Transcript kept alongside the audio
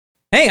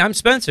Hey, I'm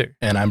Spencer.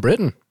 And I'm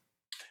Britton.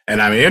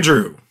 And I'm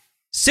Andrew.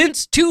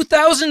 Since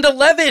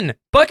 2011,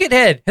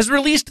 Buckethead has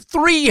released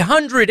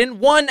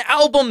 301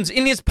 albums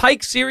in his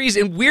Pike series,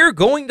 and we're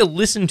going to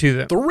listen to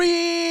them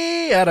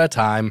 3 at a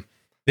time.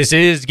 This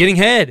is Getting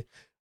Head.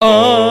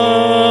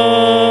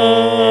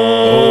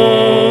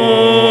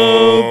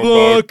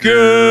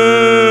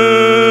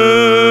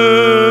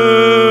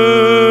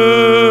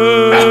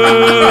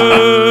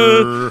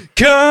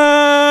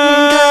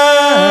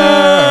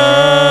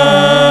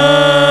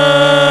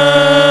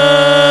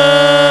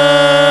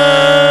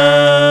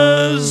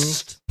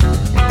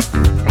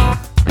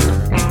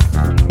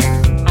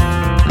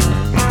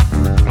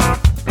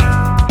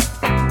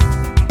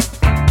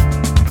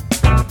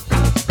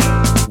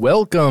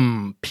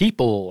 Welcome,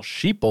 people,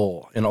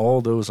 sheeple, and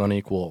all those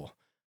unequal.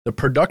 The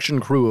production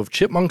crew of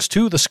Chipmunks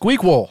 2, the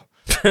Squeakquel.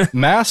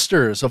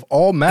 Masters of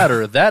all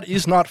matter that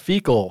is not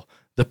fecal.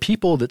 The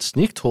people that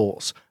sneak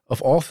tools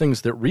of all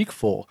things that reek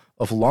full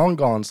of long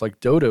gones like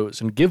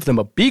dodos and give them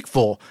a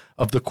beakful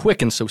of the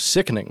quick and so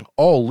sickening,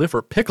 all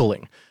liver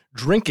pickling,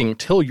 drinking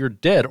till you're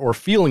dead or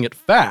feeling it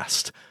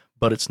fast.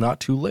 But it's not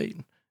too late,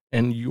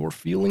 and you're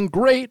feeling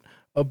great.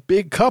 A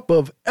big cup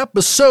of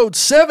episode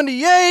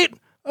 78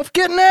 of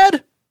Getting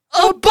Ed.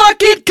 A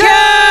Bucket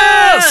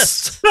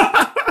Cast!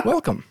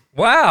 Welcome.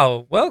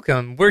 Wow,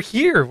 welcome. We're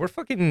here. We're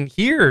fucking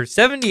here.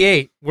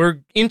 78. We're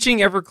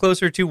inching ever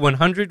closer to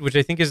 100, which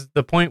I think is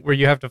the point where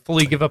you have to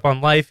fully give up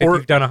on life if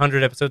you've done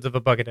 100 episodes of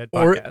a Buckethead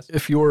podcast. Or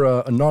if you're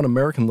a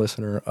non-American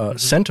listener,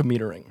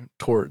 centimetering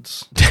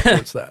towards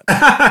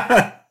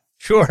that.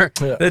 Sure,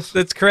 Yeah.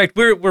 that's correct.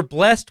 We're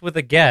blessed with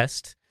a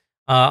guest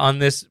on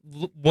this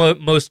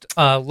most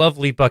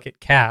lovely Bucket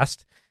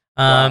Cast.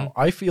 Wow.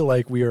 I feel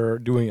like we are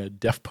doing a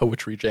deaf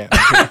poetry jam.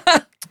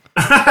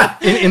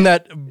 in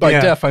that, by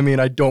deaf, I mean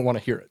I don't want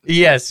to hear it.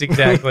 Yes,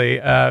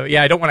 exactly.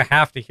 I don't want to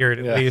have to hear it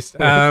at least.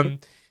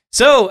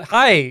 So,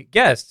 hi,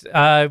 guest.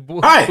 Hi.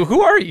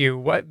 Who are you?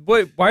 Why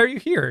are you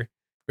here?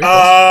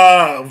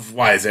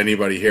 Why is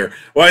anybody here?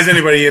 Why is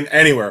anybody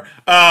anywhere?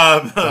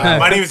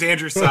 My name is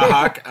Andrew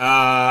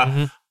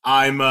Sahak.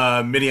 I'm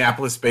a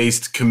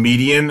Minneapolis-based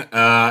comedian,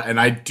 and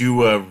I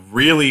do a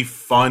really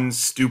fun,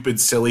 stupid,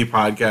 silly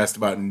podcast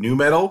about nu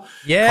metal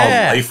called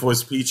Life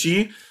Was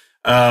Peachy.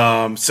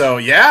 I'm here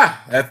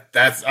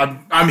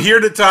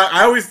to talk.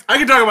 I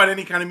can talk about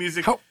any kind of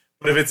music,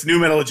 but if it's nu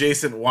metal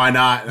adjacent, why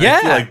not? And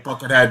I feel like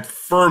Buckethead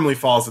firmly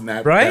falls in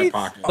that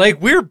pocket. Like,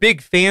 we're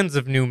big fans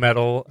of nu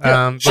metal.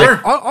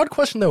 Sure. Odd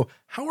question though.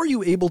 How are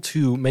you able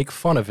to make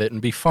fun of it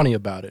and be funny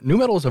about it? Nu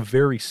metal is a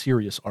very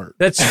serious art.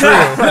 That's true.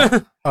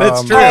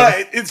 That's true.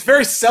 It's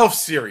very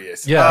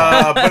self-serious.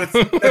 Yeah. But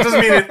that doesn't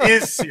mean it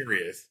is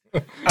serious.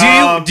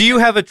 Do you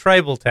have a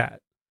tribal tat?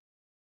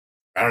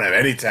 I don't have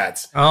any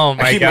tats. Oh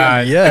my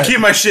god! I keep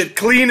my shit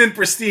clean and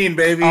pristine,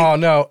 baby. Oh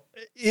no!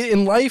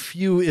 In life,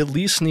 you at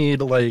least need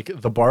like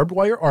the barbed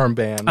wire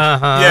armband,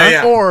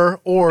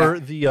 or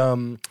the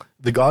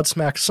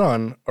Godsmack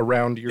sun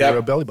around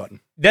your belly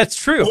button. That's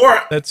true.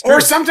 That's true. Or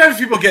sometimes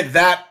people get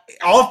that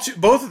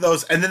both of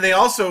those, and then they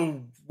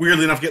also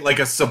weirdly enough get like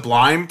a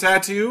Sublime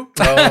tattoo,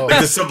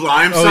 like the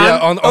Sublime sun. Yeah,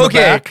 on the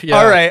back. Yeah.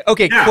 All right.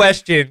 Okay. Yeah.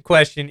 Question: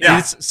 Yeah.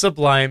 Is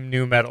Sublime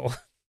nu metal?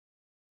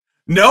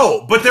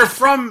 No, but they're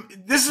from.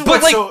 This is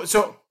what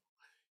so.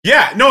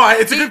 Yeah, no,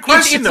 it's a good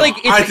question.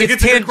 I think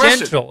it's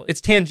tangential.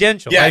 It's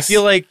tangential. Yes. I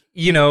feel like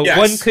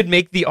one could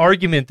make the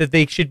argument that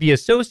they should be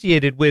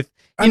associated with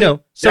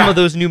some of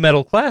those nu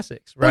metal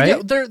classics, right?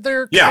 Well,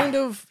 they're kind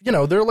of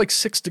they're like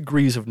 6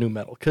 degrees of nu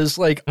metal because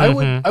like I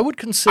would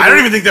consider. I don't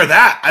even think they're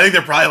that. I think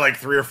they're probably like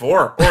 3 or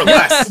 4 or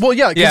less. Well,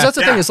 yeah, because that's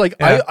the thing. Is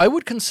like I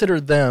would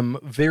consider them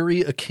very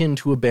akin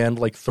to a band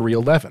like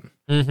 311.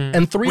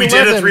 And 311. We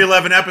did a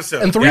 311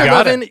 episode, and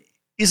 311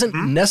 isn't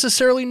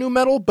necessarily nu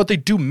metal, but they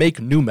do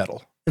make nu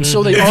metal. And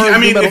so they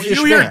are. If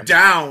you hear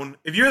Down,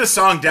 if you hear the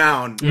song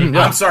Down,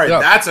 I'm sorry,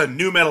 that's a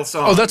nu metal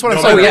song. Oh, that's what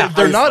I'm saying.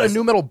 They're not a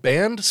nu metal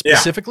band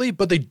specifically,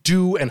 but they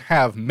do and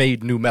have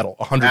made nu metal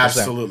 100%.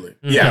 Absolutely.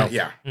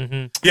 Yeah.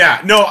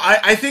 No,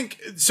 I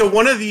think so.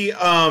 One of the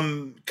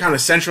kind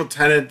of central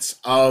tenets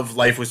of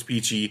Life Was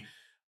Peachy,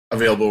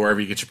 available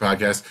wherever you get your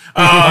podcast,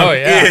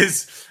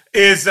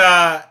 is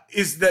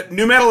that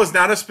nu metal is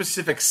not a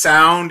specific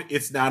sound.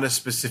 It's not a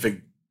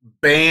specific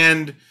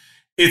band.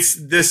 It's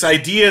this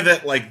idea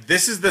that like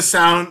this is the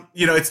sound,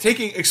 it's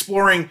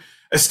exploring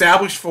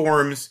established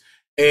forms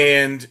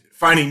and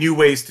finding new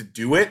ways to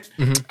do it.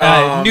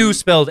 Nu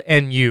spelled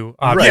N-U,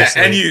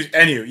 obviously. Yeah,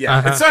 N-U,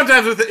 yeah. And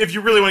sometimes if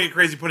you really want to get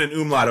crazy, put an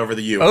umlaut over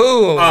the U.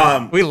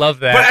 Oh, we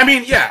love that. But I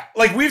mean,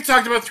 like we've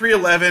talked about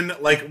 311,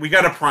 like we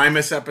got a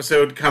Primus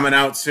episode coming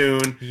out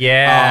soon.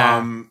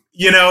 Yeah.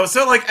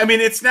 So like, I mean,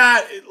 it's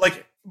not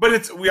like,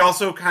 but we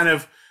also kind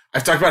of,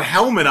 I've talked about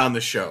Helmet on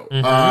the show.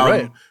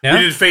 Right. Yeah.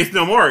 We did Faith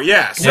No More.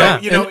 Yeah. So,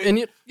 we go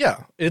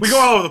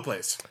all over the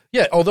place.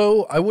 Yeah.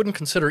 Although I wouldn't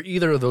consider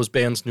either of those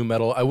bands nu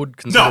metal, I would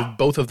consider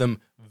both of them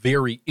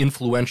very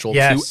influential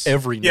to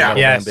every new metal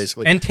band,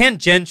 basically. And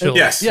tangential.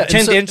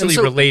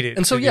 Tangentially related.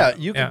 And so,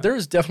 there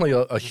is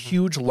definitely a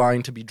huge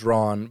line to be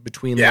drawn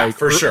between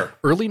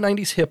early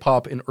 90s hip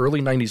hop and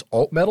early 90s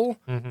alt metal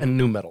and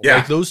new metal.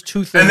 Like those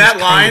two things, and that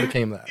line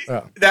became that.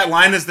 That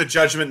line is the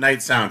Judgment Night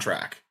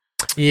soundtrack.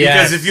 Yeah,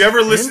 because if you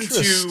ever listen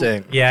to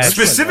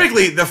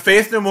specifically the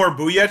Faith No More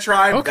Booyah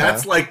Tribe,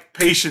 that's like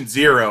patient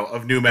zero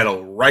of new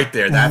metal right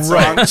there. That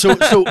song.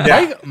 So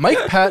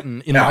Mike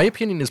Patton, in my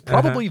opinion, is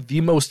probably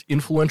the most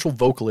influential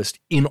vocalist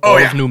in all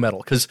of new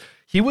metal, because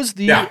he was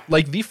the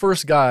the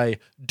first guy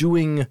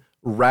doing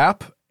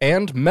rap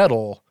and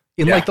metal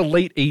in like the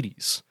late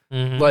 80s.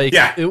 Like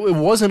it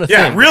wasn't a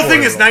thing. Real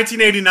Thing is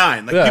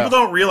 1989. Like people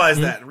don't realize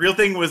that. Real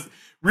Thing was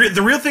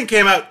the Real Thing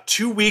came out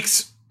 2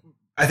 weeks,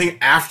 I think,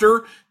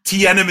 after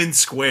Tiananmen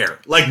Square.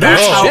 Like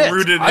that's how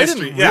rooted in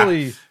history.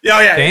 Really...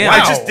 Damn. I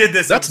just did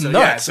this. That's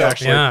nuts.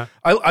 Actually,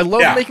 I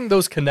love making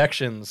those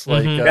connections.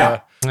 Like, we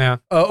had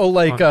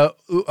a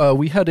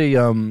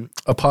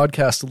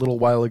podcast a little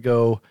while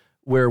ago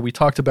where we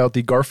talked about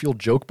the Garfield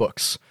joke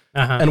books.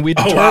 And we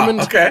determined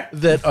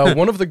that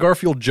one of the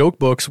Garfield joke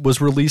books was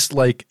released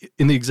like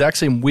in the exact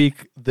same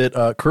week that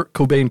Kurt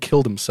Cobain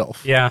killed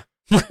himself. Yeah.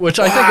 Which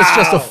I think is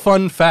just a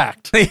fun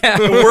fact. Yeah.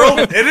 The world,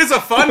 it is a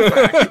fun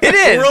fact. It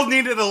is. The world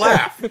needed a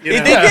laugh. You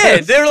know? They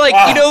did. They were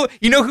like,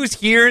 you know who's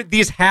here?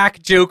 These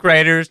hack joke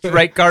writers to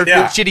write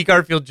shitty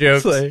Garfield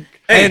jokes.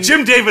 Hey,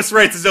 Jim Davis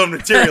writes his own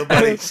material,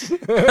 buddy.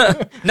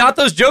 Not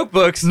those joke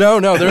books. No,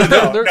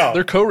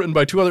 they're co-written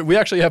by two other. We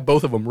actually have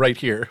both of them right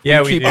here.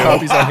 Yeah, we keep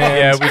copies on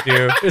hand. Yeah, we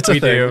do. It's a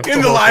thing.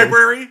 In the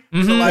library.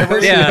 The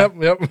library. Yeah.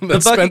 Yep. The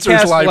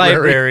Spencer's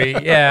library.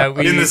 Yeah.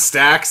 In the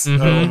stacks.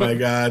 Oh my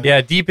god. Yeah,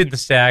 deep in the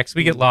stacks.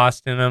 We get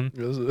lost in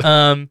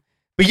them.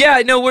 But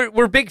yeah, no,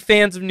 we're big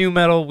fans of new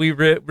metal. We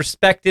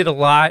respect it a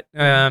lot.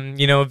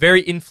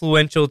 Very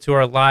influential to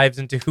our lives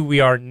and to who we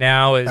are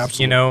now as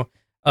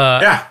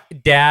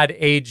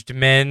dad-aged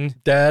men.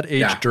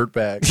 Dad-aged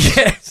dirtbags.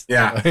 Yes.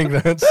 Yeah. I think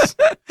that's...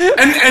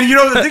 and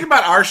the thing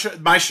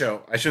about my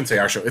show, I shouldn't say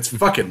our show, it's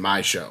fucking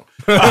my show.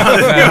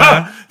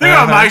 The thing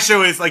about my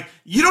show is, like,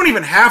 you don't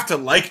even have to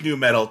like new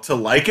metal to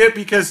like it,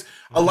 because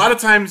a lot of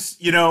times,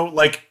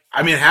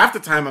 half the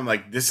time I'm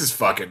like, this is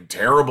fucking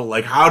terrible.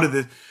 Like, how did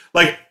this...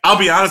 Like, I'll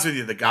be honest with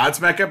you, the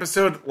Godsmack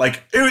episode,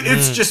 like,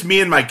 it's just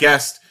me and my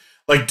guest,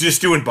 like,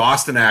 just doing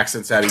Boston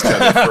accents at each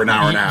other for an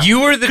hour and a half.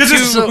 You were the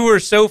two who were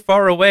so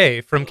far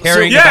away from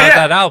caring about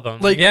that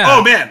album. Like,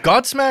 oh, man.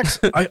 Godsmack's,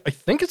 I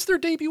think it's their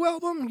debut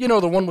album,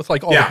 the one with,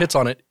 like, all the hits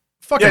on it,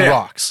 fucking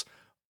rocks.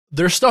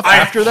 Their stuff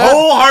after that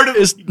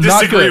wholeheartedly is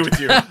not good. with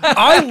you.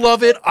 I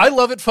love it.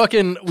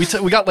 Fucking,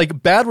 we got,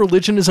 like, Bad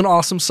Religion is an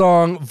awesome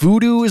song.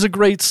 Voodoo is a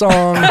great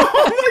song.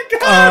 Oh, my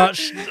God.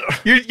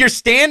 You're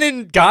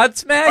standing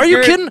Godsmack? Are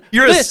you kidding?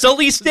 You're a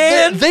Sully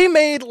stan? They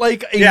made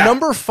like a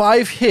number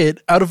 5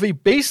 hit out of a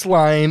bass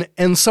line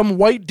and some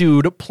white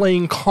dude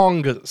playing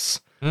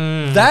congas.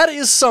 That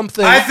is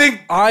something I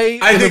think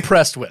I'm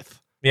impressed with.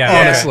 Yeah,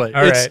 honestly.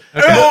 All right.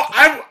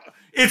 Okay.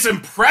 It's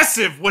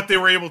impressive what they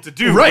were able to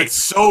do with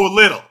so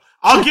little.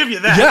 I'll give you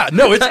that. Yeah,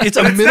 no, it's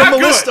a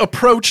minimalist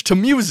approach to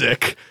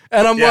music,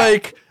 and I'm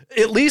like,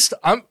 at least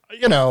I'm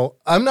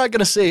not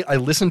gonna say I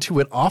listen to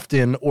it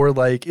often or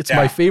like it's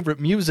my favorite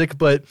music,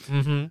 but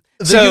the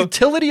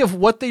utility of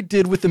what they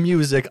did with the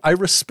music, I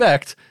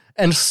respect.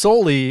 And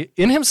Sully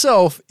in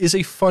himself is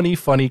a funny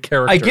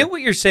character. I get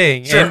what you're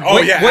saying. Sure. And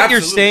what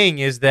you're saying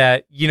is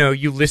that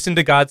you listen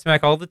to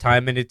Godsmack all the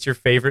time, and it's your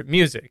favorite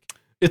music.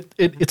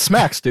 It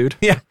smacks, dude.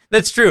 Yeah,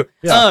 that's true.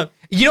 Yeah.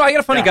 I got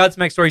a funny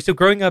Godsmack story. So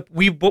growing up,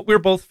 we're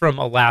both from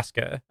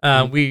Alaska.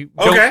 We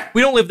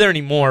don't live there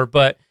anymore,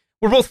 but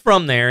we're both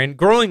from there. And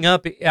growing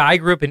up, I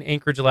grew up in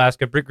Anchorage,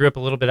 Alaska. Britt grew up a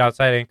little bit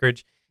outside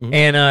Anchorage. Mm-hmm.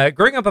 And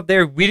growing up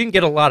there, we didn't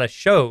get a lot of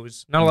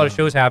shows. Not a lot of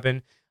shows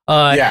happen.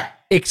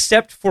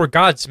 Except for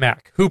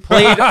Godsmack, who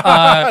played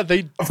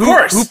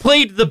who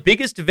played the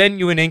biggest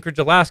venue in Anchorage,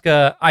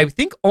 Alaska, I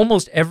think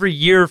almost every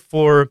year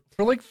for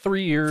like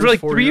 3 years. For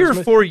like 3 or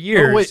 4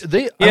 years. Oh,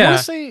 wait, I want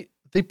to say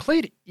they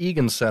played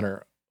Egan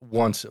Center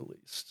once at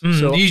least.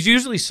 So he's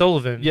usually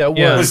Sullivan. Yeah,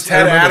 was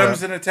Ted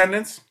Adams in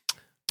attendance?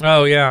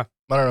 Oh yeah.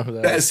 I don't know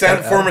who that is.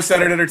 Former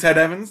Senator Ted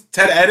Evans.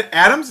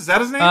 Adams? Is that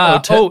his name?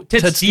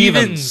 Ted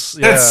Stevens.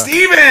 Ted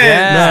Stevens.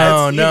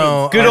 Yeah,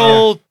 no.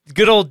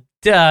 Good old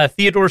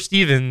Theodore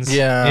Stevens.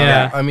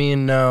 Yeah. I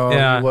mean, no.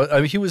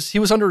 Yeah. He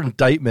was under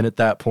indictment at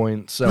that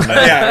point. So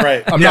yeah,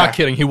 right. I'm not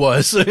kidding. He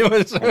was. Oh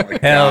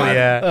hell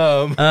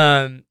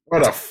yeah.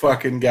 What a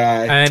fucking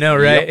guy. I know,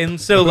 right? Yep. And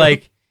so,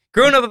 like,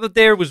 growing up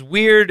there was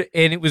weird,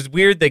 and it was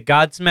weird that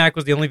Godsmack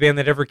was the only band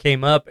that ever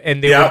came up,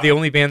 and they were the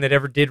only band that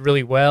ever did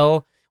really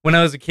well when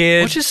I was a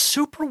kid. Which is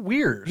super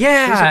weird.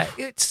 Yeah,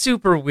 it's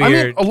super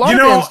weird. I mean, a lot of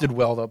bands did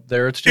well up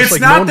there. It's just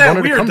like no one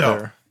wanted to come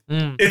there.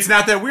 It's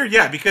not that weird,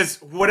 because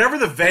whatever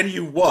the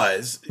venue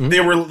was, they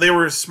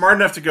were smart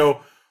enough to go,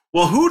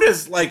 well, who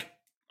does like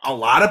a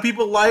lot of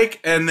people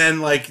like, and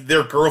then like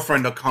their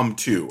girlfriend will come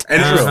too,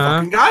 and it was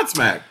fucking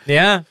Godsmack.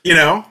 Yeah,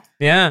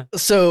 Yeah.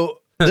 So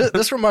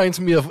This reminds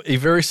me of a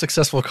very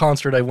successful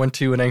concert I went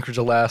to in Anchorage,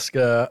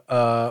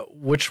 Alaska,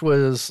 which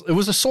was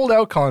a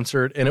sold-out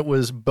concert, and it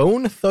was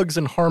Bone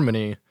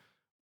Thugs-n-Harmony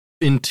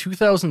in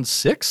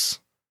 2006.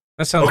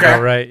 That sounds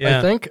about right, yeah.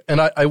 I think.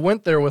 And I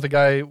went there with a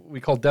guy we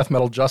called Death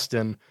Metal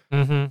Justin,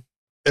 and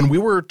we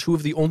were two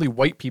of the only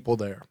white people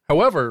there.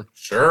 However,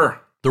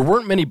 there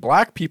weren't many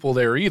black people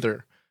there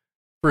either.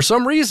 For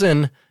some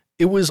reason,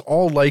 it was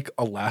all like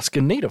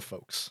Alaskan Native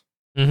folks.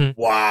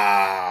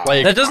 Wow.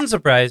 Like, that doesn't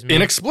surprise me. I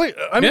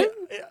mean,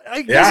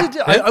 I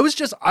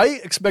guess I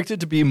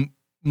expected to be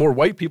more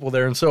white people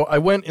there, and so I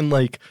went in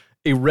like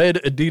a red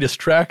Adidas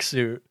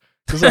tracksuit.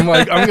 Because I'm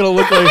like, I'm gonna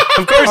look like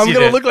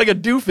a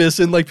doofus,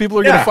 and like people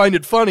are gonna find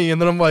it funny,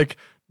 and then I'm like,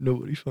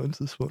 nobody finds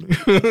this funny.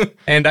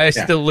 And I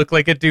still look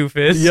like a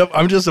doofus. Yep,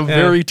 I'm just a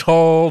very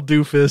tall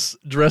doofus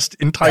dressed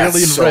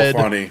entirely in red,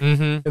 funny.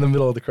 In the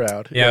middle of the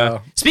crowd. Yeah.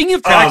 Speaking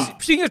of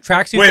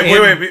tracksuits,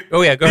 wait.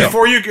 Oh yeah, go ahead.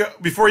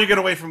 Before you get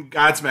away from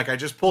Godsmack, I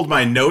just pulled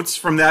my notes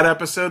from that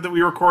episode that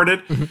we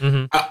recorded.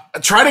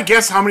 Try to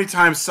guess how many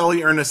times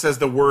Sully Erna says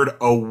the word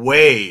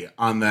 "away"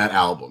 on that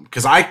album,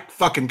 because I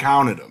fucking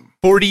counted them.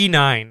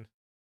 49.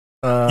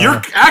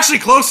 You're actually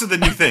closer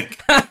than you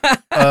think.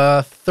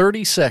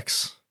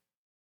 36.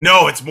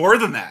 No, it's more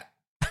than that.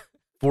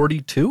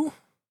 42?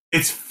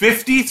 It's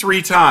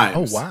 53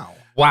 times. Oh, wow.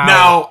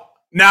 Wow.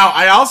 Now,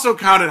 I also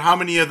counted how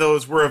many of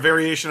those were a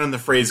variation on the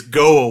phrase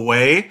 "go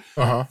away."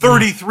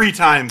 33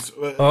 times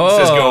says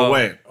 "go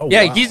away." Oh,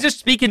 yeah, wow. He's just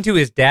speaking to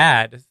his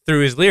dad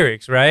through his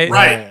lyrics, right?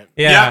 Right.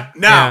 Yeah.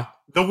 Now,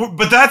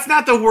 but that's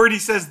not the word he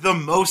says the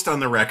most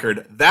on the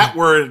record. That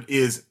word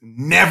is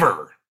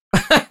 "never,"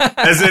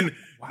 as in.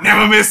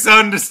 Never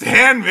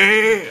misunderstand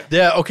me.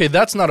 Yeah, okay,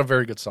 that's not a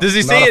very good song. Does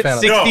he say it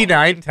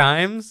 69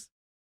 times?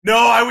 No,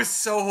 I was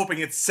so hoping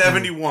it's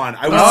 71.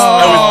 I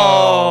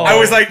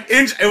was like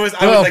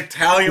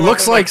tallying.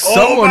 Looks like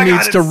someone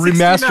needs to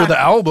remaster the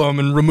album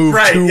and remove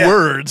two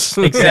words.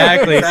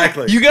 Exactly.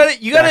 You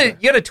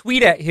gotta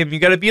tweet at him. You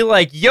gotta be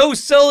like, "Yo,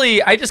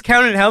 Sully, I just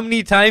counted how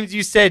many times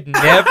you said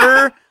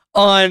never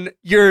on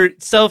your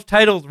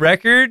self-titled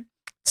record.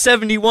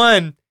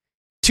 71.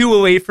 2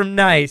 away from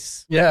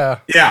nice." Yeah.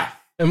 Yeah.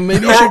 And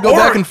maybe you should go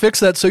back and fix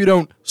that so you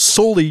don't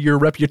sully your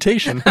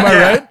reputation. Am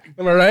I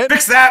right?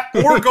 Fix that,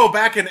 or go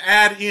back and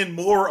add in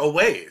more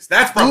aways.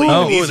 That's probably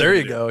easier. Oh, there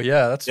you go.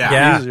 Yeah, that's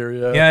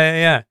easier.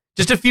 Yeah.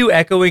 Just a few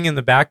echoing in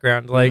the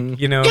background, like,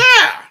 you know.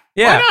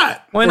 Yeah.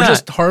 Why not? Or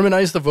just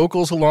harmonize the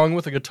vocals along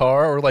with the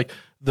guitar, or like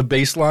the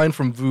bass line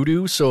from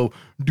Voodoo. So,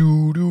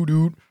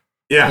 doo.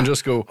 Yeah. And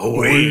just go,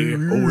 away.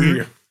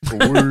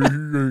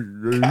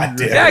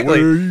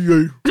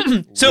 Exactly.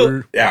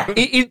 So,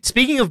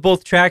 speaking of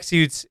both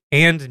tracksuits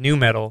and nu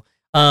metal,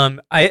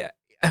 a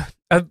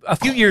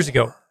few years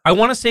ago, I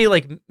want to say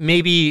like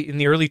maybe in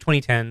the early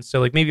 2010s,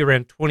 so like maybe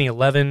around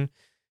 2011,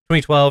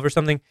 2012 or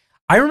something,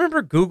 I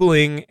remember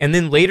Googling and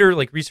then later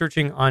like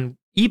researching on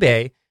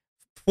eBay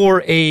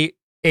for a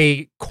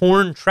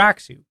Korn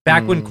tracksuit.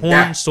 Back when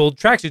Korn sold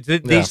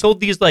tracksuits, they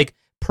sold these like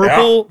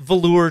purple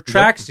velour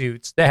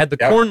tracksuits that had the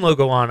Korn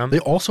logo on them. They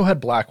also had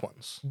black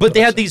ones. But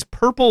they had these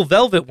purple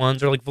velvet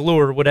ones, or like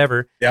velour or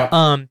whatever.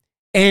 Yeah.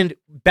 And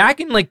back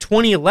in like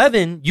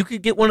 2011, you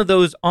could get one of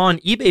those on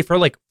eBay for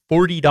like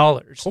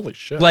 $40. Holy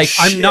shit. Like,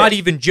 I'm not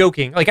even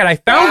joking. Like, and I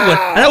found one,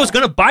 and I was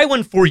going to buy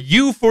one for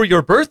you for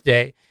your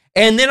birthday.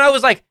 And then I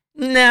was like,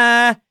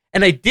 nah.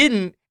 And I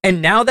didn't.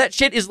 And now that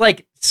shit is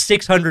like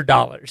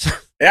 $600.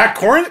 Yeah,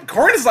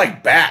 Korn is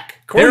like back.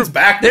 Korn's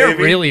back, They're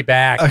baby. really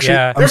back. Actually,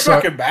 yeah. They're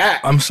fucking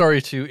back. I'm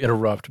sorry to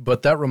interrupt,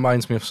 but that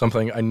reminds me of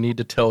something I need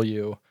to tell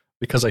you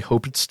because I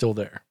hope it's still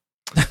there.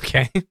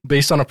 Okay.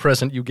 Based on a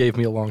present you gave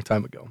me a long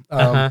time ago.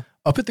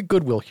 Up at the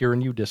Goodwill here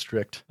in U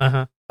District,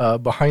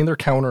 behind their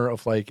counter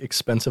of like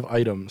expensive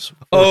items.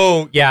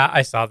 Oh, yeah,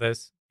 I saw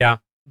this. Yeah.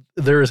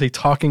 There is a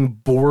talking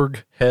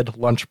Borg head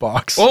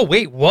lunchbox. Oh,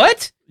 wait,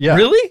 what? Yeah.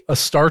 Really? A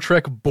Star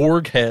Trek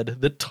Borg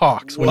head that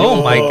talks. When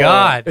my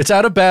God. It's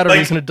out of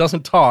batteries and it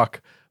doesn't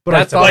talk. But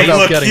that's I thought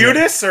about getting it.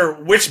 Locutus or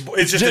which?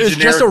 It's just it's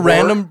just a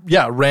random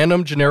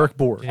generic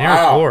Borg.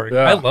 Generic Borg.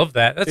 Yeah. I love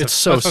that. That's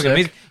so sick.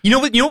 Amazing. You know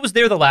what was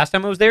there the last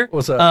time I was there?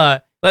 What's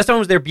that? Last time I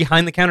was there,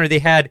 behind the counter, they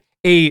had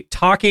a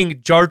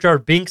talking Jar Jar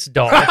Binks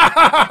doll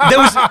that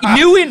was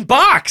new in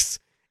box.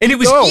 And it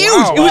was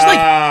huge.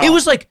 Wow. It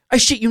was like, I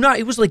shit you not,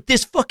 it was like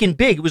this fucking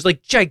big. It was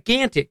like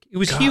gigantic. It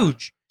was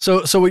huge.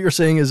 So what you're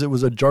saying is it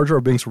was a Jar Jar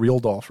Binks real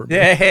doll for me.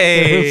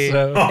 Hey.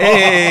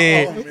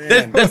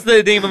 That's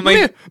the name of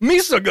my...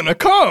 Misa gonna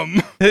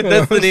come.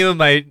 That's the name of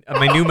my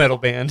new metal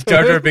band.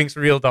 Jar Jar Binks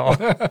real doll.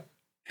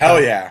 Hell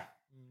yeah.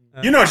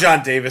 You know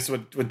John Davis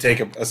would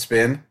take a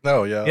spin.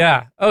 Oh, yeah.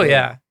 Yeah. Oh,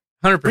 yeah.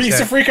 100%. He's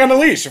a freak on a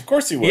leash. Of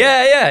course he would.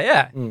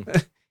 Yeah.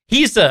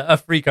 He's a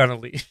freak on a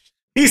leash.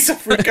 He's a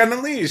freak on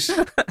a leash.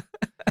 Do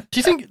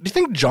you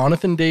think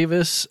Jonathan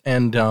Davis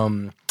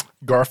and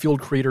Garfield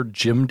creator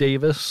Jim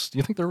Davis, do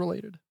you think they're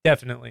related?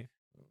 Definitely.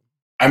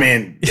 I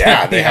mean,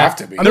 yeah, they have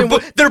to be. I mean,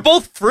 they're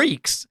both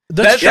freaks.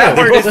 That's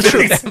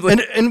true.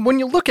 And when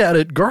you look at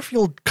it,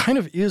 Garfield kind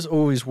of is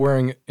always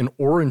wearing an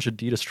orange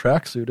Adidas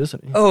tracksuit,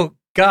 isn't he? Oh,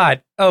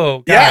 God. Oh,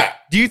 God. Yeah.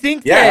 Do you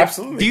think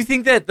absolutely. Do you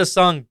think that the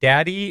song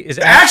Daddy is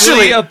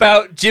actually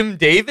about Jim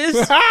Davis?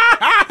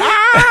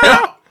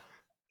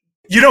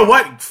 You know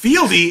what?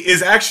 Fieldy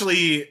is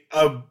actually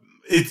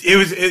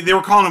they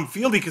were calling him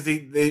Fieldy because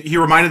he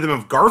reminded them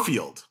of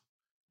Garfield.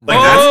 Like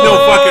that's no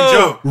fucking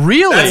joke.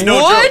 Really? That's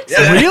no What? joke.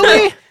 Yeah.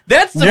 Really?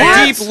 That's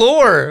some deep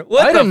lore.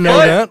 What I didn't know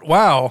that.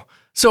 Wow.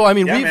 So I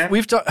mean,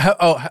 we've done.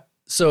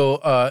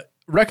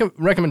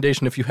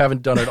 Recommendation if you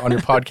haven't done it on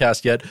your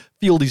podcast yet,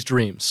 Fieldy's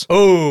Dreams.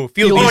 Oh,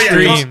 Fieldy's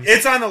Dreams.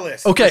 It's on the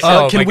list. Okay,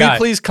 can we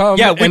please come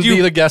and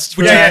be the guests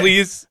for that?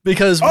 Please?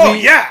 Because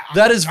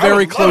that is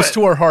very close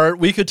to our heart.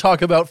 We could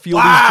talk about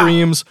Fieldy's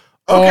Dreams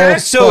all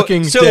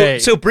fucking day.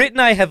 So Britt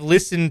and I have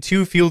listened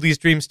to Fieldy's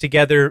Dreams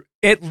together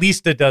at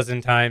least a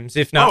dozen times,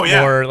 if not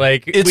more.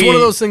 Like it's one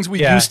of those things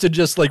we used to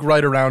just like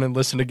write around and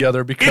listen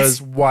together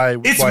because why?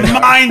 It's why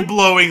not?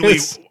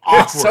 mind-blowingly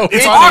awkward.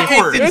 It's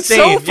awkward. It's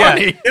so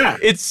funny. Yeah.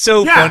 It's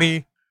so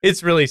funny.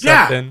 It's really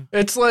something.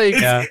 It's like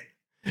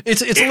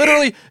it's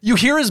literally you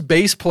hear his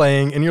bass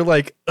playing and you're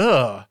like,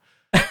 ugh.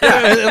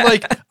 and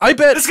like I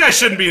bet this guy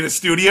shouldn't be in a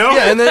studio.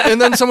 Yeah, and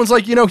then someone's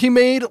like, he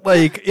made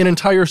like an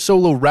entire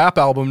solo rap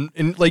album,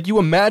 and like you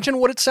imagine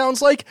what it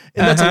sounds like,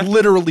 and that's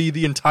literally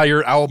the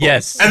entire album.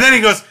 Yes. And then he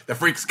goes, "The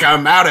freaks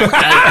come out of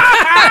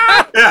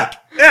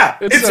yeah.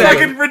 It's so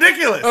fucking good.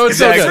 ridiculous. Oh, it's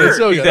so good. It's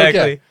so good. Exactly.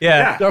 Okay.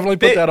 Yeah. Definitely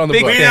put that on the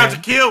book. We ain't out to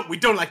kill. We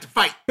don't like to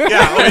fight.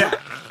 Yeah.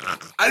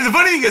 The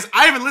funny thing is,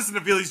 I haven't listened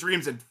to Fieldy's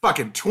Dreams in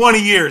fucking 20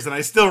 years, and I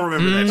still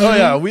remember that shit.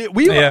 Oh,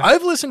 yeah.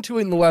 I've listened to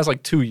it in the last,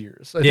 2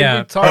 years. I think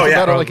we talked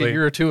about it, a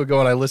year or two ago,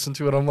 and I listened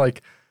to it. I'm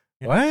like,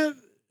 what?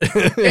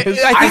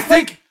 I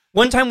think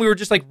one time we were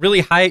just,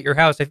 really high at your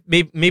house,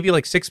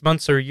 maybe 6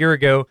 months or a year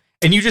ago,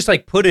 and you just,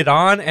 put it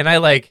on, and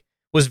I,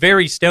 was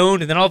very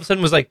stoned, and then all of a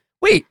sudden was like,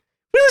 wait,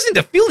 we listened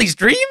to Fieldy's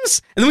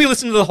Dreams? And then we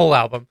listened to the whole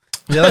album.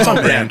 Yeah, that's on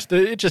brand.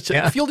 It just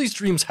Fieldy's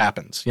Dreams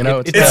happens,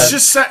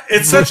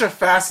 It's such a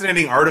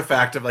fascinating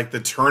artifact of the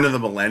turn of the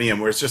millennium,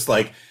 where it's just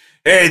like,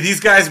 hey, these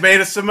guys made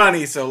us some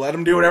money, so let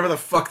them do whatever the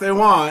fuck they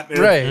want, and,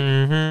 right?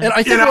 And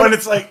I think and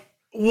it's like,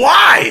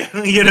 why,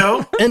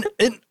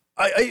 And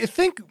I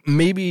think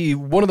maybe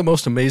one of the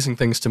most amazing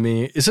things to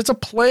me is it's a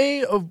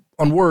play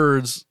on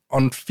words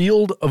on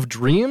Field of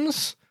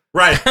Dreams.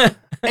 Right.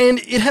 And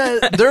it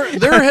has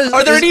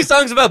Are there any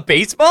songs about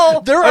baseball?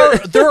 There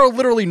are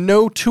literally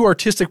no two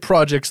artistic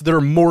projects that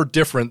are more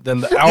different than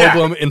the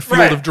album and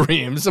Field of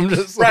Dreams. I'm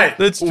just like,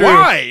 that's true.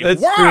 Why?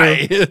 That's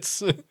why? True.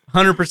 It's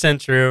 100%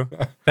 true.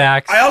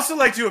 Facts. I also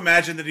like to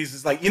imagine that he's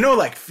just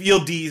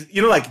Field D's,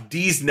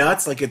 D's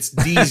nuts, it's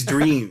D's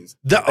dreams.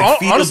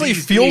 Honestly,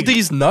 Field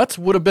D's nuts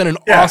would have been an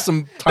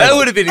awesome title. That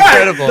would have been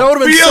incredible. That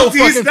would have been Field so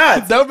D's fucking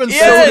nuts. That would have been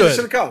so good.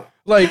 Should have called it.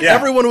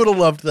 Everyone would have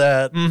loved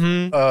that.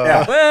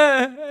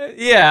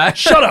 Yeah.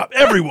 Shut up,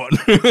 everyone.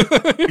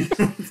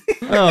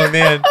 Oh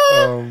man.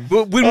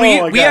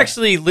 When we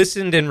actually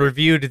listened and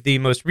reviewed the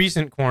most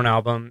recent Korn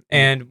album,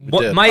 and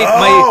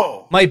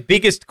my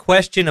biggest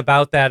question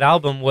about that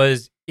album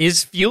was,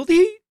 is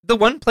Fieldy the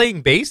one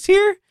playing bass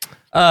here?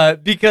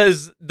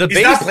 Because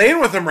he's not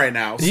playing with him right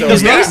now.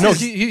 So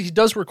he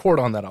does record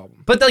on that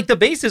album. But the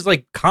bass is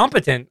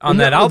competent on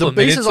that album.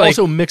 The bass is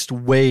also mixed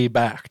way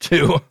back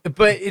too.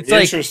 But it's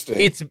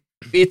interesting.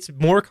 It's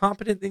more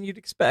competent than you'd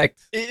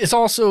expect. It's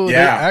also they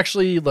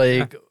actually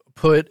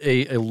put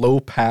a low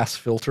pass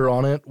filter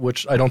on it,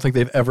 which I don't think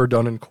they've ever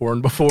done in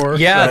Korn before.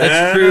 Yeah,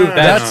 that's true.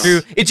 That's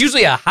true. It's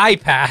usually a high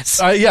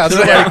pass.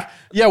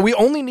 We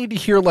only need to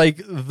hear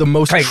the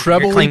most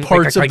trebly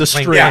parts of the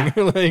string.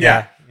 Totally.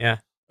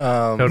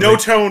 No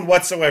tone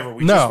whatsoever.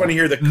 We just want to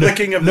hear the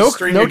clicking of the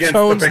string against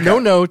tones, the pickup. no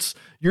notes.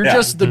 You're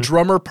just the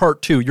drummer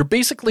part 2. You're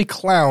basically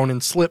Clown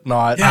in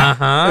Slipknot,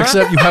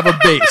 except you have a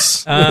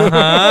bass.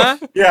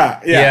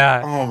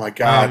 Yeah. Oh my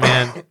god,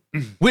 man.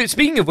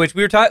 Speaking of which,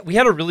 we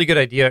had a really good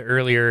idea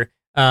earlier,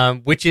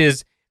 which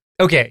is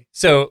okay.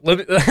 So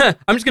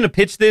I'm just gonna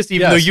pitch this,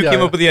 even though you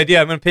came up with the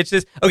idea. I'm gonna pitch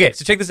this. Okay,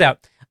 so check this out.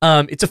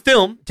 It's a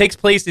film. It takes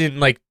place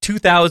in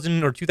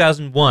 2000 or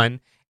 2001,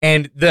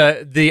 and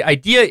the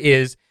idea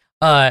is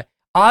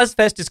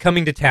Ozfest is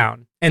coming to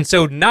town, and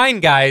so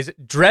 9 guys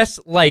dress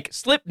like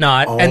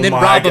Slipknot and then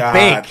rob a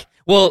bank.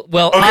 Well,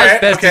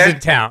 Ozfest is in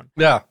town.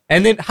 Yeah,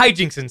 and then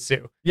hijinks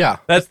ensue. Yeah,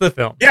 that's the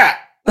film. Yeah.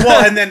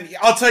 Well, and then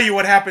I'll tell you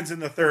what happens in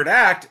the third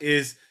act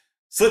is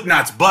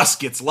Slipknot's bus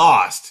gets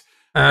lost.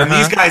 And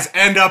these guys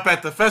end up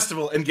at the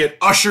festival and get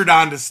ushered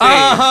onto stage.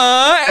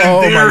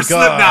 And they're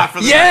Slipknot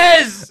for the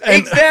night.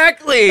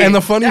 Exactly. And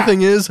the funny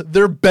thing is,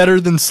 they're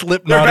better than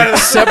Slipknot,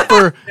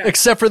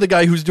 except for the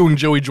guy who's doing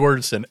Joey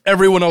Jordison.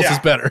 Everyone else is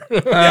better.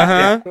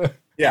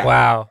 Yeah.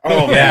 Wow.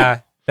 Oh, man.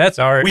 Yeah. That's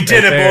art. We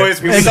did it,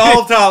 boys. We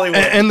solved Hollywood.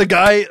 And the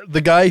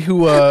guy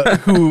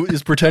who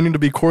is pretending to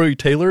be Corey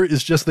Taylor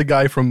is just the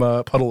guy from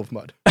Puddle of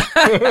Mud.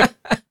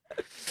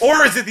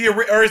 Or is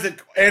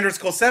it Anders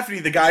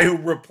Colsefni, the guy who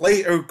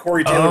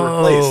Corey Taylor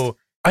replaced?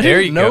 I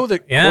didn't know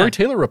that Corey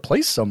Taylor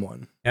replaced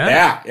someone.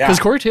 Yeah. Because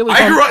Corey Taylor.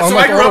 I grew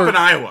up in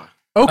Iowa.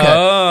 Okay.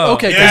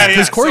 Okay.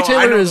 Because Corey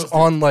Taylor is those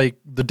on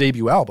the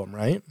debut album,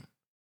 right?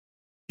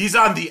 he's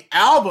on the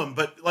album,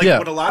 but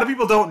what a lot of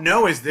people don't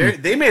know is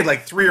they made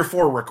like 3 or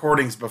 4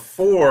 recordings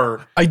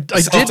before. I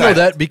did know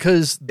that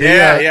because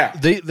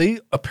they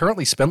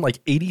apparently spent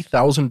like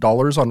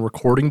 $80,000 on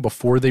recording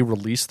before they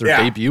released their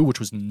debut, which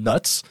was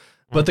nuts.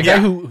 But the guy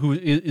who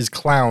is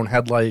Clown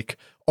had like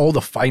all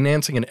the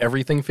financing and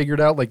everything figured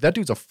out. Like that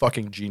dude's a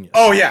fucking genius.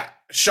 Oh yeah.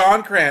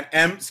 Sean Cran,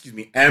 M.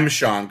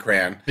 Sean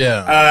Cran.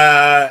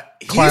 Yeah.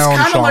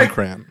 Clown Sean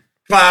Cran.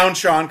 Clown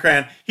Sean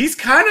Cran. He's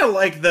kind of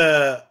like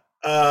the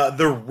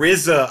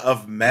RZA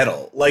of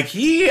metal. Like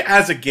he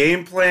has a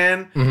game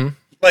plan. Mm-hmm.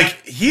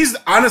 Like he's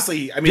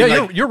honestly, I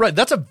mean, you're right.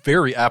 That's a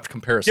very apt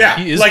comparison. Yeah,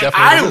 he is like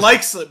definitely I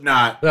like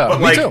Slipknot, but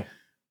me too.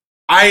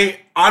 I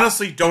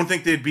honestly don't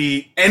think they'd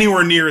be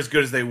anywhere near as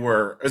good as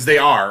they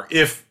are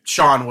if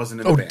Sean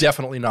wasn't in the band.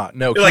 Definitely not.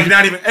 No, like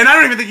not even, and I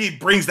don't even think he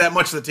brings that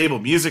much to the table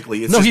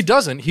musically. It's he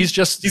doesn't. He's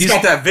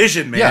got that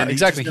vision, man. Yeah,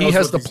 exactly. He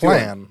has the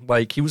plan. Doing.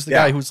 Like he was the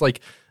guy who's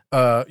like,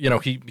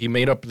 he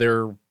made up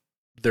their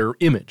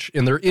image,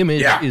 and their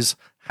image is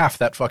half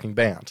that fucking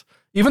band.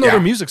 Even though their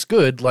music's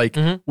good, like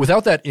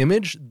without that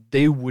image,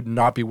 they would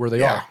not be where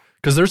they are.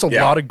 Because there's a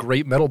lot of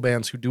great metal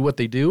bands who do what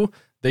they do.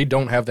 They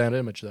don't have that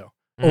image though.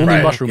 Only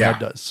Mushroomhead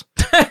does.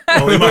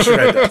 Only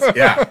Mushroomhead does.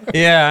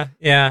 Yeah.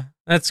 Yeah.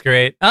 That's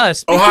great.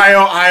 Ohio,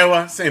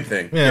 Iowa, same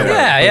thing.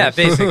 Yeah,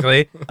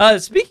 basically.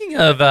 Speaking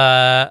of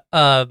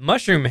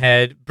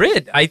Mushroomhead,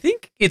 Britt, I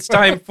think it's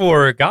time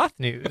for goth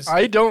news.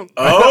 I don't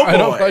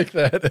like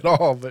that at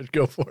all, but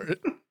go for it.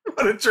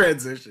 What a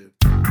transition.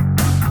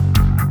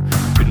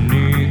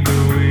 Beneath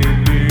the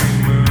waning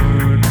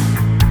moon,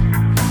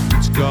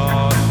 it's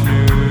goth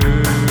news.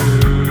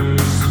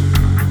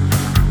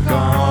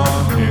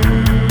 Goth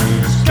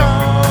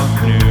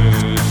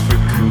news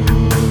for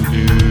cool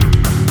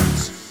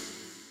dudes.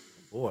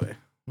 Boy,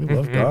 we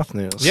love goth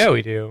news. Yeah,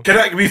 we do.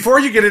 Before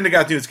you get into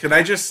goth news, can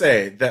I just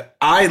say that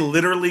I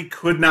literally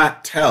could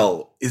not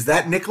tell, is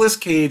that Nicolas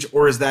Cage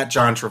or is that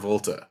John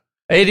Travolta?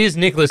 It is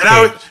Nicolas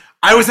Cage.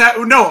 I was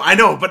having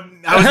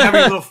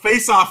a little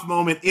face-off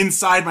moment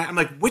inside I'm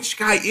like, which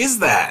guy is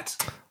that?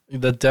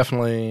 That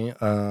definitely,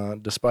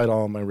 despite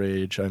all my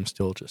rage, I'm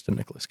still just a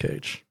Nicolas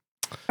Cage.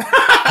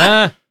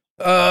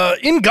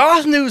 In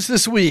goth news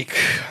this week,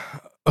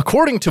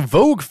 according to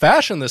Vogue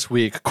Fashion this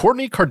week,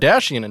 Kourtney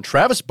Kardashian and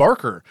Travis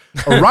Barker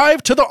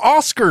arrived to the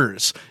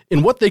Oscars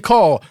in what they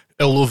call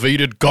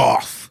elevated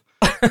goth.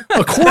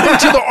 According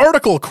to the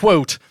article,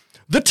 quote,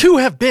 the two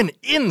have been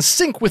in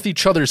sync with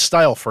each other's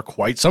style for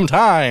quite some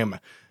time.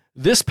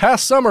 This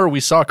past summer, we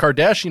saw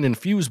Kardashian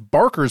infuse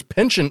Barker's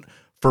penchant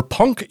for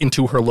punk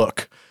into her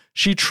look.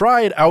 She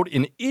tried out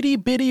an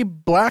itty-bitty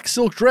black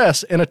silk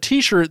dress and a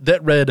t-shirt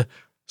that read,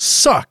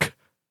 suck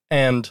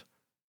and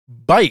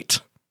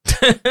bite.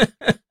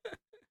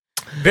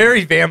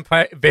 Very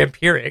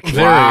vampiric.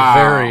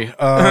 Very.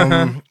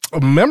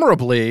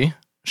 Memorably,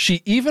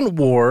 she even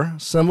wore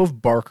some of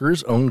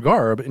Barker's own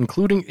garb,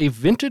 including a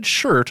vintage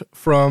shirt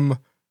from,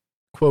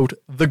 quote,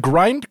 the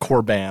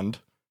grindcore band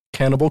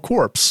Cannibal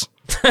Corpse,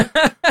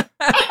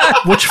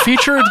 which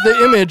featured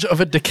the image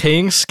of a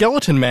decaying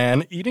skeleton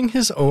man eating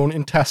his own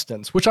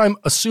intestines, which I'm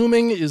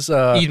assuming is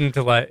Eaten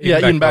to life. Yeah,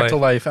 Eaten Back to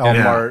Life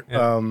album art.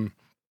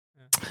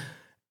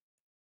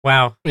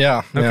 Wow.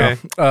 Yeah. Okay.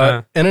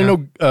 And I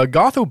know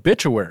goth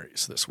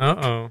obituaries this week.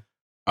 Oh,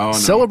 no.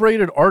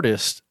 Celebrated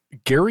artist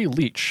Gary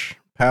Leach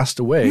passed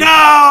away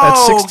at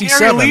 67.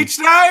 Gary Leach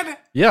died?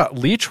 Yeah,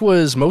 Leach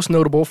was most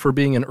notable for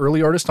being an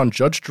early artist on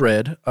Judge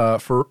Dredd,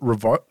 for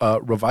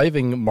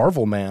reviving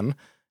Marvel Man,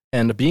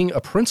 and being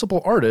a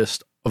principal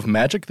artist of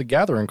Magic the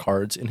Gathering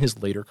cards in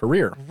his later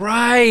career.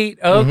 Right.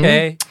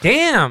 Okay. Mm-hmm.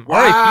 Damn. Wow.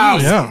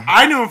 R.I.P. Yeah.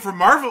 I knew him from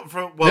Marvel,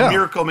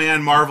 Miracle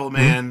Man, Marvel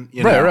Man.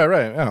 You know.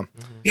 Right. Yeah.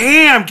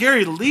 Damn,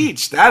 Gary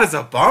Leach. That is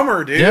a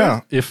bummer, dude.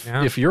 Yeah.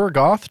 If you're a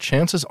goth,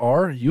 chances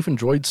are you've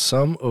enjoyed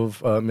some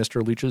of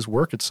Mr. Leach's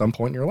work at some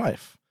point in your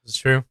life. It's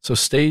true. So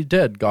stay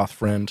dead, goth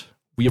friend.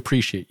 We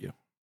appreciate you.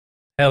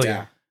 Hell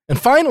yeah. And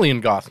finally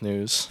in goth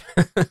news,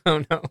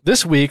 oh no.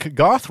 This week,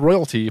 goth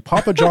royalty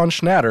Papa John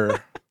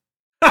Schnatter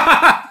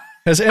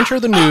has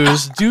entered the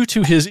news due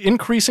to his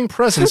increasing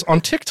presence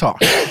on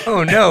TikTok.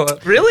 Oh no,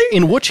 really?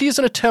 In which he is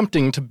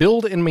attempting to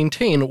build and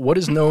maintain what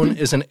is known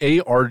as an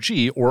ARG,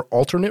 or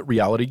alternate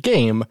reality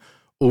game,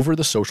 over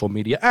the social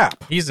media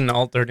app. He's an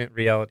alternate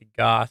reality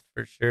goth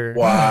for sure.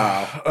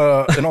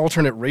 Wow. An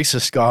alternate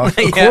racist goth.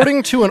 Yeah.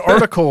 According to an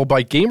article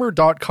by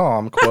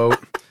Gamer.com, quote,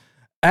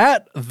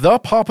 at the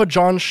Papa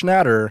John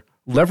Schnatter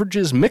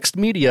leverages mixed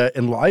media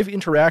and live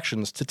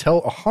interactions to tell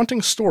a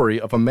haunting story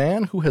of a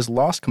man who has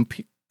lost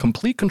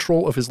complete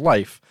control of his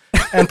life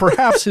and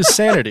perhaps his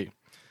sanity.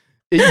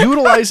 It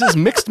utilizes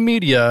mixed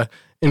media,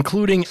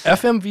 including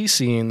FMV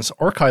scenes,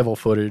 archival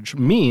footage,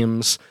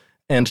 memes,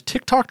 and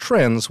TikTok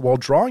trends, while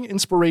drawing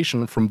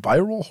inspiration from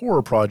viral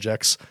horror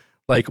projects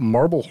like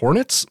Marble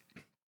Hornets,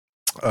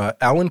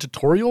 Alan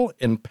Tutorial,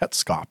 and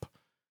Petscop.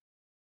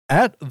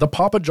 At the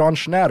Papa John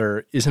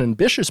Schnatter is an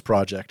ambitious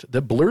project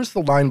that blurs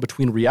the line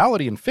between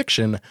reality and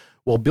fiction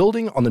while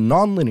building on the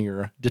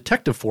nonlinear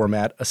detective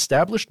format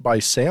established by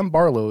Sam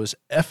Barlow's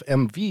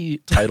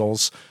FMV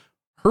titles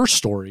her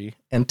story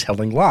and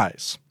telling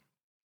lies.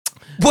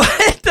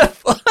 What the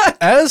fuck?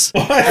 As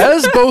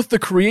both the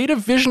creative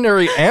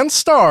visionary and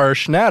star,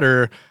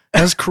 Schnatter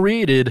has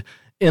created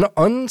an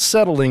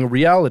unsettling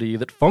reality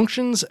that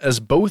functions as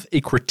both a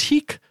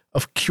critique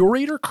of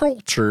curator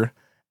culture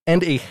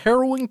and a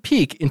harrowing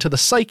peek into the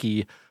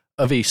psyche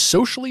of a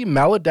socially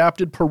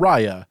maladapted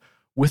pariah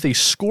with a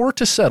score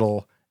to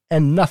settle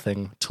and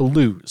nothing to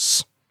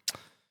lose.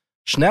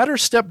 Schnatter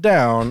stepped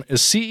down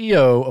as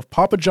CEO of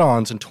Papa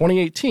John's in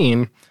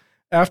 2018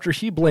 after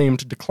he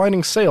blamed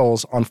declining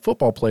sales on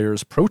football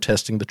players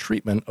protesting the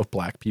treatment of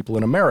black people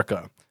in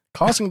America,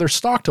 causing their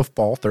stock to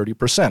fall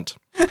 30%.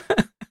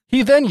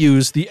 He then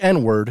used the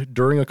N-word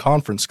during a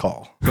conference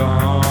call.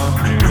 Wow!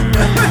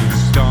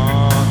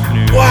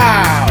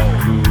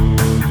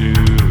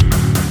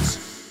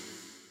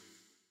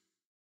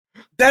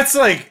 That's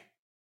like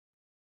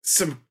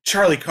some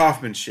Charlie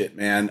Kaufman shit,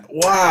 man.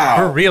 Wow.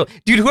 For real.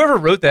 Dude, whoever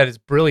wrote that is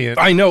brilliant.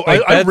 I know.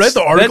 Like, I read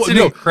the article. That's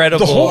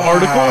incredible. The whole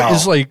article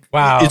is like,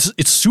 wow.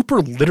 It's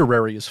super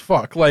literary as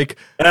fuck. Like,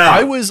 yeah.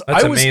 I was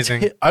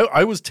amazing.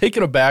 I was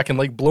taken aback and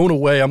like blown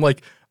away. I'm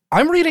like,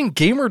 I'm reading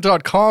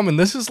Gamer.com and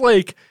this is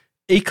like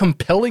a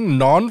compelling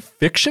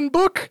nonfiction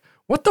book?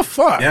 What the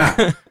fuck?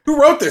 Yeah. Who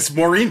wrote this?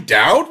 Maureen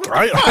Dowd?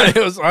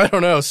 I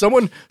don't know.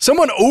 Someone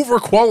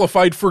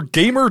overqualified for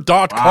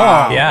Gamer.com.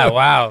 Wow. Yeah,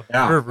 wow.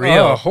 Yeah. For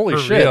real. Oh, holy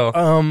For shit.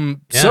 real.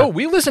 So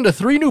we listened to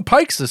 3 new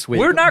Pikes this week.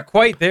 We're not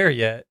quite there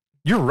yet.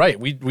 You're right.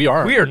 We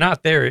are. We are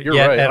not there You're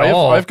yet right. at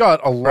all. I've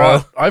got a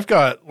lot. I've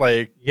got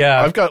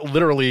I've got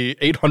literally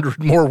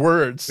 800 more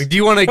words. Do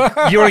you want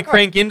to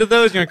crank into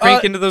those? You want to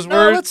crank into those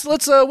words?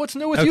 Let's what's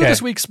new with you Okay.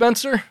 this week,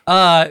 Spencer?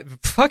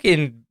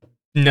 Fucking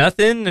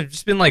nothing. I've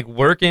just been like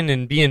working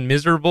and being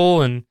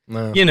miserable and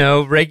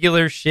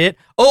regular shit.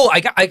 Oh,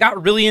 I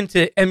got really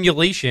into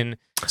emulation.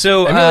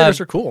 So emulators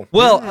are cool.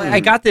 Well,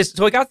 I got this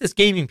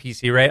gaming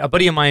PC, right? A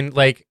buddy of mine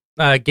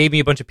gave me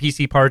a bunch of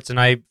PC parts and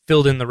I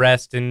filled in the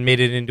rest and made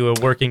it into a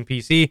working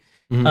PC.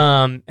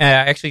 I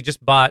actually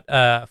just bought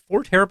a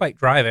 4 terabyte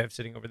drive I have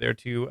sitting over there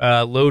to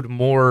load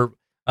more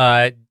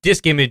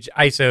disk image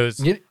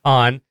ISOs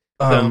on.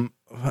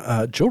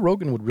 Joe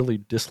Rogan would really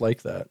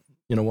dislike that.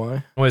 You know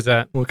why? What is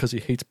that? Well, because he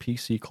hates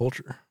PC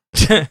culture.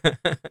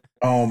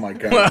 Oh my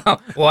god! Wow.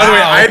 By the way,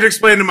 I had to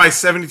explain to my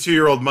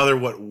 72-year-old mother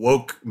what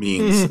woke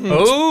means.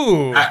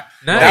 Oh, nice.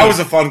 That was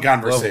a fun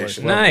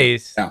conversation.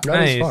 Nice. Yeah. That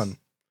Nice. was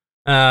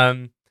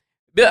fun.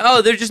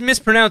 They're just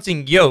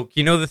mispronouncing yoke.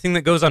 You know the thing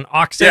that goes on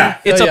oxen?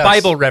 Yeah. It's a Yes.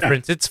 Bible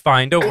reference. It's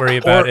fine. Don't worry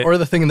about it. Or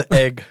the thing in the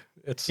egg.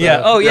 It's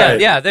Yeah. right.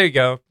 Yeah. There you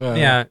go.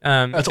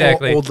 That's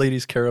Exactly. all old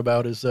ladies care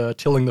about is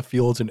tilling the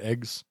fields and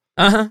eggs.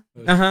 That's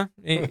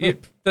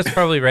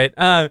probably right.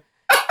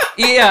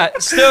 Yeah.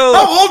 So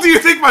How old do you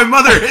think my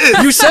mother is?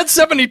 You said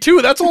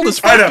 72. That's old as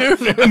I fuck, know.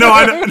 dude. No,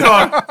 I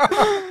know.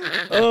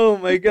 oh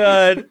my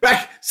god.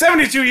 Back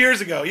 72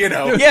 years ago,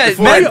 Yeah,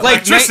 before man,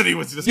 electricity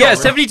was discovered. Yeah,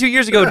 72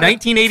 years ago,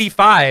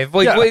 1985.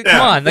 Like, Yeah. wait,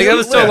 come on, like that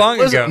was so long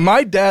Listen, ago.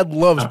 my dad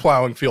loves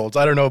plowing fields.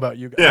 I don't know about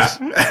you guys.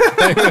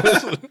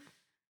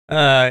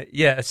 Yeah.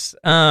 Yes.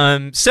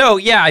 So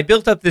yeah, I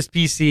built up this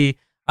PC.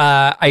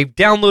 I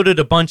downloaded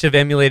a bunch of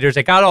emulators.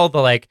 I got all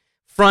the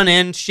front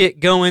end shit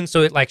going,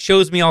 so it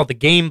shows me all the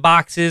game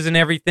boxes and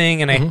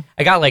everything. And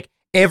I got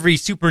every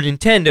Super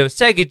Nintendo,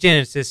 Sega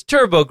Genesis,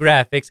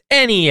 TurboGrafx,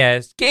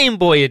 NES, Game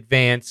Boy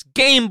Advance,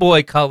 Game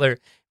Boy Color,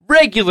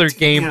 regular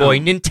Game Boy,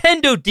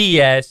 Nintendo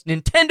DS,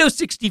 Nintendo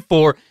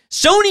 64,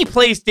 Sony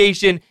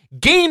PlayStation,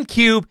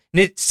 GameCube,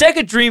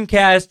 Sega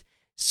Dreamcast,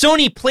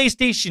 Sony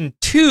PlayStation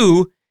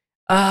 2,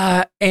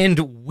 and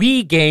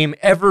Wii game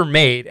ever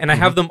made. And I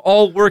have them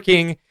all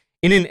working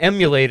in an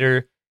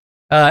emulator,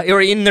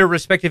 or in their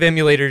respective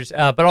emulators,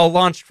 but all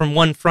launched from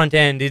one front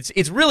end.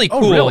 It's really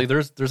cool. Oh, really?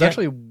 There's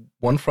actually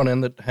one front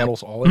end that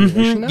handles all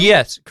emulation now?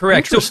 Yes,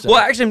 correct. So, Interesting.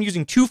 actually, I'm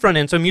using 2 front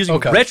ends. So I'm using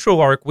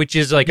RetroArch, which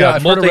is a I've heard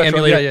of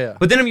multi-emulator. Yeah.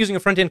 But then I'm using a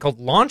front end called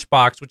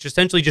Launchbox, which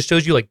essentially just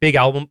shows you big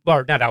album,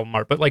 or not album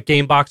art, but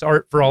game box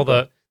art for all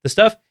the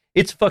stuff.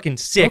 It's fucking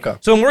sick. Okay.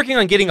 So I'm working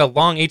on getting a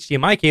long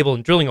HDMI cable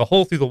and drilling a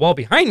hole through the wall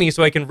behind me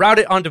so I can route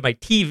it onto my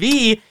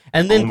TV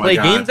and then play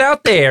games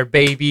out there,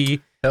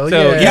 baby. Hell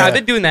So yeah. I've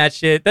been doing that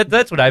shit.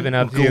 That's what I've been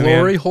up to,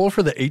 Glory man. hole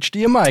for the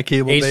HDMI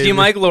cable, HDMI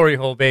baby. glory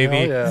hole, baby.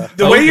 Hell yeah.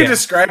 The way you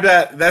describe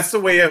that—that's the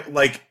way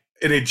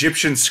an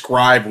Egyptian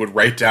scribe would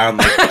write down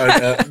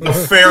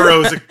the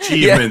pharaoh's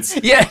achievements.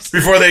 Yes.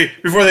 Before they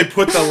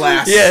put the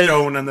last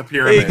stone on the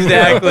pyramid.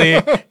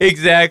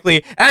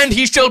 Exactly. And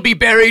he shall be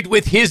buried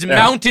with his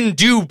Mountain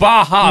Dew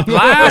Baja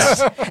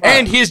Blast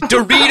and his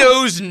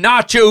Doritos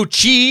Nacho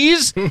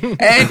Cheese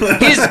and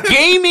his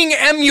gaming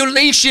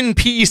emulation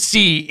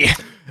PC.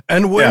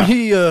 And when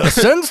he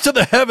ascends to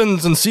the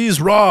heavens and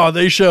sees Ra,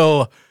 they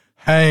shall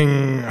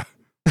hang.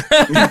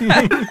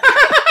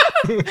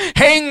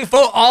 Hang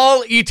for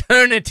all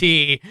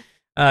eternity.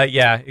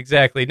 Yeah,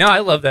 exactly. No, I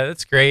love that.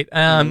 That's great.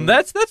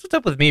 That's what's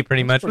up with me,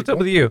 pretty much. What's up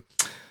with you?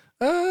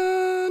 Not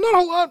a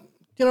whole lot.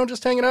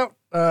 Just hanging out.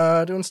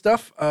 doing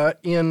stuff.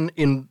 Last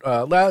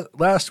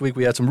week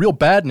we had some real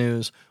bad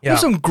news. We have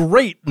some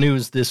great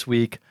news this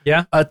week.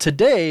 Yeah.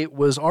 Today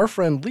was our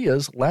friend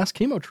Leah's last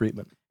chemo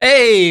treatment.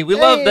 Hey, we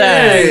love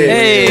that.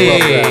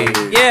 Hey. Love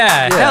that.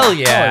 Yeah, hell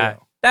yeah.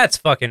 That's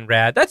fucking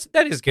rad.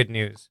 That is good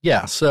news.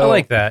 Yeah, so I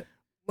like that.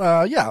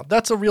 Yeah,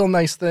 that's a real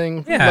nice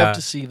thing. Yeah. We love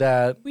to see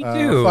that. We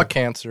do. Fuck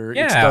cancer.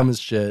 Yeah. It's dumb as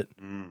shit.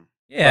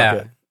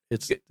 Yeah.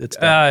 It's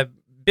dumb.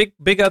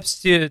 Big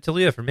ups to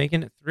Leah for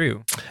making it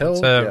through. Hell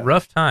It's a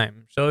rough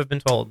time, so I've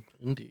been told.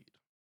 Indeed.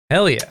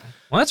 Hell yeah.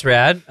 Well, that's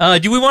rad. Do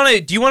you want to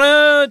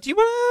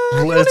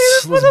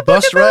Let's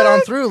bust right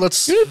on through.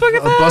 Let's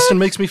busting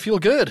makes me feel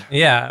good.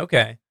 Yeah,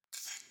 okay.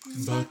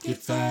 Bucket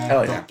fact,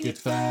 Hell yeah. bucket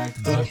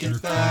fact, bucket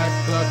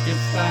fact, bucket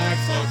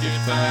fact, bucket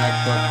fact,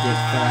 bucket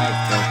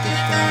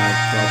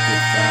fact,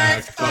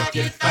 bucket fact,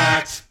 bucket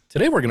fact.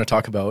 Today we're going to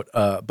talk about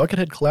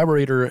Buckethead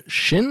collaborator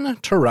Shin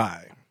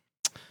Tarai.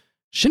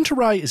 Shin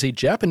Tarai is a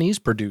Japanese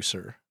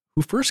producer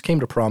who first came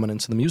to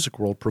prominence in the music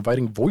world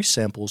providing voice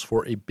samples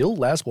for a Bill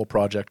Laswell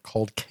project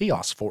called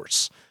Chaos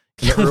Force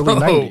in the early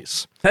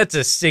 90s. That's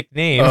a sick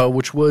name.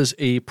 Which was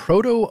a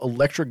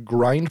proto-electric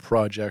grind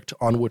project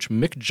on which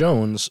Mick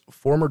Jones,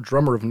 former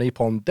drummer of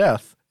Napalm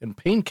Death and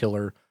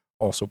Painkiller,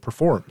 also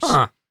performs.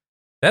 Huh.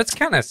 That's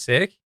kind of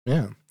sick.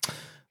 Yeah.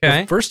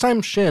 Okay. The first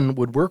time Shin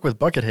would work with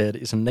Buckethead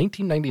is in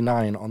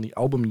 1999 on the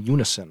album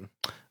Unison,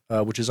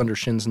 which is under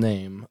Shin's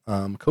name,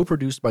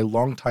 co-produced by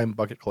longtime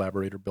Bucket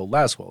collaborator Bill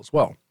Laswell as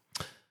well.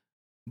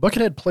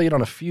 Buckethead played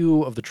on a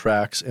few of the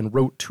tracks and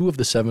wrote 2 of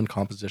the 7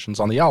 compositions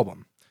on the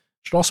album.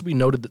 It should also be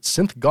noted that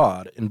Synth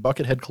God and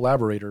Buckethead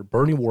collaborator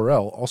Bernie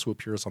Worrell also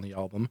appears on the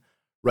album,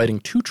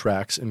 writing 2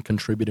 tracks and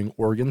contributing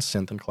organ,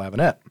 synth, and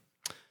clavinet.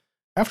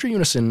 After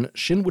Unison,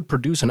 Shin would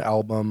produce an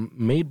album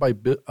made by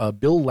Bill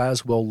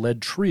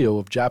Laswell-led trio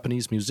of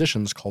Japanese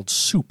musicians called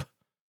Soup.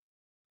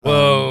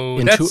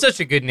 Whoa, that's such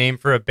a good name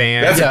for a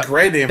band. That's a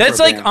great name That's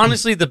for a like band.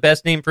 honestly the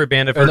best name for a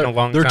band I've heard in a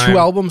long Their time. 2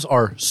 albums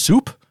are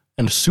Soup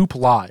and Soup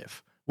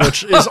Live,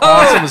 which is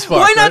awesome as fuck.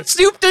 Why not right?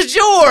 Soup du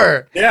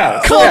Jour?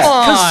 Yeah. Come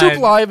on. Because Soup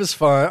Live is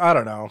fun. I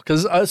don't know.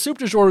 Because Soup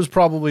du Jour was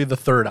probably the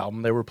 3rd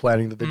album they were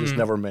planning that they just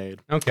never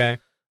made. Okay.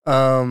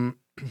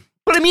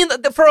 But I mean,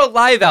 for a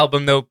live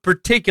album, though,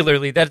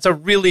 particularly, that's a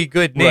really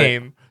good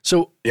name. Right.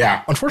 So,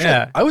 Yeah.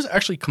 unfortunately, I was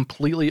actually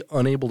completely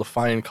unable to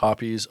find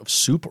copies of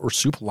Soup or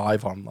Soup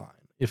Live online.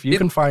 If you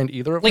can find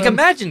either of Like, them.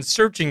 imagine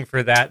searching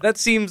for that. That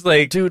seems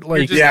like... Dude,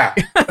 like... Yeah.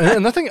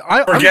 And the thing...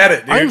 Forget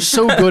it, dude. I'm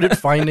so good at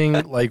finding,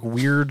 like,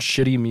 weird,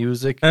 shitty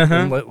music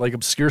and, like,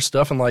 obscure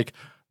stuff. And, like,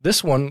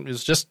 this one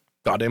is just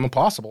goddamn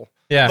impossible.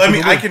 Yeah.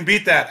 I can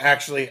beat that,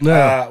 actually.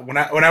 Yeah. When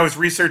I was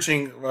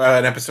researching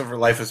an episode for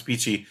Life Was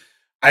Peachy,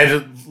 I had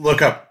to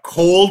look up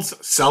Cold's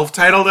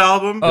self-titled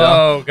album.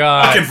 Oh,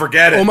 God. I can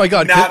forget it. Oh, my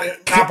God. Not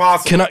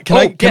possible.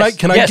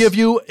 Can I give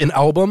you an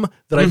album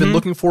that I've been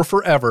looking for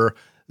forever?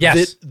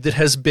 Yes. That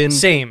has been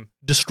Same.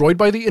 destroyed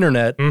by the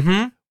internet.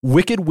 Mm-hmm.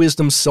 Wicked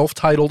Wisdom's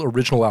self-titled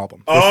original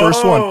album. The Oh.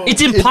 first one.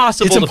 It's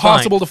impossible It's to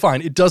impossible to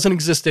find. It doesn't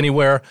exist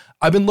anywhere.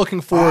 I've been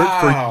looking for it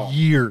for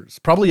years.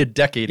 Probably a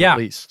decade at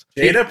least.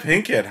 Jada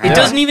Pinkett. Huh? It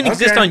doesn't even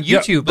exist on Yeah,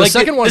 YouTube. the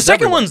second one's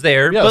everywhere. one's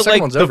there, Yeah, the but second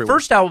like one's the everywhere.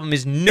 first album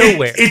is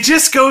nowhere. It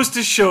just goes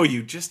to show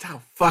you just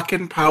how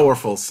fucking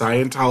powerful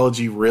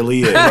Scientology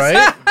really is.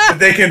 Right?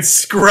 They can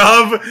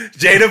scrub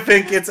Jada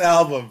Pinkett's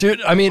album.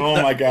 Dude, I mean, Oh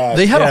my God.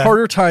 they had a Yeah.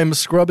 harder time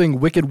scrubbing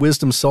Wicked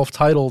Wisdom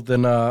self-titled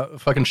than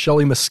fucking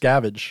Shelley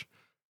Miscavige.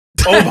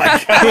 Oh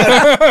my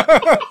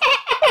God.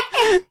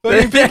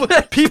 I mean, people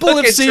have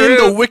fucking seen true.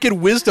 the Wicked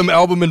Wisdom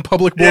album in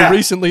public more Yeah.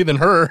 recently than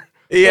her.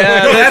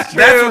 Yeah, No, that's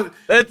true. what,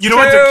 That's you know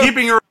what? true. They're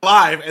keeping her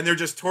alive, and they're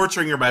just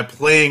torturing her by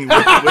playing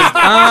Wicked Wisdom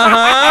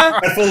Uh-huh.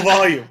 at full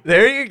volume.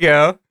 There you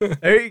go.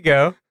 There you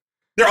go.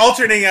 They're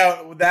alternating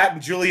out with that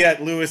and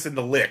Juliette Lewis and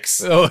the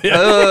Licks. Oh,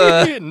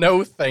 yeah.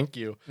 No, thank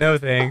you. No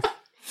thanks.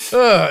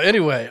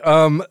 Anyway,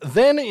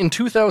 then in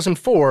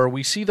 2004,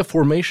 we see the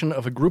formation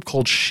of a group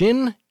called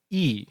Shin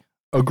E,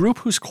 a group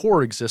whose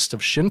core exists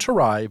of Shin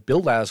Tarai,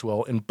 Bill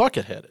Laswell, and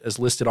Buckethead, as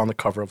listed on the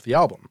cover of the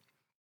album.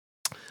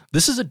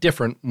 This is a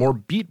different, more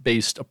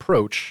beat-based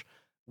approach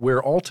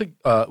where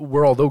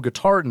although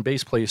guitar and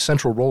bass play a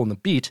central role in the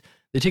beat,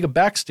 they take a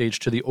backstage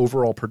to the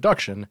overall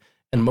production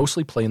and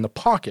mostly play in the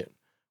pocket,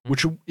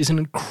 which is an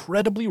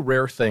incredibly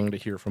rare thing to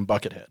hear from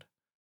Buckethead.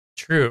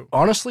 True.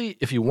 Honestly,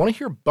 if you want to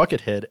hear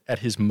Buckethead at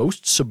his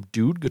most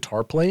subdued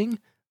guitar playing,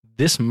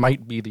 this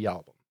might be the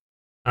album.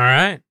 All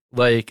right.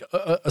 Like,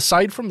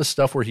 aside from the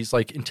stuff where he's,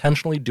 like,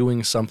 intentionally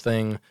doing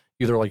something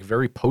either, like,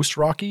 very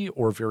post-rocky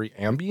or very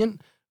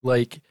ambient,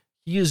 like,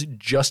 he is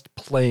just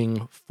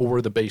playing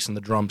for the bass and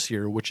the drums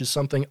here, which is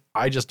something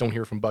I just don't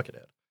hear from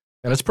Buckethead.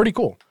 And it's pretty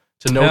cool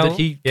to know that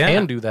he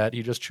can do that.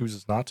 He just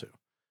chooses not to.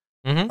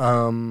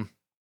 Mm-hmm.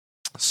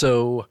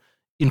 So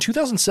in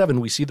 2007,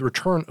 we see the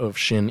return of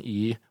Shin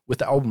E with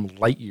the album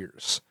Light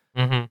Years.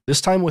 Mm-hmm.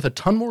 This time with a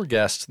ton more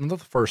guests than the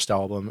first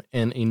album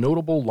and a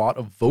notable lot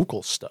of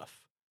vocal stuff.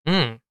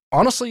 Mm.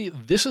 honestly,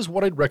 this is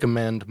what I'd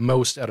recommend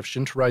most out of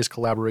Shintarai's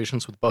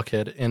collaborations with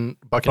Buckethead. And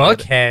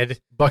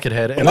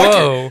Buckethead. And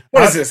whoa!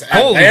 What is this?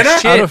 Holy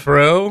shit,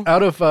 bro!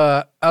 Out of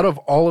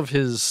all of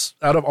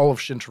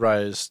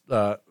Shintarai's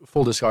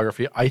full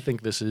discography, I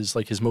think this is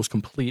like his most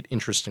complete,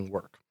 interesting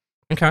work.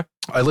 Okay.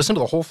 I listened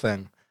to the whole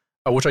thing,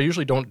 which I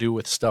usually don't do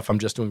with stuff I'm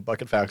just doing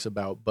bucket facts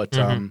about, but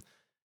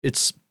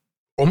it's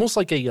almost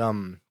like a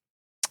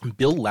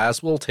Bill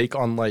Laswell take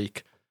on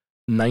like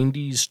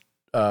 90s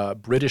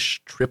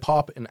British trip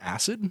hop and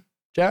acid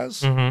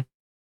jazz.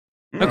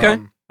 Okay.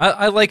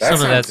 I like some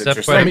of that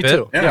stuff quite a bit. Me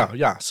too.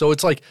 Yeah. So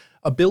it's like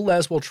a Bill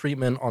Laswell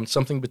treatment on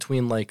something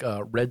between like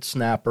Red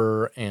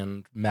Snapper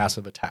and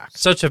Massive Attack.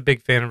 Such a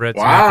big fan of Red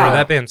Snapper.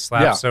 That band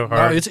slaps so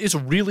hard. No, it's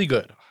really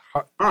good.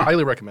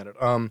 Highly recommend it.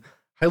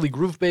 Highly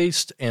groove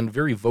based and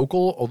very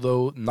vocal,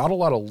 although not a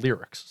lot of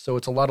lyrics. So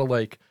it's a lot of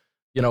like,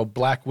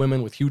 black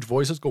women with huge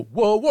voices go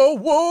whoa whoa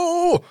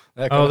whoa.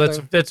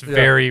 That's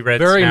very Red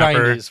very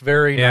Snapper. 90s,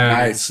 very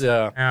nice.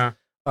 Yeah.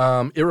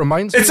 It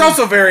reminds me. It's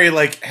also very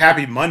like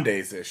Happy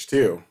Mondays ish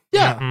too.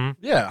 Yeah.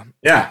 Yeah.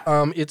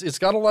 It's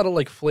got a lot of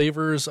like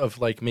flavors of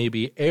like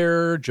maybe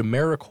Air,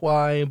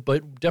 Jamiroquai,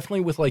 but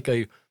definitely with like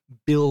a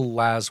Bill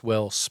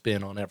Laswell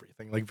spin on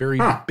everything, like very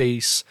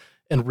bass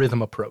and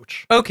rhythm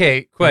approach.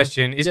 Okay,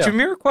 question: Is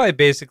Jamiroquai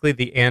basically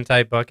the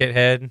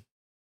anti-Buckethead?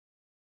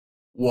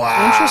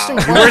 Wow. Interesting.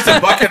 He wears a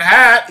bucket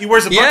hat.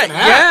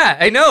 Yeah,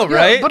 I know,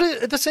 right? But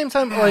at the same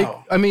time, like,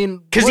 I mean,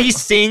 because he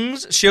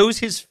sings, shows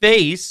his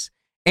face,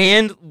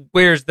 and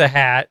wears the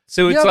hat,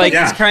 so it's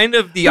it's kind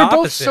of the opposite.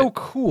 They're both so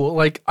cool.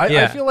 Like,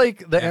 I feel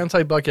like the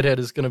anti-Buckethead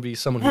is going to be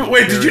someone who.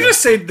 Wait, did you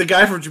just say the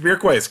guy from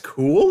Jamiroquai is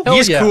cool?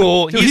 He's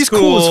cool. Dude, he's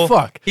cool as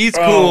fuck. He's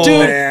cool,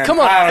 dude. Man. Come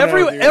on,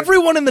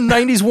 everyone in the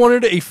 '90s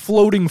wanted a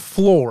floating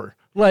floor.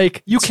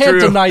 Like, you can't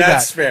deny that.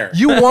 That's fair.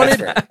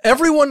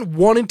 Everyone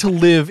wanted to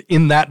live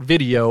in that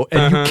video,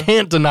 and you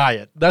can't deny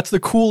it. That's the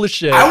coolest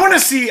shit. I want to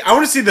see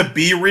the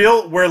B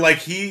reel where like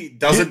he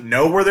doesn't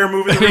know where they're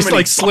moving. He's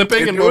like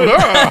slipping and going,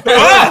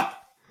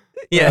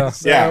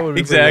 Yes,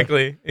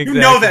 exactly. You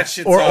know that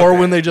shit. Or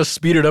when they just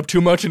speed it up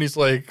too much, and he's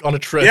like on a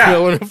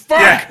treadmill and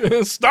fuck,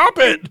 stop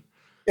it.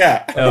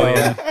 Yeah.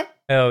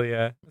 Hell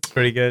yeah. That's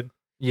pretty good.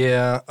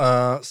 Yeah,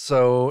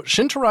 so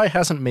Shintarai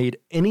hasn't made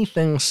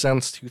anything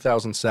since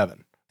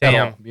 2007.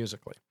 Damn.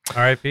 Musically.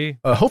 R.I.P.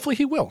 Hopefully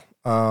he will.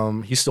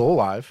 He's still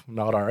alive,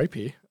 not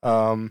R.I.P.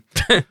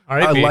 R.I.P.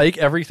 I like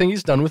everything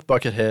he's done with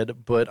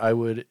Buckethead, but I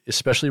would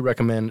especially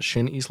recommend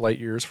Shin E's Light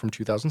Years from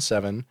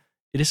 2007.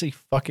 It is a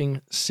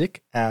fucking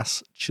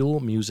sick-ass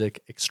chill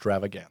music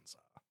extravaganza.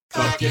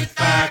 Bucket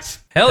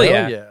facts. Hell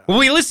yeah. Well,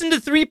 we listened to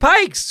 3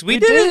 pikes. We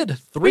did.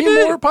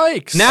 3 more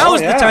pikes. Now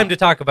is the time to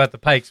talk about the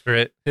pikes for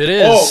it. It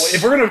is. Oh,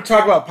 if we're going to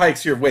talk about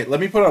pikes here, wait, let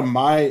me put on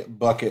my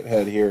bucket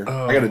head here.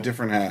 I got a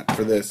different hat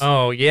for this.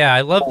 Oh, yeah.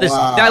 I love this.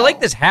 Wow. I like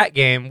this hat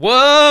game. Whoa.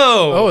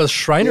 Oh, a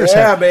Shriner's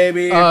hat. Yeah,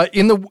 baby.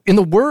 In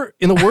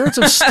the words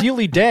of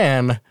Steely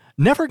Dan,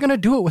 never going to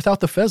do it without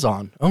the fez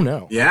on. Oh,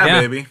 no.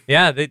 Yeah, baby.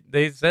 Yeah,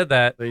 they said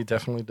that. They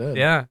definitely did.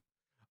 Yeah.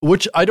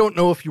 Which I don't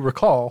know if you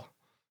recall,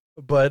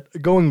 but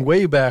going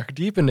way back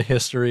deep into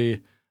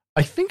history,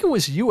 I think it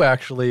was you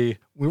actually.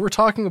 We were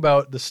talking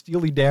about the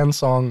Steely Dan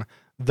song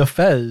 "The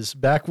Fez"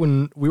 back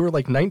when we were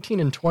like 19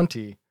 and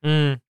 20.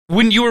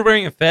 When you were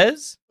wearing a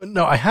fez?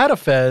 No, I had a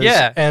fez.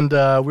 Yeah, and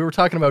we were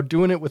talking about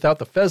doing it without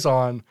the fez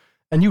on,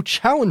 and you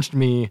challenged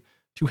me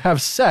to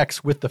have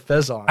sex with the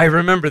fez on. I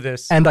remember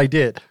this, and I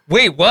did.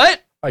 Wait,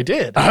 what? I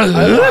did.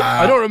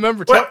 I don't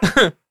remember.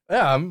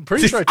 Yeah, I'm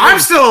pretty sure. I'm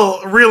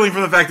still reeling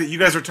from the fact that you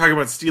guys were talking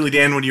about Steely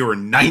Dan when you were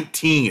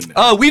 19.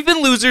 Oh, we've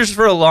been losers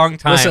for a long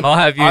time. Listen, I'll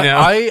have you know.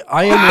 I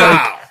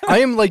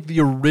am like the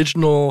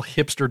original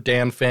hipster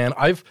Dan fan.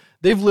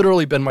 They've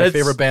literally been my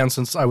favorite band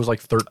since I was like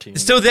 13.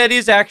 So that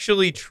is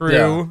actually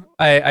true.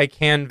 Yeah. I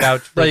can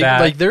vouch for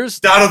that. Like there's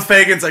Donald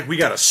Fagen's like, we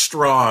got a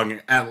strong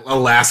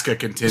Alaska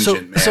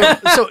contingent, man.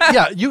 So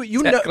yeah,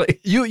 exactly.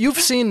 You've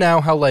seen now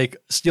how like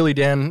Steely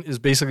Dan is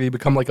basically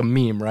become like a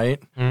meme,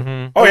 right?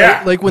 Mm-hmm. Oh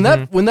yeah. Like when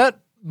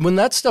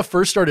that stuff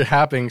first started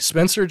happening,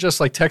 Spencer just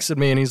like texted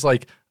me and he's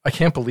like, I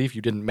can't believe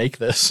you didn't make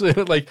this.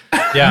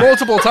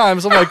 Multiple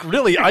times. I'm like,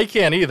 really? I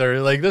can't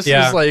either. Like this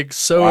is like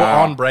so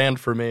on brand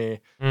for me.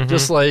 Mm-hmm.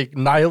 Just like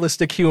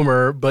nihilistic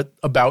humor, but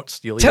about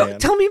Steely Dan.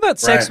 Tell me about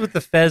sex with the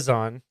fez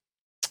on.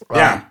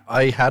 Yeah.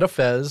 I had a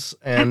fez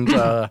and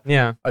I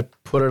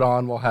put it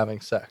on while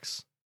having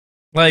sex.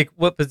 Like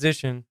what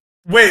position?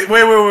 Wait.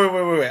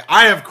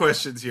 I have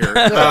questions here.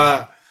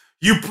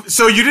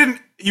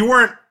 You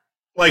weren't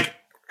like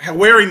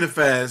wearing the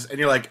fez and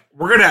you're like,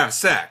 we're going to have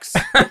sex.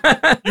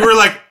 You were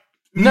like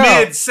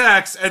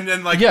mid-sex and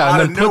then like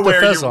out of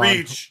nowhere you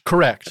reach.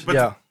 Correct.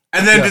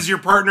 And then does your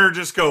partner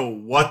just go,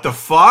 what the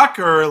fuck?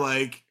 Or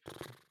like...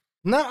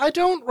 No, I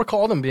don't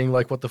recall them being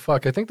like, what the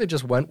fuck? I think they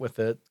just went with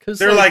it. Cause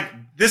they're like,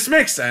 this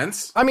makes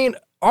sense. I mean,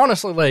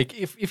 honestly, like,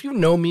 if you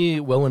know me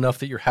well enough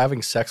that you're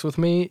having sex with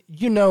me,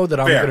 you know that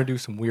I'm going to do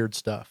some weird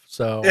stuff.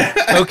 So,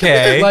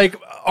 okay. Like,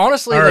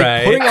 honestly,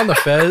 putting on the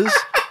fez...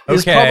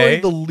 is probably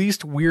the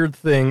least weird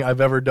thing I've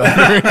ever done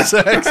during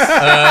sex.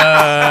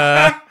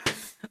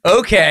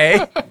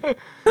 Okay.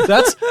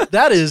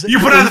 That is. You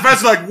put on the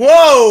fence like,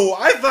 whoa!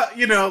 I thought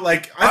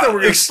I thought we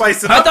were gonna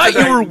spice it up. I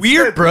thought you were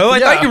weird, bro. I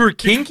thought you were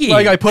kinky.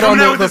 Like I put on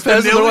the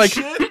fez, and they're like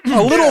shit?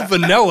 a little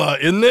vanilla,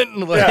 isn't it?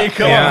 And like,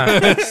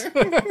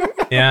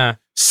 yeah.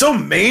 So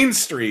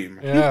mainstream.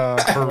 Yeah,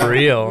 for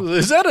real.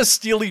 Is that a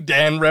Steely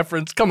Dan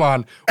reference? Come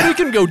on, we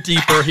can go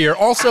deeper here.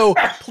 Also,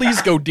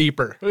 please go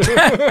deeper.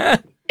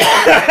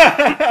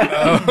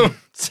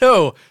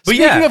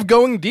 Speaking of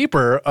going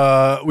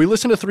deeper, we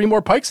listened to 3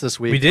 more pikes this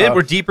week. We did.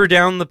 We're deeper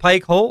down the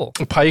pike hole.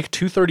 Pike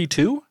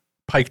 232,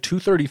 Pike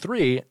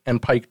 233,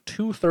 and Pike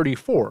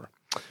 234.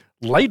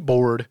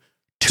 Lightboard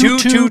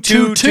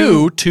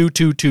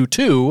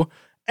 2222,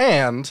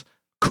 and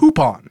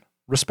Coupon,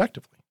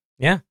 respectively.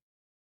 Yeah.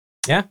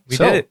 Yeah, we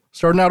did it.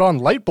 Starting out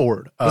on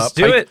Lightboard. Let's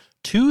do it.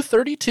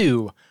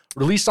 232,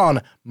 released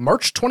on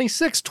March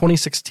 26,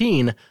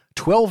 2016,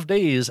 12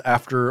 days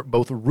after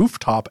both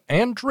Rooftop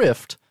and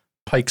Drift,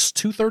 Pikes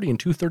 230 and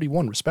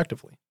 231,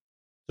 respectively.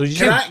 So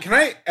can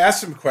I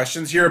ask some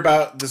questions here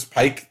about this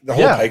pike, the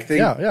whole pike thing?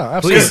 Yeah,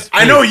 absolutely. Because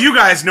I know you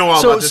guys know all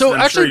about this. So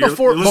actually,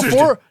 before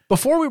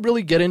we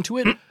really get into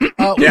it,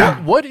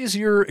 what is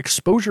your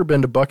exposure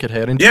been to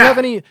Buckethead? And do you have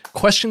any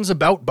questions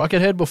about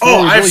Buckethead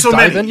before we really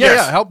dive in?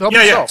 Yes. Help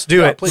yourself. Let's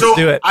do it. Please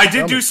do it. I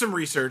did do some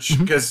research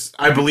because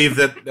I believe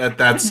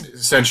that's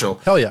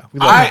essential. Hell yeah.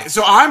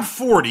 So I'm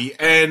 40,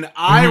 and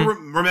I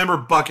remember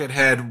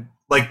Buckethead.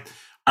 Like,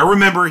 I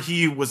remember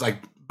he was like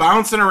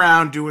bouncing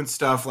around doing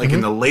stuff like in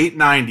the late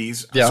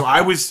 90s. Yeah. So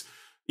I was,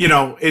 in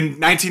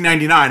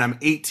 1999, I'm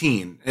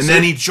 18. And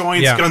then he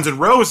joins Guns N'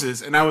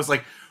 Roses. And I was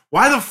like,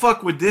 why the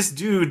fuck would this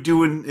dude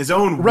doing his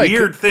own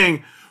weird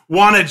thing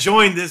want to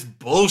join this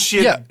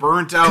bullshit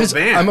burnt out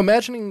band? I'm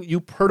imagining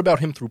you heard about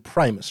him through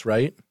Primus,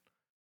 right?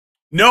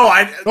 No,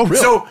 really?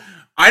 So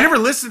I never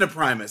listened to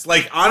Primus.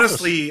 Like,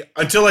 honestly,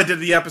 until I did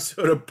the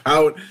episode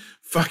about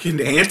fucking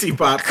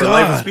Antipop for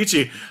Life is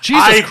Peachy.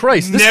 Jesus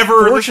Christ, this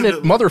never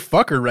fortunate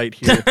motherfucker right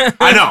here.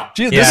 I know.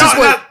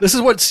 This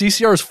is what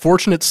CCR's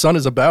Fortunate Son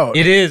is about.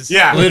 It is.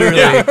 Yeah. Literally.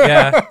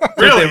 Yeah.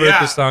 Really, they wrote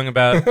this song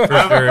about, for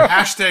sure.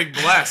 Hashtag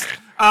blessed.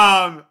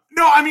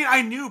 No, I mean,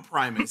 I knew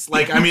Primus.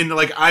 But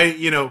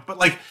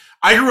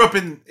I grew up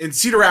in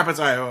Cedar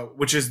Rapids, Iowa,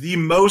 which is the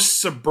most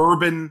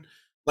suburban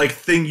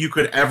thing you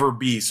could ever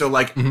be. So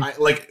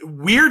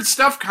weird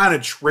stuff kind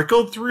of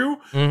trickled through,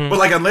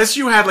 but unless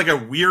you had a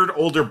weird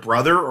older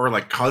brother or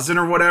cousin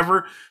or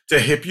whatever to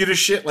hip you to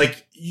shit,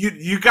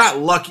 you got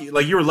lucky.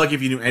 You were lucky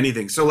if you knew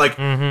anything. So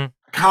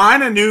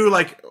kind of knew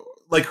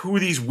who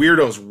these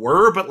weirdos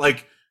were, but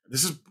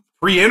this is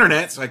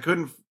pre-internet, so I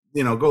couldn't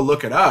go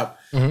look it up.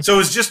 So it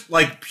was just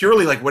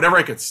purely whatever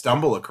I could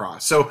stumble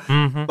across. So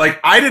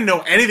I didn't know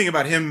anything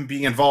about him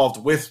being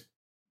involved with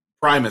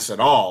Primus at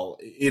all.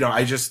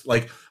 I just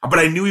but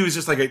I knew he was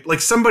just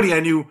somebody I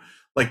knew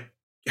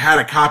had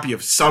a copy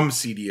of some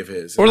CD of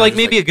his, or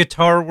maybe a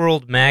Guitar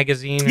World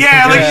magazine.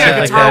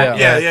 Guitar.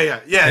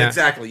 Yeah,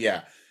 exactly.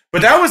 Yeah,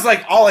 but that was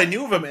all I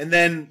knew of him. And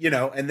then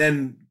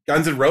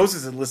Guns N'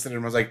 Roses had listed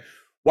him. I was like,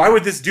 why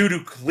would this dude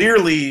who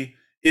clearly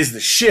is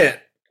the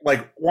shit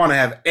want to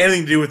have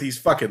anything to do with these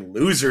fucking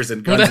losers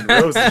in Guns N'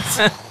 Roses?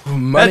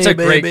 That's a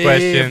great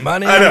question.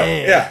 Money. I know.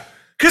 Yeah.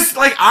 Because,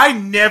 I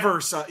never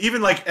saw,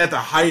 even, at the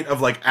height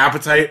of,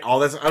 Appetite,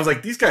 all that, I was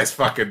like, these guys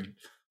fucking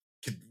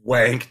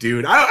wank,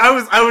 dude. I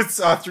was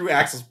saw through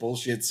Axl's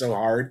bullshit so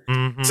hard.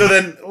 So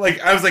then,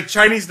 I was like,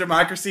 Chinese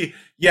Democracy,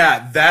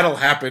 yeah, that'll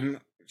happen,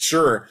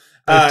 sure.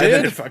 And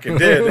then it fucking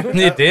did.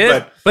 It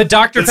did. But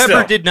Dr.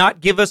 Pepper did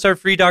not give us our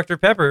free Dr.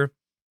 Pepper.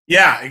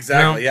 Yeah,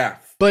 exactly, yeah.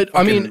 But,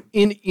 fucking,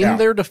 in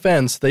their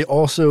defense, they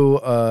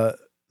also,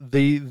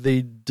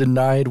 they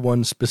denied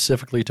one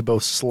specifically to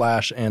both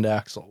Slash and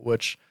Axl,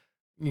 which...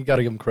 You got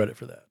to give him credit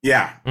for that.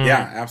 Yeah,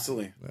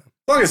 absolutely. Yeah. As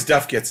long as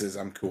Duff gets his,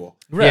 I'm cool.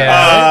 Right.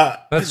 Yeah,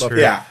 that's true.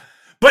 Yeah,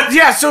 but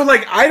yeah, so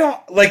I don't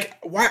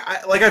why.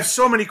 I have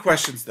so many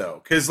questions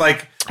though, because I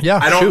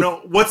don't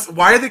know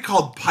why are they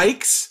called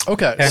pikes?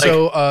 Okay,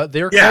 so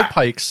they're called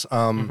pikes.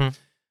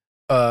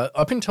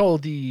 Up until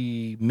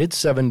the mid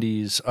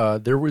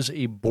 '70s, there was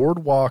a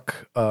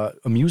boardwalk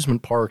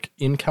amusement park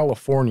in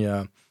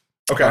California.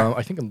 Okay,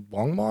 I think in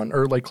Longmont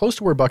or close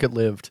to where Bucket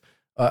lived,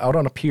 out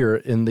on a pier,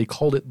 and they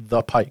called it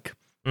the Pike.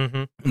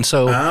 And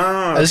so,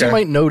 as you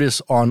might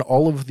notice on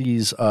all of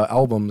these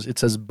albums, it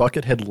says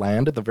Buckethead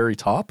Land at the very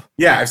top.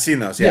 Yeah, I've seen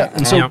those. Yeah,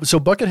 and so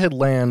Buckethead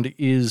Land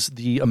is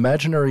the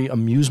imaginary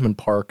amusement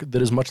park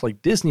that is much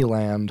like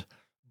Disneyland,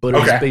 but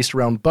it's based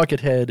around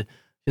Buckethead,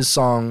 his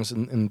songs,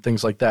 and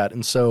things like that.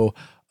 And so,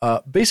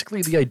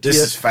 basically, the idea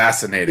this is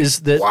fascinating.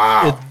 Is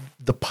that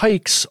the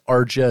Pikes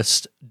are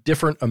just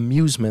different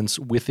amusements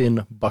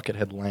within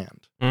Buckethead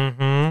Land.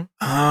 And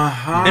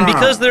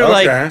because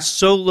they're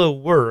solo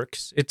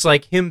works, it's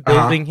like him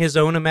building his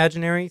own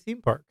imaginary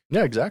theme park.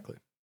 Yeah, exactly.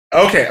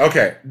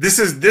 Okay.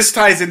 This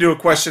ties into a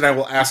question I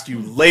will ask you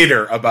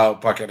later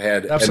about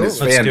Buckethead and his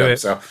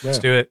fandom. Let's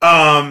do it.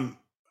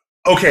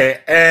 Okay,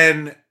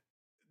 and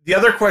the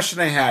other question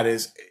I had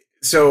is,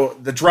 so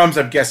the drums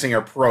I'm guessing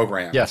are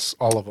programmed. Yes,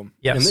 all of them.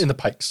 Yes. In the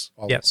Pikes.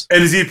 Yes.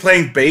 And is he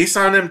playing bass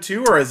on them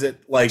too, or is it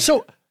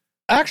So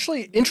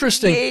Actually,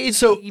 interesting.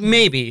 So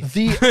maybe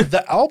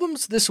the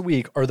albums this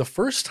week are the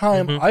first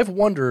time I've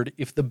wondered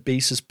if the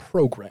bass is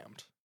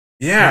programmed.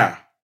 Yeah.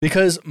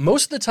 Because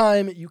most of the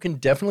time you can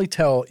definitely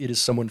tell it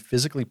is someone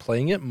physically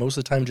playing it, most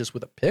of the time just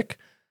with a pick.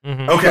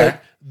 Okay.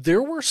 But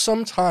there were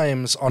some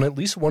times on at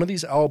least one of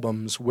these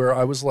albums where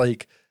I was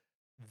like,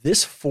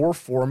 this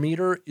 4/4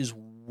 meter is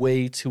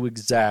way too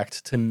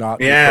exact to not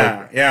be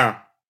programmed. Yeah.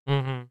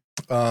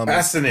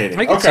 Fascinating.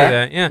 I can see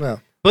that, yeah.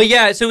 But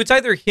yeah, so it's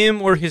either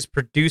him or his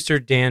producer,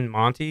 Dan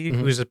Monty,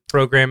 who's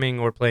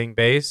programming or playing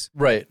bass.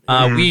 Right.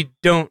 We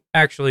don't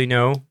actually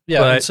know,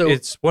 but so,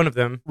 it's one of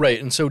them. Right,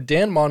 and so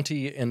Dan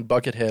Monty and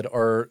Buckethead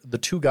are the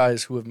two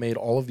guys who have made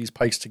all of these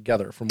pikes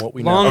together, from what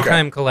we know.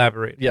 Long-time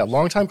collaborators. Yeah,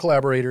 long-time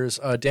collaborators.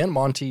 Dan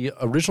Monty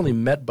originally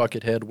met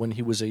Buckethead when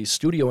he was a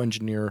studio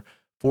engineer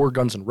for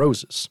Guns N'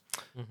 Roses.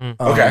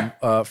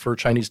 For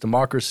Chinese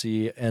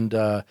Democracy,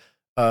 and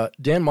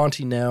Dan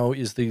Monty now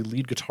is the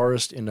lead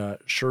guitarist in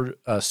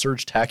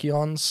Serge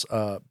Tachyon's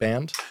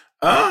band.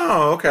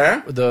 Oh,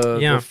 okay.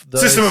 The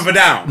System of a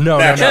Down. No.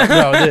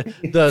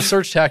 The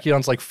Serge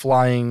Tachyon's like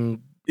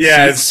flying.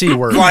 Yeah, C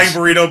word. Flying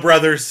Burrito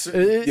Brothers.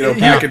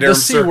 The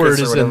C word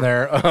is in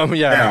there.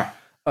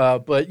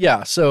 But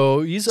yeah,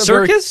 so he's a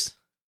circus.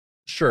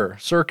 Sure,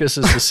 circus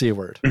is the C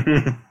word.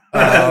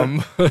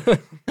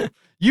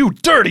 You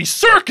dirty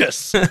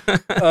circus.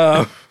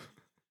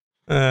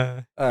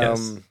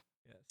 Yes.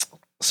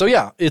 So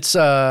yeah, it's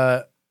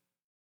I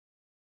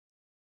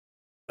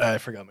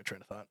forgot my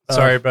train of thought.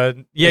 Sorry,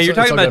 bud. Yeah, you're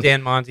talking about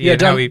Dan Monty. Yeah,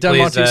 and how he Dan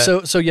plays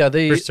Monty. So yeah,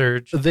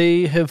 Surge.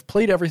 They have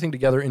played everything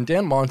together, and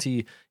Dan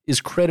Monty is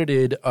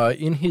credited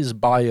in his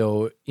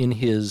bio in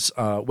his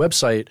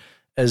website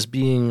as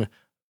being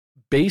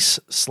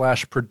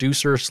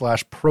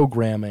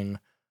bass/producer/programming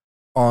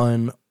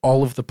on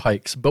all of the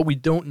pikes, but we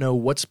don't know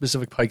what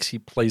specific pikes he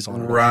plays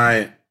on.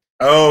 Right.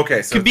 Oh,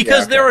 okay. So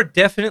because there are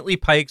definitely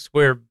pikes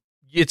where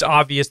it's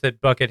obvious that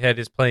Buckethead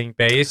is playing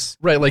bass.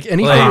 Right, like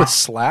anything with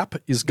slap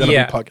is going to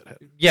be Buckethead.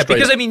 Yeah,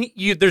 because up. I mean,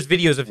 there's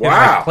videos of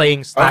him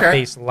playing slap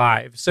bass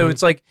live. So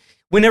it's like,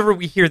 whenever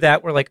we hear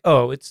that, we're like,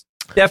 oh, it's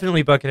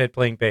definitely Buckethead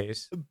playing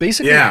bass.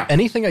 Basically,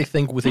 anything I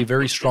think with a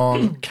very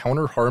strong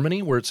counter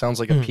harmony where it sounds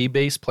like a P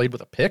bass played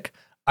with a pick,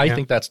 I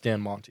think that's Dan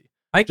Monty.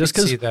 I can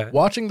see that.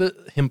 Watching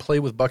him play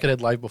with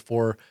Buckethead live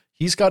before,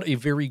 he's got a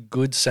very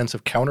good sense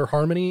of counter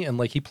harmony, and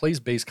like he plays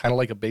bass kind of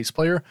like a bass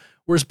player,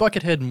 whereas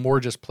Buckethead more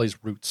just plays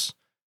roots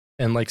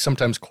and like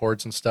sometimes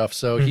chords and stuff.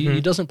 So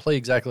he doesn't play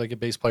exactly like a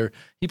bass player.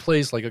 He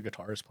plays like a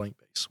guitarist playing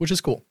bass, which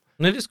is cool.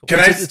 And it is cool. Can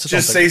I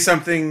just say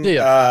something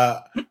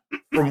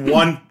from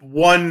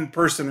one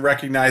person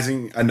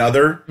recognizing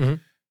another?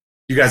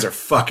 You guys are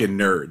fucking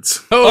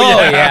nerds. Oh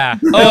yeah.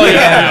 And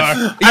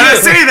I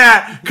say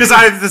that because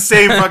I'm the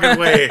same fucking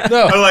way. Listen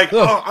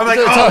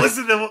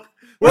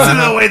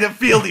to the way that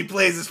Fieldy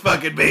plays his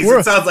fucking bass.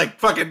 It sounds like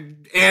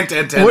fucking ant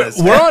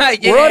antennas. We're on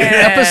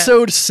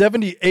episode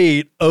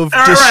 78 of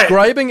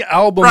describing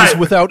albums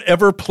without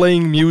ever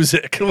playing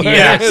music.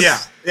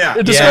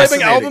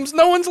 Describing albums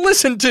no one's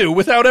listened to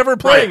without ever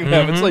playing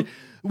them. It's like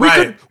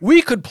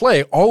we could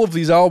play all of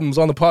these albums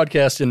on the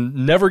podcast and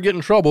never get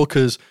in trouble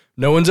because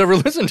no one's ever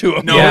listened to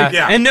them.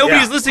 And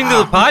nobody's listening to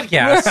the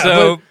podcast,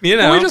 so we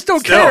just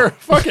don't care.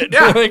 Fuck it.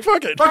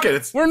 Fuck it. Fuck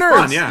it. We're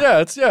nerds.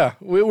 Fun,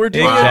 We're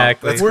doing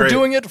it. We're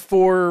doing it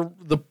for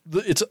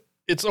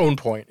its own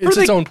point. It's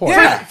its own point.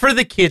 For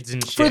the kids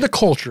and shit. For the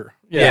culture.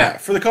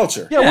 For the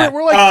culture. Yeah,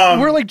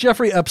 we're like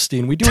Jeffrey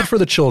Epstein. We do it for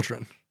the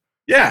children.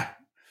 Yeah.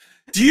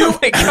 Do you? Oh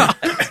my god.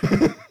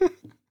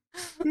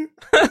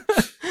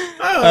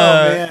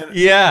 Man.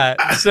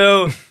 Yeah.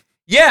 So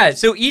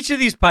each of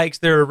these pikes,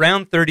 they're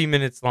around 30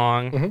 minutes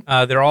long.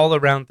 They're all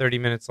around 30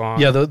 minutes long.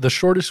 Yeah, the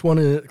shortest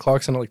one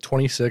clocks in at like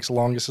 26. The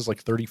longest is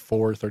like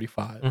 34,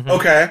 35.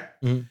 Okay.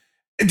 Do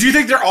you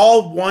think they're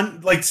all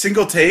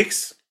single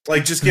takes?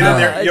 Like just get in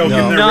there,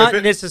 not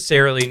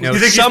necessarily. No,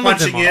 some of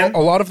them are. A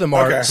lot of them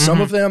are. Okay.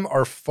 Some of them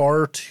are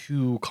far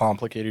too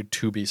complicated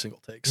to be single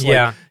takes.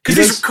 Yeah, because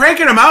he's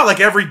cranking them out like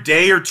every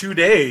day or 2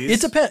 days.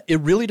 It depends. It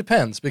really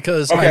depends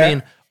because I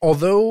mean,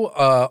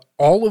 although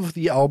all of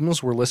the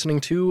albums we're listening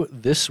to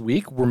this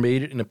week were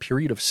made in a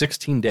period of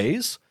 16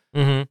 days.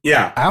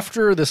 Yeah.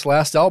 After this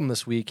last album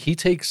this week, he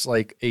takes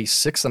like a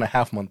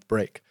 6.5 month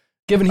break.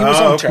 Given he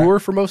was on tour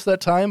for most of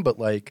that time, but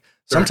like.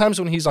 Sometimes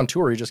when he's on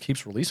tour, he just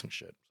keeps releasing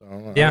shit.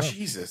 So,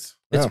 Jesus,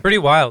 it's pretty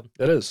wild.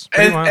 It is.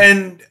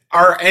 And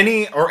are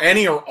any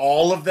or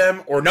all of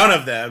them or none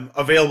of them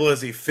available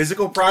as a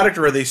physical product,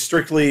 or are they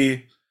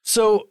strictly?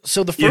 So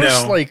the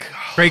first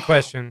great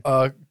question.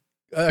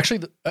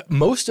 Actually,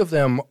 most of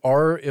them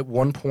are at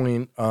one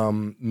point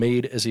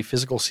made as a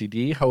physical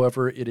CD.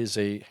 However, it is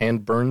a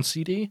hand burned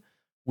CD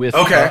with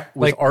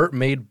art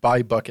made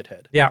by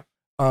Buckethead. Yeah.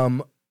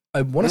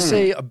 I want to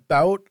say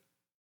about.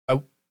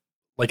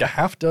 Like a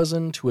half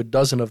dozen to a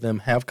dozen of them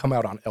have come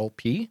out on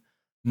LP.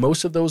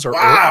 Most of those are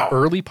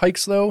early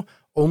pikes, though.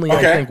 Only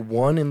I think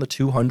one in the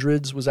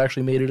 200s was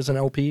actually made as an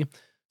LP.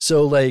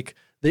 So like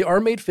they are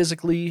made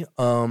physically.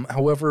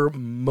 However,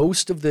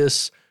 most of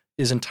this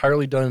is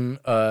entirely done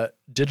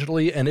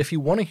digitally. And if you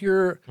want to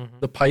hear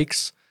the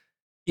Pikes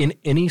in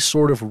any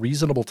sort of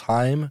reasonable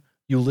time,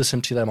 you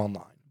listen to them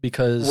online.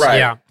 Because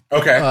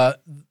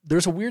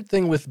there's a weird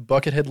thing with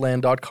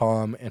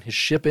Bucketheadland.com and his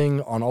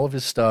shipping on all of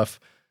his stuff.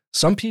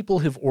 Some people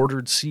have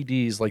ordered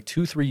CDs like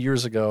 2-3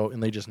 years ago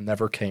and they just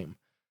never came.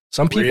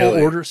 Some people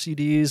order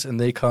CDs and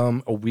they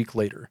come a week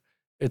later.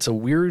 It's a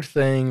weird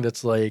thing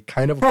that's like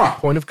kind of a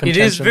point of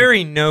contention. It is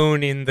very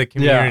known in the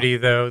community,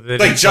 though. That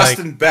like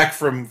Justin Beck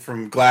from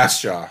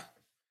Glassjaw.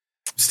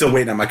 I'm still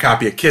waiting on my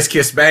copy of Kiss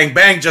Kiss Bang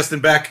Bang, Justin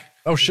Beck.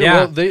 Oh shit!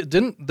 Yeah.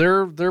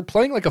 Well, they're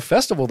playing like a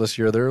festival this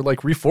year. They're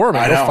like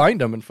reforming. Go find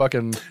them and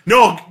fucking.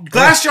 No,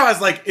 Glassjaw is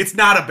like, it's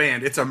not a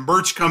band. It's a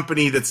merch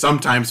company that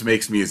sometimes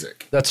makes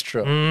music. That's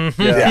true.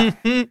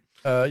 Mm-hmm.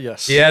 Yeah.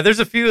 Yes. Yeah, there's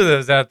a few of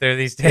those out there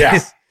these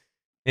days.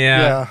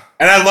 Yeah.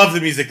 And I love the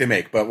music they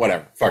make, but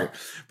whatever. Fuck it.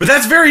 But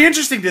that's very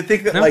interesting to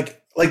think that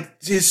like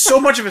so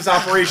much of his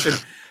operation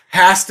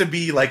has to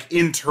be like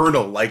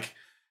internal. Like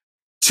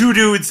 2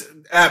 dudes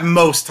at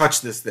most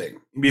touch this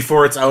thing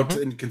before it's out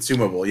and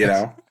consumable, you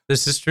know?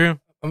 This is true.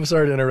 I'm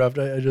sorry to interrupt.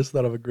 I just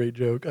thought of a great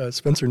joke.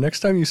 Spencer, next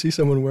time you see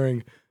someone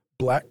wearing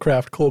Black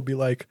Craft Cold, be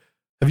like,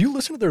 have you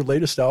listened to their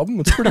latest album?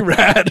 It's pretty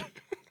rad.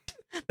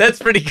 That's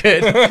pretty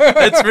good.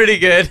 That's pretty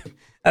good.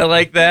 I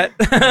like that.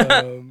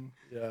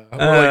 Yeah.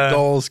 More like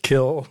Dolls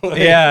Kill.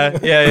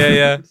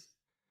 Yeah.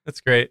 That's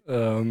great.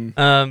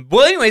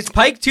 Well, anyways,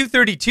 Pike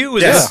 232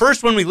 was the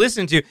first one we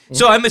listened to.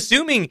 So I'm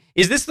assuming,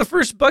 is this the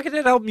first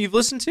Buckethead album you've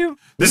listened to?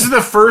 This is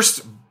the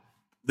first.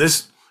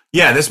 This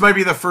might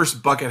be the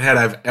first Buckethead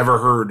I've ever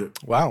heard.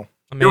 Wow.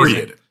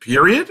 Amazing.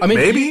 Period. I mean,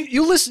 maybe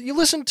you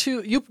listen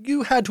to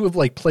you had to have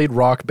like played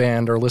Rock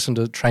Band or listened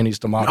to Chinese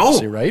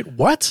Democracy, right?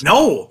 What?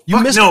 No,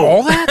 you missed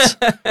all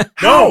that.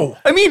 No,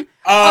 I mean,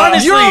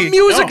 honestly, you're a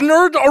music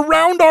nerd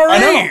around our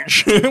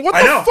age. What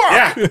the fuck?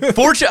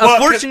 Yeah. A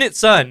fortunate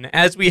son,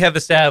 as we have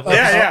established.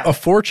 A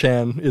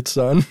 4chan, its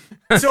son.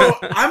 So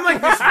I'm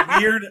like this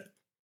weird.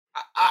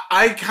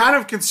 I kind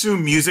of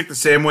consume music the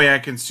same way I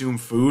consume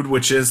food,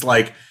 which is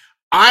like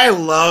I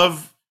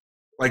love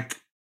like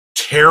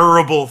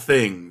terrible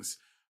things,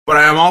 but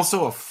I am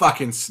also a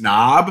fucking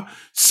snob.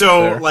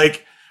 So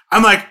like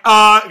I'm like,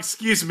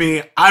 excuse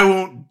me, I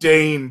won't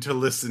deign to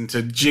listen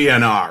to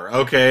GNR.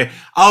 Okay,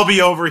 I'll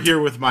be over here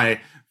with my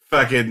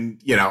fucking,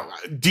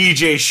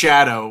 DJ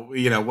Shadow,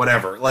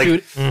 whatever. Like,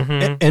 dude,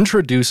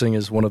 Introducing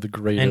is one of the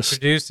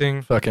greatest.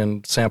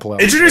 Fucking sample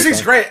albums.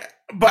 Introducing's great.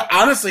 But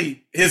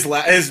honestly,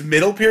 his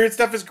middle period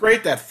stuff is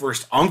great. That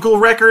first Uncle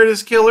record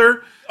is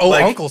killer. Oh,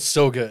 like, Uncle's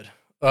so good.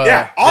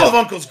 All of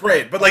Uncle's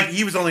great. But like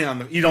he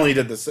only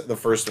did the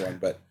first one.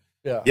 But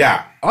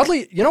yeah.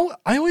 Oddly,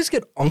 I always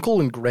get Uncle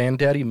and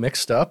Granddaddy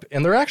mixed up,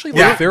 and they're actually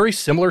very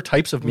similar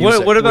types of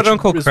music. What about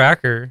Uncle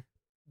Kracker?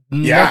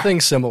 Nothing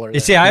similar.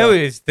 You see, I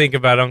always think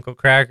about Uncle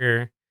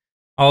Kracker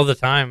all the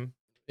time.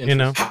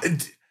 Isn't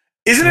it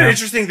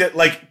interesting that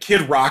like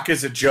Kid Rock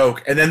is a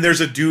joke, and then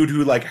there's a dude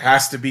who like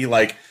has to be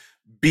like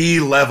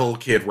B-level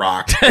Kid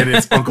Rock, and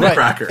it's Uncle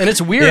Kracker. And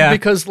it's weird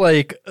because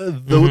like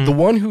the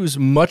one who's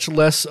much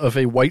less of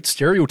a white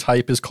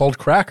stereotype is called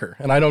Cracker,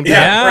 and I don't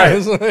get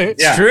it.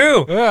 It's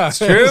true. Yeah. It's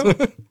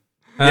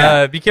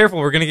true. Be careful,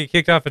 we're gonna get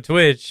kicked off of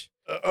Twitch.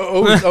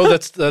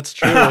 That's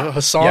true.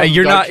 Hassan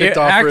you're got not kicked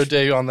off for a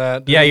day on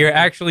that. Yeah, you're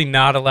actually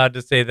not allowed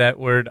to say that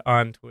word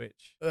on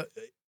Twitch.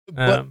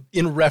 But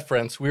in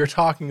reference, we were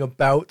talking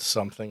about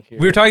something here.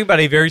 We were talking about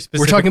a very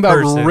specific We're talking about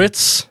person.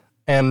 Ritz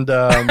and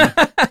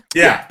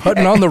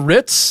putting on the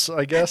Ritz,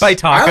 I guess. By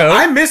Taco.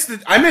 I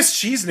miss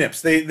Cheese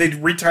Nips. They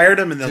retired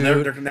them and they're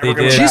never going to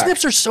go Cheese back.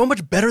 Nips are so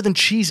much better than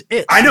Cheese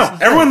Its. I know.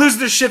 Everyone loses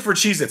their shit for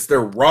Cheese Its. They're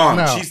wrong.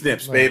 Cheese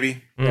Nips,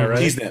 baby. Yeah, right?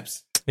 Cheese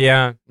Nips.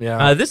 Yeah.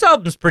 This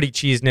album's pretty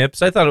Cheese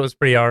Nips. I thought it was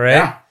pretty all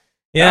right.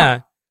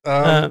 Yeah.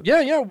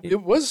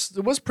 It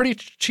was pretty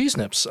Cheese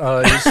Nips.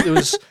 It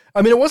was.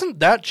 I mean, it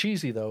wasn't that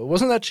cheesy though. It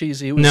wasn't that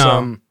cheesy. It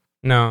was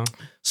no.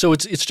 So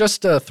it's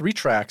just 3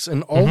 tracks,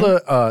 and all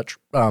the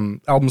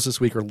albums this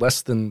week are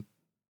less than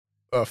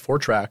 4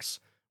 tracks.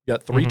 We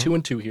got 3, 2,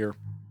 and 2 here.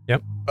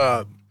 Yep.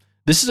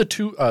 This is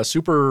a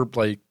super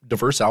like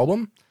diverse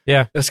album.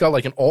 Yeah. It's got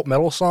like an alt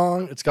metal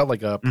song. It's got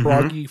like a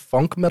proggy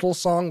funk metal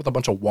song with a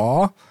bunch of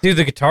wah. Dude,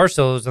 the guitar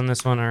solos on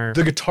this one are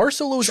the guitar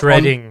solos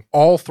shredding. On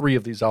all 3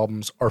 of these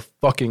albums are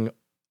fucking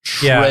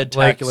shred-tacular.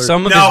 Like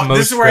some of his most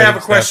this is where I have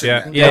a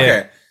question. Yeah.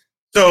 Okay.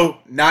 So,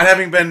 not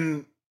having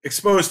been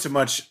exposed to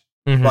much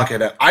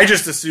Buckethead, I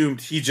just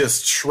assumed he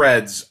just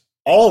shreds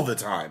all the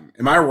time.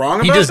 Am I wrong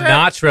about that? He does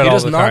not shred all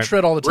the time. He does not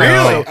shred all the time.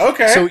 Really?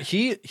 Okay. So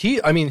he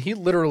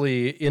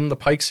literally, in the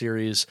Pike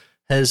series,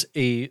 has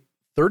a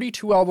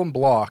 32 album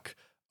block,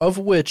 of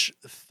which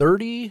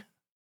 30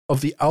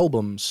 of the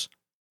albums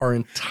are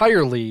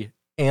entirely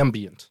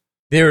ambient.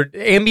 They're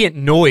ambient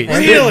noise.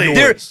 Really?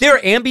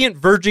 They're ambient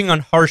verging on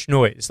harsh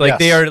noise. Like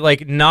they are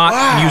like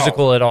not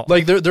musical at all.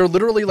 Like they're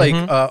literally like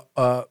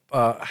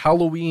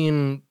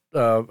Halloween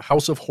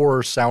House of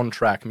Horror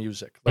soundtrack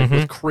music, like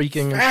with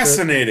creaking.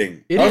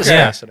 Fascinating. It is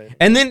fascinating.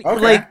 And then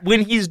like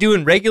when he's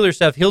doing regular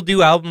stuff, he'll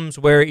do albums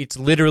where it's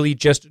literally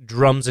just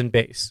drums and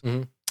bass.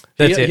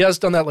 That's it. He has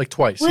done that like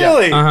twice.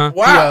 Really? Yeah. Uh-huh.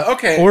 Wow. Yeah.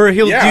 Okay. Or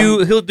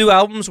he'll do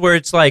albums where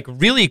it's like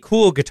really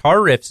cool guitar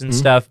riffs and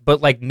stuff,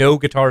 but like no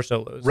guitar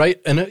solos. Right.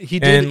 And he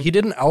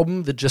did an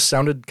album that just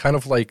sounded kind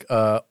of like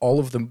all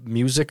of the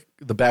music,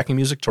 the backing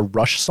music to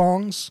Rush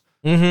songs.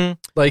 Mm-hmm.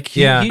 Like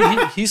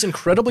he's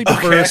incredibly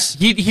diverse.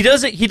 He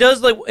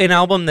does like an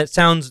album that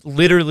sounds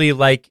literally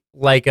like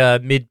a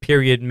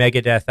mid-period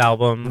Megadeth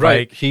album.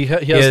 Right. Like, he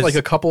has like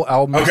a couple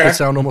albums that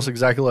sound almost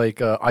exactly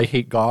like I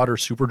Hate God or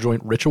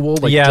Superjoint Ritual.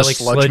 Like just like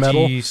sludge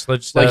metal.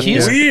 Sludge stuff. Like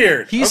he's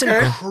weird. He's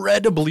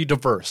incredibly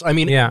diverse. I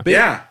mean,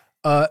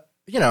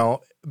 you know,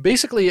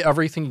 basically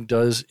everything he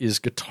does is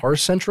guitar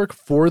centric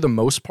for the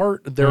most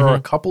part. There are a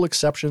couple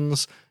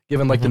exceptions.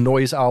 Given like the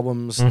noise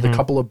albums, the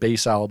couple of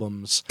bass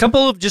albums,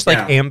 couple of just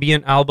like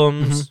ambient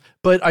albums,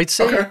 but I'd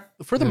say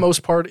for the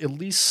most part, at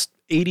least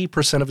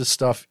 80% of his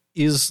stuff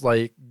is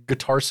like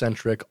guitar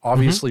centric,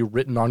 obviously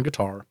written on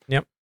guitar.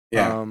 Yep.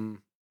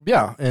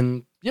 Yeah,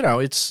 and you know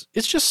it's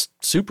just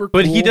super cool.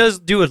 But he does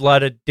do a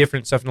lot of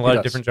different stuff in a lot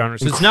of different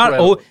genres. So it's not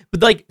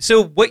but like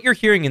so what you're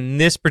hearing in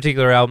this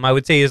particular album, I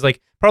would say is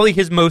like probably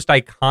his most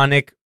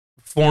iconic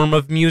form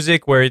of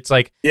music, where it's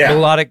like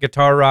melodic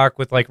guitar rock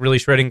with like really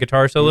shredding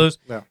guitar solos.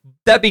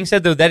 That being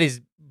said, though, that is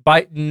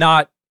by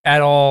not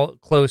at all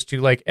close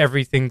to like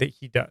everything that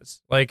he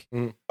does. Like,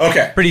 pretty.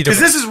 Because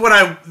this is what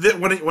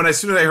when as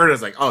soon as I heard it, I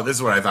was like, oh, this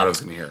is what I thought I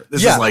was going to hear.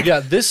 This is like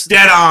this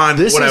dead on.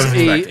 This what is I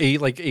was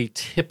expecting. a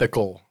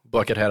typical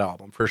Buckethead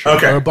album for sure.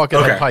 Or a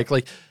Buckethead Pike.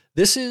 Like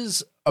this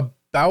is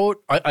about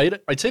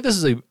I'd say this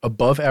is a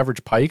above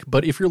average Pike,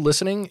 but if you're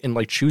listening and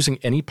like choosing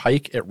any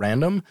Pike at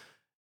random,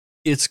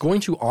 it's going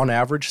to, on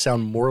average,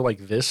 sound more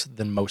like this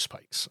than most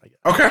Pikes. I guess.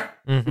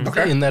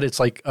 Okay. In that it's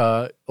like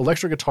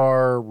electric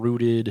guitar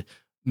rooted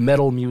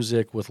metal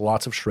music with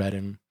lots of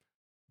shredding,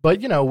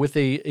 but you know, with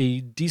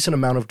a decent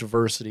amount of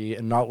diversity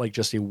and not like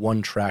just a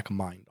one track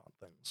mind on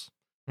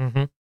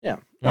things. Yeah.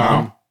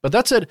 Wow. But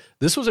that said,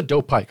 this was a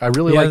dope Pike. I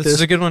really like this. This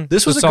is a good one.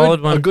 This was a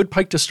solid one. A good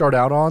Pike to start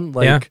out on.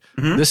 Like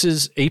this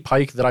is a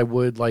Pike that I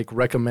would like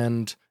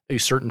recommend a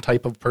certain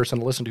type of person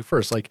to listen to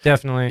first. Like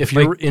definitely if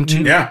you're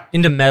into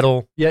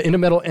metal. Yeah, into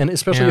metal, and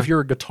especially if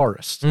you're a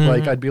guitarist.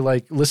 Like I'd be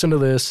like, listen to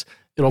this.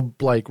 It'll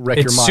like wreck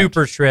your mind.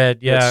 Super shred,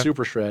 It's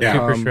super shred.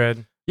 Super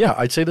shred. Yeah,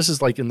 I'd say this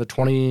is like in the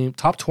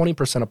top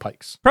 20% of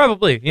Pikes.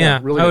 Probably, yeah.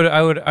 Really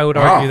I would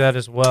argue that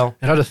as well.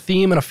 It had a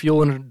theme and a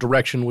feel and a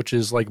direction, which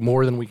is like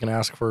more than we can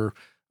ask for.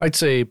 I'd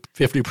say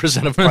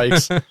 50% of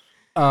Pikes. Okay,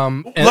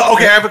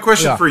 I have a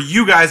question for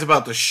you guys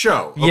about the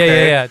show.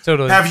 Okay? Yeah,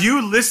 totally. Have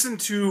you listened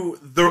to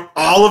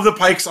all of the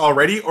Pikes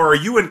already, or are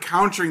you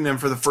encountering them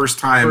for the first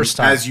time?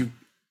 As you?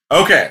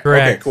 Okay,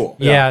 correct. Okay, cool.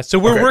 Yeah, so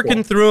we're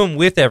working through them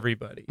with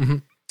everybody.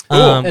 Cool.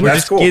 We're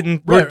just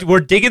getting,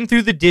 we're digging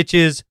through the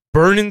ditches,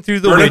 burning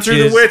through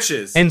the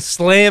witches, and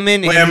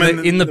slamming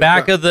in the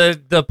back of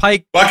the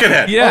Pike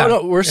Buckethead.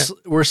 Yeah,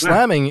 we're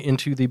slamming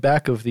into the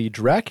back of the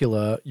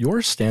Dracula,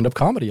 your stand-up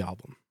comedy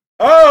album.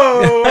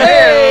 Oh,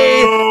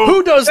 hey!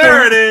 Who does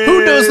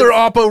their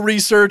Oppo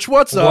research?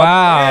 What's up?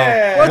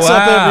 Wow. What's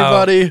up,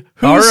 everybody?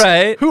 All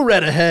right. Who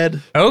read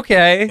ahead?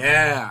 Okay.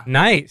 Yeah.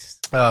 Nice.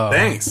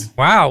 Thanks.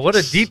 Wow, what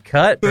a deep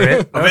cut,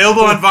 Britt.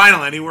 Available on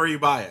vinyl anywhere you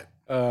buy it.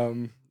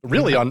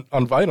 Really on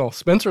vinyl.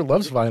 Spencer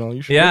loves vinyl.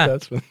 You should get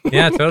that, Spencer.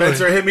 Yeah, totally.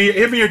 Spencer, hit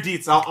me your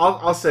deets.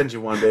 I'll send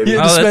you one, baby.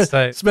 Yeah, that's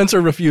tight.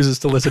 Spencer refuses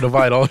to listen to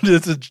vinyl.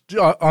 It's an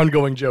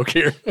ongoing joke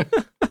here.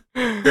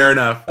 Fair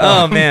enough.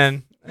 Oh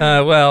man.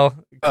 Well.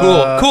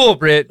 Cool,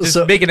 Britt.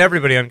 Just making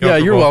everybody uncomfortable.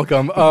 Yeah, you're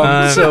welcome.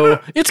 So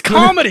it's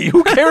comedy.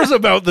 Who cares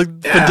about the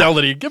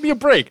fidelity? Give me a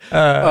break.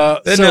 No,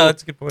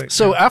 that's a good point.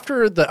 So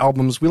after the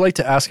albums, we like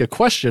to ask a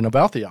question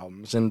about the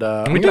albums, and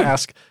I'm going to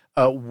ask,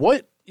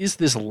 what is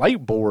this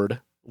light board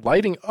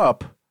lighting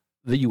up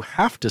that you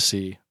have to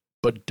see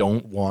but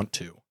don't want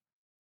to?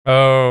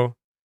 Oh,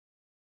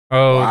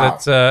 wow.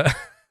 That's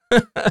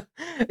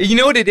you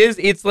know what it is?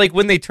 It's like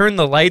when they turn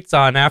the lights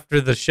on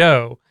after the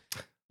show.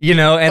 You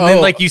know, and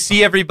then like you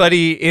see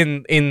everybody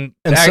in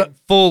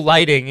full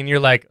lighting, and you're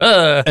like,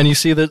 and you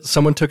see that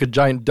someone took a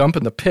giant dump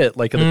in the pit,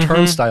 like at the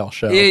Turnstile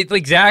show.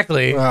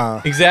 Exactly,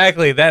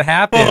 exactly. That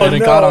happened, and it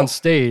got on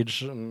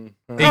stage. And,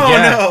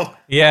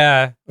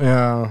 yeah.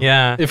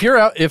 If you're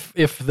out, if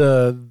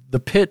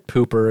the pit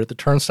pooper at the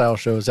Turnstile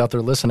show is out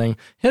there listening,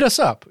 hit us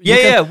up.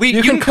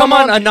 You can come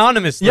on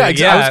anonymously. Yeah,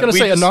 I was going to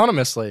say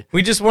anonymously.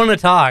 We just want to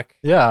talk.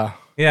 Yeah.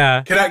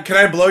 Yeah. Can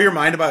I blow your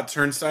mind about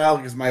Turnstile?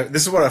 Because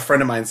this is what a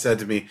friend of mine said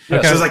to me.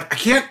 Okay. So I was like,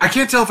 I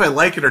can't tell if I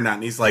like it or not.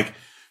 And he's like,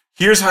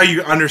 here's how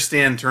you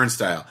understand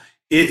Turnstile.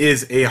 It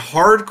is a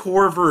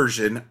hardcore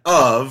version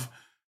of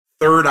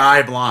Third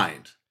Eye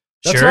Blind.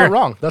 That's not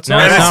wrong. That's not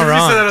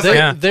wrong.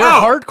 They're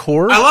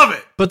hardcore. I love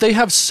it. But they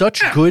have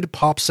such good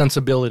pop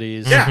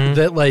sensibilities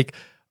that like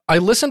I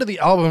listen to the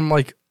album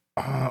like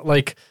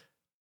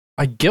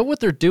I get what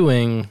they're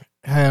doing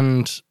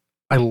and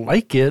I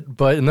like it,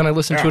 and then I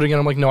listen to it again.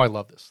 I'm like, no, I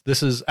love this.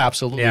 This is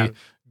absolutely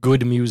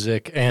good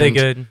music,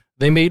 and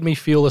they made me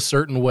feel a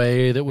certain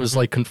way that was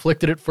like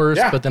conflicted at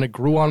first, but then it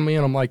grew on me,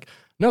 and I'm like,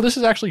 no, this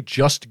is actually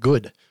just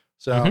good.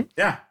 So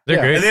they're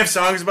great, and they have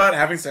songs about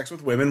having sex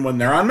with women when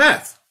they're on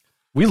meth.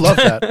 We love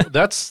that.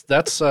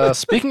 That's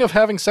speaking of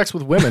having sex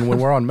with women when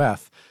we're on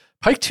meth.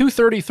 Pike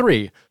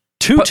 233,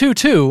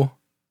 222,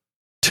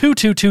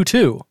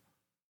 2222.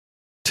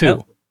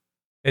 2.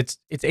 It's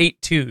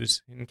 8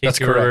 twos in case That's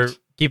you were correct.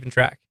 keeping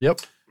track.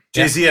 Yep.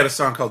 Jay-Z had a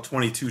song called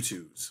 22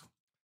 Twos.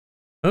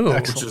 Oh,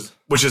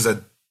 Which is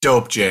a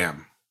dope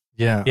jam.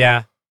 Yeah.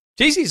 Yeah.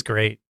 Jay-Z's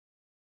great.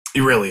 He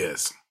really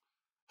is.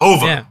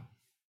 Hova. Yeah.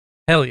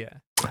 Hell yeah.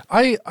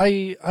 I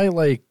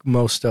like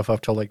most stuff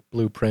up to like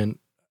Blueprint.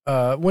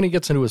 When he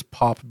gets into his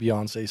pop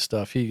Beyonce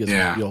stuff, he gets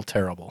real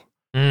terrible.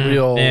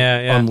 Real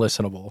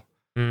unlistenable.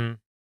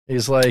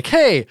 He's like,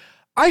 hey,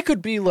 I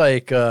could be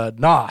like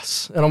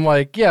Nas. And I'm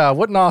like, yeah,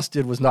 what Nas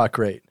did was not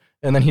great.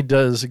 And then he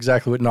does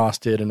exactly what Nas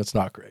did, and it's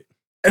not great.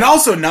 And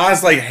also,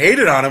 Nas like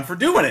hated on him for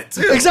doing it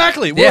too.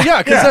 Exactly. Well,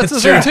 yeah, because that's the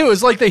thing too.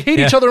 Is like they hate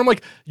each other. I'm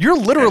like, you're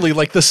literally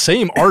like the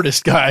same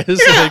artist, guys.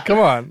 Like, come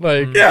on.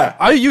 Like,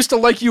 I used to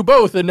like you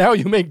both, and now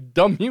you make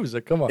dumb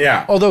music. Come on.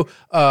 Yeah. Although,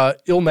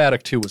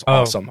 Illmatic 2 was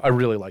awesome. I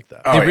really like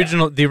that.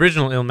 The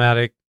original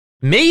Illmatic,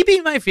 maybe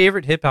my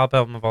favorite hip hop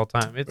album of all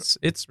time. It's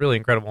really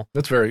incredible.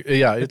 That's very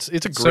It's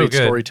a great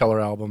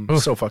storyteller album.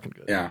 Oof. So fucking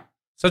good. Yeah.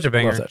 Such a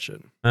banger. Love that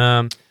shit.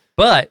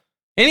 But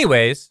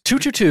anyways,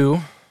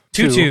 222.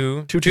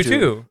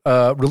 222.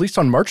 Released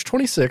on March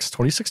 26,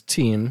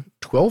 2016,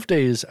 12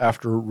 days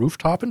after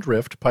Rooftop and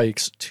Drift,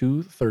 Pikes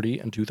 230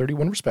 and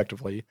 231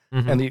 respectively,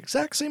 and the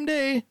exact same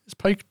day as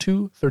Pike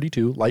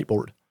 232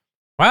 Lightboard.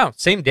 Wow,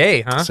 same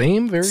day, huh?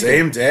 Same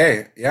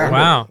day. Yeah.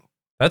 Wow,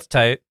 that's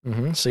tight.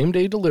 Same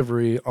day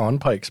delivery on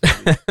Pikes.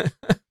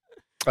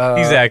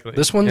 Exactly.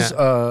 This one's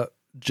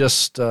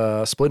just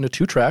split into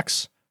 2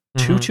 tracks: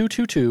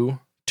 2222,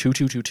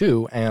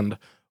 2222, and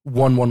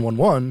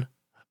 1111,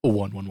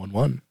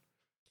 1111.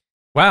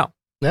 Wow.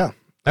 Yeah.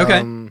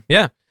 Okay.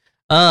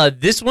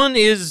 This one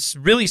is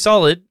really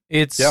solid.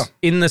 It's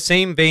in the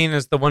same vein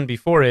as the one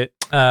before it,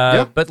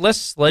 but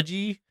less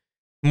sludgy,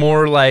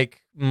 more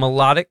like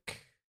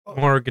melodic,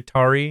 more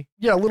guitar-y.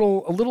 Yeah, a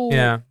little.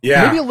 Yeah.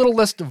 Maybe a little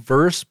less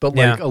diverse, but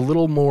like a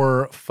little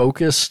more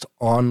focused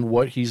on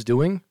what he's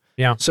doing.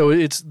 Yeah. So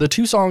it's the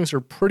 2 songs are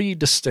pretty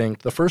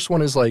distinct. The first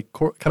one is like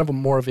kind of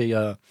more of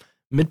a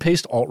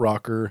mid-paced alt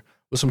rocker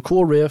with some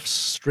cool riffs,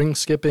 string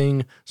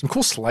skipping, some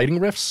cool sliding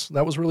riffs.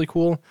 That was really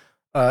cool.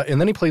 And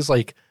then he plays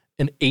like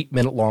an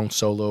 8-minute long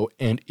solo,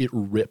 and it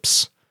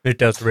rips. It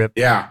does rip.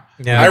 Yeah.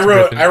 I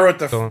wrote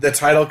the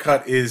title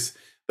cut is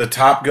the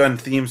Top Gun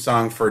theme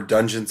song for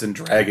Dungeons and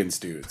Dragons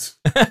dudes.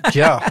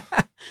 Yeah.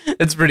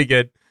 It's pretty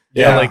good.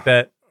 Yeah. I like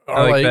that.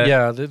 I like that.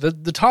 Yeah,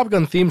 the Top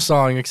Gun theme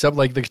song, except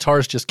like the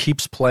guitars just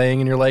keeps playing,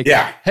 and you're like,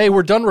 hey,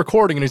 we're done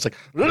recording, and he's like,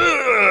 you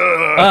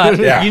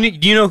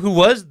know who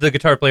was the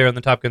guitar player on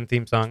the Top Gun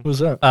theme song? Who's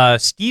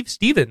that? Steve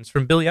Stevens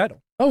from Billy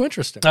Idol. Oh,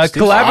 interesting.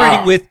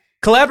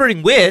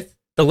 Collaborating with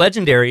the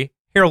legendary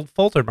Harold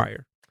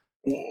Faltermeyer.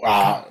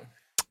 Wow.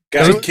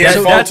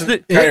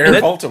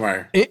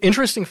 Faltermeyer.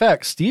 Interesting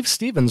fact, Steve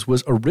Stevens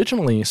was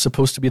originally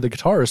supposed to be the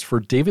guitarist for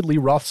David Lee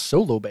Roth's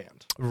solo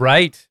band.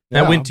 Right.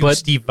 That went to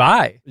Steve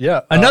Vai.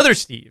 Yeah. Another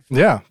Steve.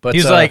 Yeah. But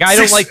he's like, I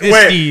don't like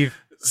this Steve.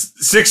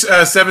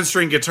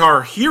 7-string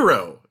guitar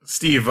hero,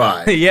 Steve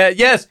Vai.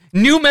 Yes.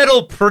 New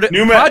metal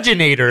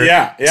progenitor,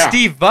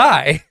 Steve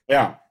Vai.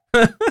 Yeah.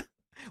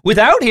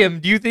 Without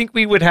him, do you think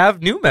we would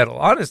have new metal?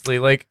 Honestly,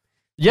 like,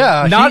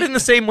 not in the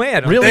same way.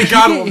 I don't think. Thank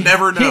God we'll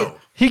never know.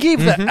 He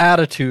gave the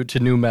attitude to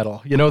new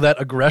metal. You know,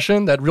 that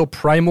aggression, that real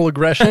primal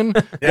aggression.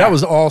 That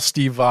was all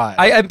Steve Vai.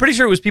 I'm pretty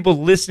sure it was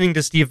people listening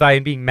to Steve Vai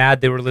and being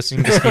mad they were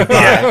listening to Steve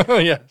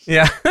Vai. Yes.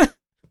 Yeah.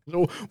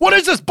 What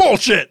is this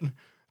bullshit?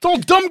 It's all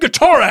dumb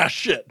guitar ass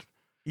shit.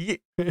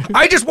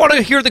 I just want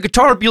to hear the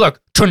guitar be like,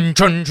 chun,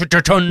 chun, chun,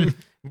 chun, chun,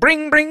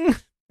 bring, bring.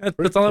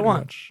 That's all I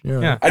want.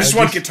 Yeah. I just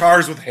want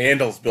guitars with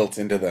handles built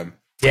into them.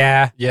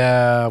 Yeah.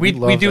 Yeah. We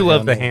do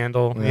love the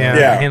handle. Yeah.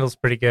 The handle's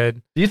pretty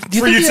good. Do you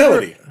for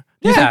utility.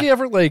 Do you think he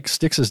ever like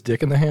sticks his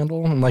dick in the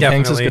handle and like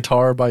hangs his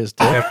guitar by his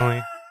dick?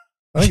 Definitely.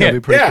 I think that'd be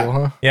pretty cool,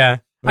 huh? Yeah.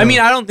 I mean,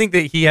 I don't think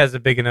that he has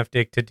a big enough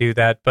dick to do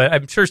that, but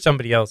I'm sure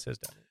somebody else has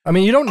done it. I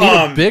mean, you don't need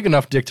a big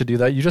enough dick to do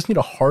that. You just need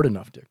a hard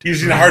enough dick. You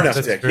just need a hard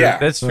enough dick. True. Yeah,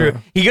 that's true.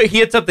 He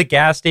hits up the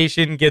gas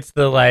station, gets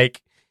the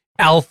like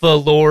Alpha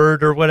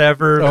Lord or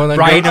whatever,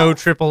 Rhino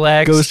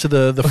XXX. Goes to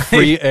the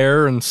free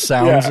air and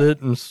sounds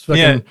it and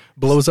fucking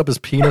blows up his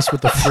penis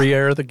with the free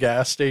air at the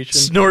gas station.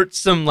 Snorts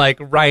some like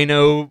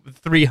Rhino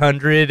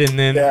 300 and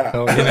then,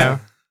 you know.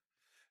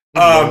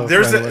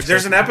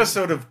 There's an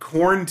episode of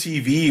Korn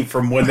TV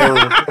from when they were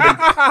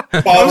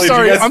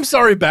recording. I'm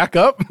sorry. Back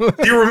up. Do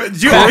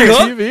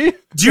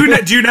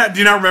you not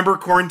remember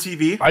Korn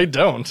TV? I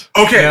don't.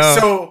 Okay,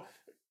 so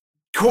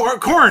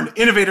Korn,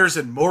 innovators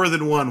in more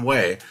than one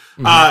way.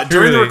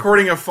 During the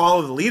recording of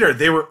Follow the Leader,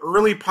 they were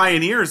early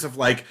pioneers of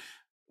like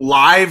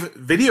live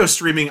video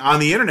streaming on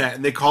the internet,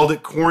 and they called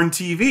it Korn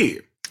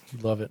TV.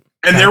 Love it.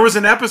 And there was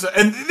an episode,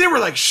 and they were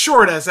like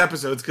short ass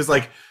episodes because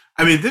like.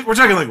 I mean, we're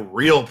talking like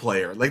Real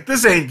Player. Like,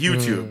 this ain't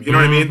YouTube. You know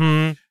what I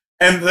mean?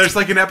 And there's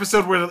like an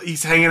episode where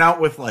he's hanging out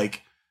with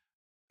like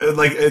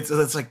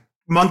it's like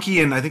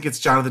Monkey and I think it's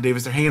Jonathan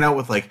Davis. They're hanging out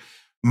with like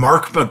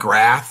Mark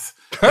McGrath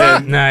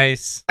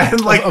Nice.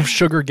 And like of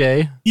Sugar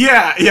Gay.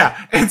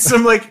 Yeah. And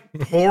some like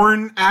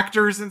porn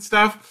actors and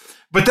stuff.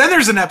 But then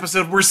there's an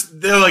episode where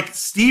they're like,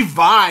 Steve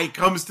Vai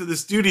comes to the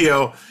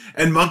studio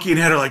and Monkey and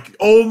Head are like,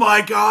 oh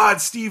my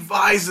God, Steve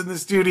Vai's in the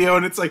studio.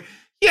 And it's like,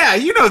 yeah,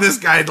 you know, this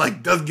guy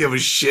like doesn't give a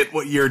shit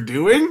what you're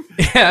doing.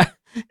 Yeah.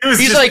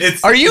 He's like,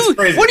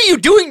 what are you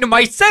doing to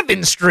my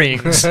 7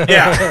 strings?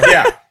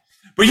 Yeah.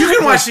 But you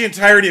can watch the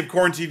entirety of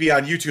Corn TV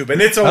on YouTube,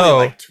 and it's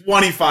only like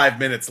 25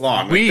 minutes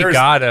long. We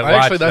gotta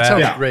watch actually, that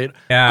sounds great.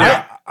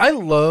 Yeah. I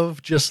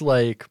love just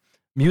like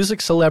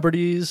music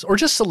celebrities or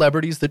just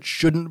celebrities that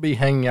shouldn't be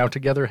hanging out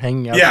together.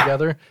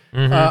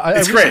 Mm-hmm. I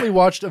recently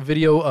watched a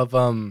video of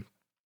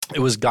it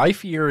was Guy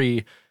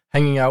Fieri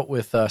hanging out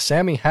with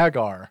Sammy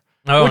Hagar.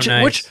 Oh,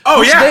 nice.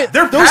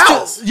 They're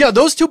pals.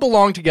 Those two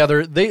belong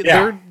together.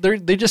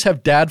 They just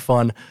have dad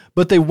fun.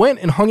 But they went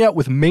and hung out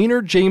with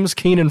Maynard James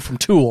Keenan from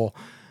Tool.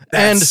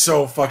 That's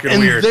so fucking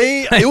weird.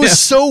 It was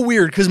so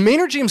weird because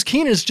Maynard James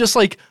Keenan is just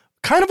like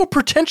kind of a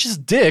pretentious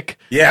dick.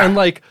 Yeah. And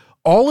like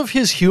all of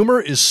his humor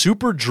is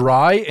super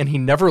dry and he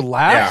never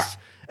laughs. Yeah.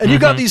 And you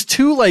got these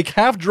two like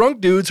half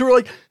drunk dudes who are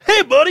like,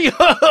 hey, buddy.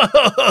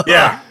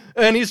 Yeah.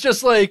 And he's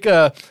just like,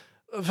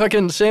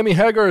 fucking Sammy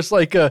Hagar is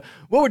like, what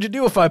would you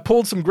do if I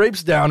pulled some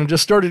grapes down and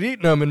just started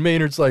eating them? And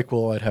Maynard's like,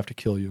 well, I'd have to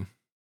kill you.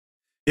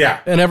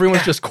 Yeah. And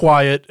everyone's just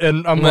quiet.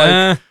 And I'm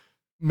like,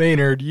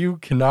 Maynard, you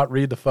cannot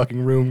read the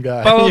fucking room,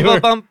 guy.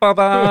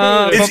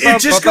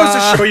 It just goes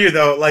to show you,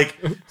 though, like,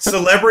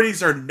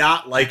 celebrities are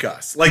not like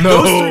us. Like,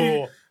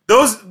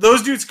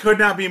 those dudes could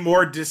not be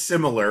more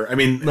dissimilar. I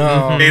mean,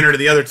 Maynard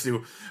and the other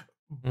two,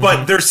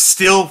 but they're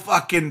still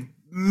fucking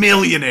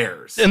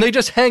millionaires. And they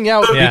just hang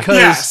out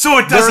because so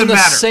it doesn't they're in the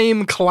matter.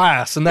 Same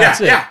class, and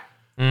that's it. Yeah.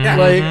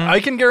 Like,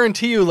 I can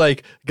guarantee you,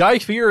 like, Guy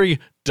Fieri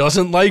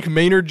doesn't like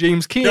Maynard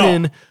James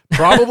Keenan,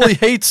 probably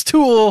hates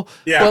Tool,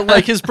 but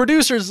like his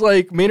producers,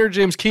 like Maynard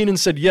James Keenan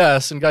said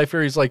yes, and Guy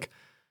Fieri's like,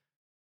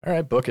 all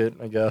right, book it,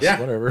 I guess,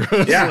 whatever.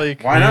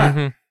 Like,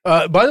 why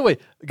not? By the way,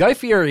 Guy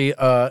Fieri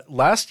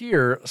last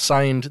year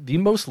signed the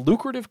most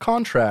lucrative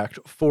contract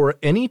for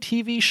any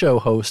TV show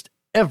host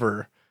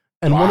ever,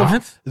 and one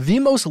of the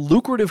most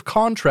lucrative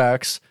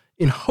contracts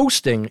in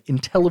hosting in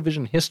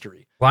television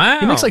history. Wow.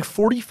 He makes like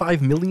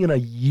 $45 million a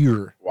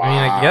year. Wow. I mean,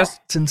 I guess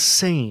it's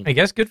insane. I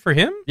guess good for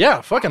him.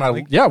 Yeah,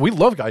 we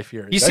love Guy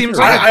Fieri. He seems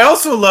like I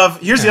also love,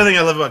 here's the other thing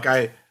I love about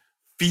Guy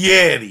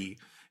Fieri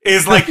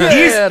is like,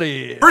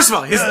 first of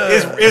all,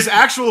 his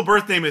actual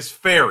birth name is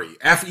Ferry,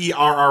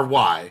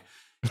 Ferry.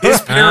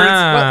 His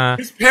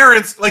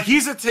parents, like he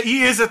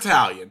is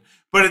Italian,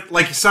 but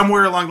like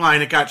somewhere along the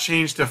line it got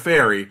changed to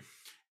Ferry.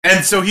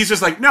 And so he's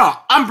just like, no,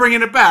 I'm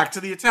bringing it back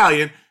to the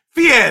Italian,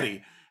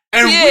 Fieri.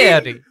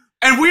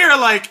 And we are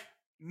like,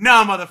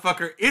 nah,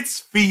 motherfucker, it's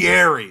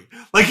Fieri.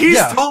 Like,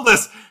 he's told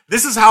us,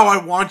 this is how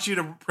I want you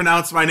to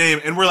pronounce my name.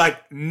 And we're like,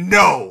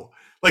 no.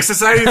 Like,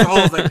 society as a whole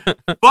is like,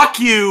 fuck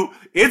you,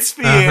 it's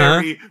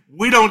Fieri.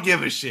 We don't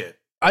give a shit.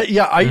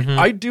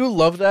 I do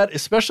love that,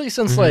 especially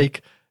since,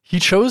 like, he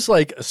chose,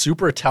 like, a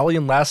super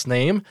Italian last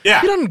name.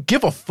 Yeah. He doesn't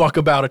give a fuck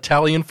about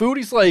Italian food.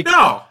 He's like,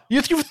 no.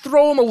 If you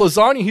throw him a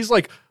lasagna, he's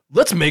like,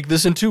 let's make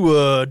this into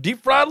a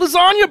deep fried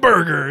lasagna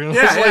burger. And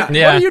like, what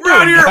are you doing?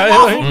 Out here,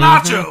 waffle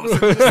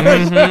nachos.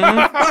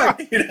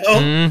 You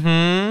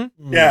know?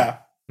 Yeah.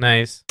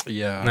 Nice.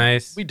 Yeah.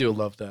 Nice. We do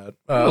love that.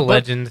 A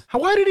legend.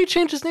 Why did he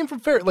change his name from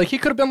Ferry? Like, he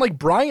could have been like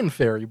Brian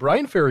Ferry.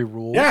 Brian Ferry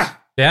rules. Yeah.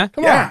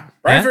 Come on.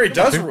 Brian Ferry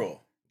does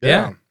rule.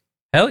 Yeah.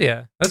 Hell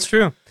yeah. That's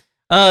true.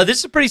 This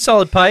is a pretty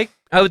solid Pike.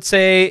 I would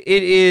say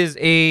it is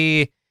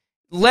a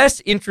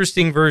less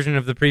interesting version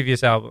of the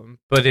previous album,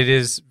 but it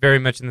is very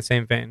much in the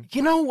same vein.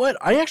 You know what?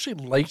 I actually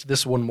liked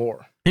this one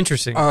more.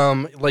 Interesting.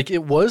 Like,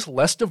 it was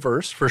less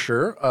diverse for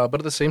sure, but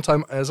at the same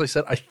time, as I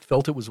said, I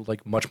felt it was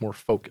like much more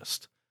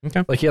focused.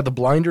 Okay. Like, he had the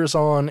blinders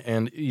on,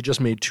 and he just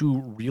made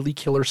 2 really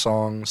killer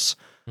songs.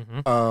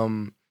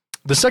 The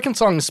second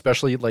song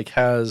especially like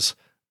has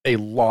a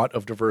lot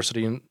of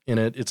diversity in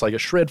it. It's like a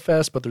shred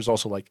fest, but there's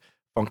also like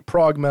funk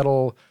prog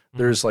metal.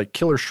 There's like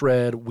killer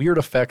shred, weird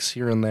effects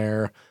here and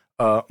there.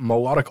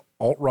 Melodic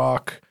alt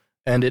rock,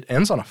 and it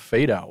ends on a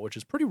fade out, which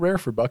is pretty rare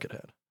for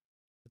Buckethead.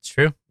 That's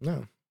true.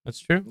 No, that's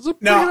true.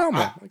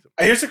 Now,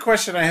 here's a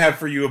question I have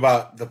for you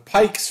about the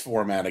Pikes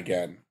format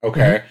again.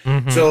 Okay,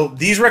 so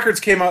these records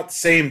came out the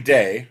same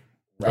day,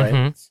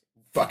 right?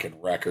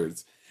 Fucking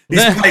records.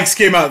 These Pikes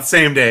came out the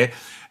same day,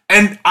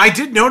 and I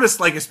did notice,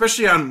 like,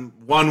 especially on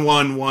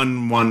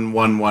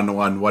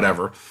 1111111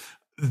 whatever,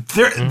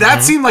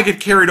 that seemed like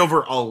it carried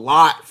over a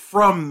lot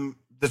from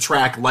the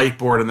track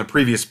Lightboard and the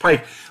previous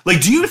Pike.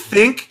 Like, do you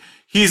think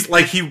he's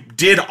like, he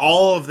did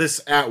all of this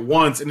at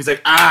once and he's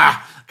like,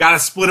 gotta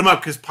split them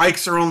up because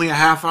Pikes are only a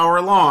half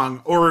hour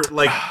long? Or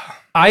like,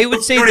 I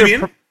would say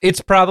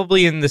it's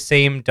probably in the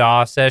same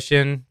DAW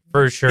session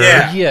for sure.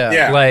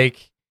 Yeah.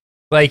 Like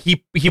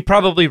he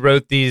probably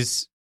wrote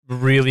these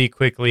really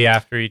quickly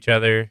after each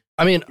other.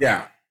 I mean,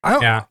 yeah.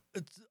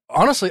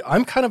 Honestly,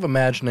 I'm kind of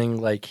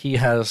imagining like he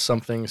has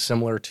something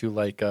similar to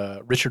like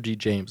Richard D.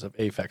 James of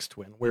Aphex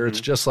Twin, where it's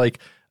just like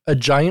a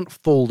giant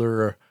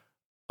folder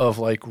of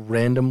like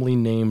randomly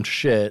named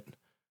shit,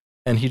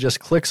 and he just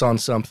clicks on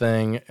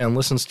something and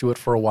listens to it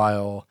for a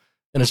while,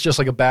 and it's just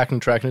like a backing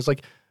track, and he's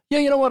like, yeah,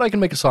 you know what, I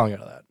can make a song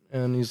out of that.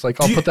 And he's like,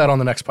 I'll put that on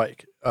the next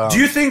Pike. Do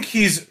you think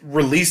he's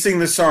releasing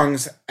the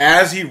songs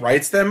as he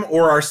writes them,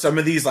 or are some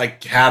of these like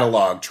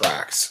catalog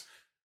tracks?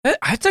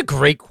 That's a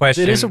great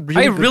question. It is a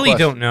really good really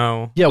question. don't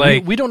know. Yeah,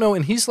 like, we don't know,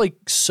 and he's like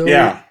so.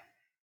 Yeah.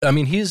 I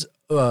mean, he's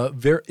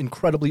very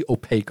incredibly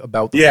opaque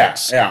about the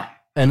things. Yeah.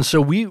 And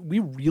so we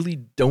really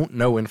don't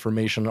know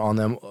information on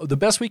them. The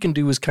best we can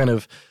do is kind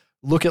of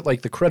look at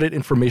like the credit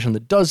information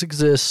that does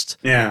exist.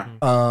 Yeah.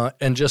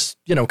 And just,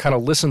 kind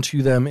of listen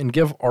to them and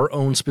give our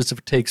own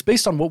specific takes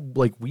based on what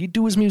like we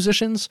do as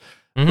musicians.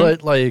 Mm-hmm.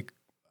 But like,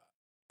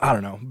 I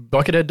don't know,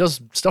 Buckethead does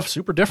stuff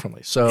super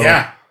differently. So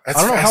yeah, I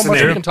don't know how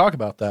much we can talk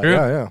about that. Sure.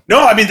 Yeah.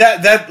 No, I mean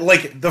that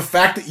like the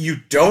fact that you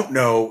don't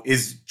know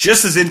is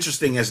just as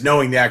interesting as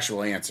knowing the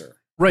actual answer.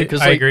 Right,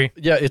 because I agree.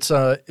 Yeah, it's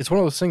one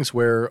of those things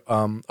where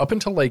up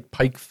until like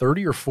Pike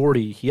 30 or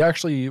 40, he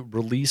actually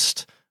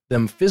released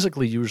them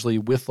physically, usually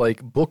with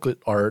like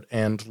booklet art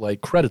and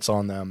like credits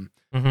on them,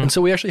 and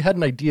so we actually had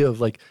an idea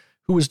of like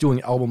who was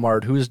doing album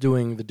art, who was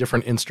doing the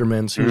different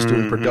instruments, who was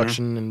doing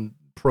production and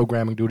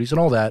programming duties and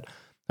all that.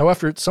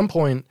 However, at some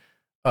point,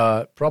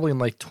 probably in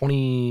like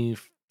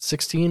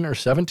 2016 or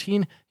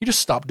 17, he just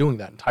stopped doing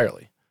that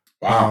entirely.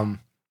 Wow.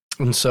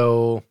 And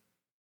so,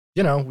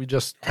 we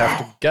just have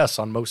to guess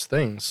on most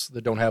things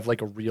that don't have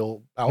like a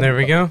real album. There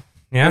we go.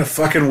 Yeah. What a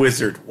fucking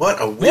wizard.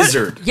 What a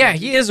wizard. Yeah,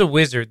 he is a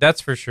wizard.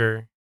 That's for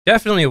sure.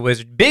 Definitely a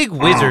wizard. Big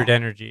wizard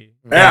energy.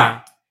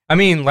 Yeah. I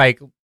mean, like,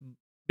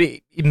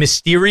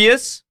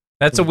 mysterious.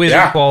 That's a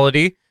wizard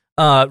quality.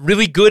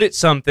 Really good at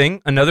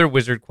something. Another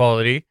wizard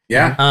quality.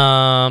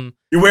 Yeah.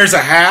 He wears a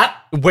hat.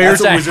 Wears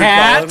a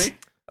hat. Quality.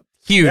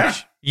 Huge. Yeah.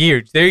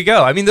 Huge. There you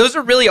go. I mean, those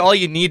are really all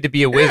you need to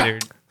be a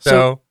wizard.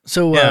 So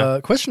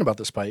question about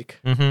this Pike.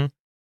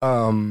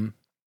 Mm-hmm.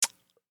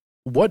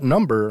 What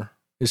number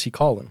is he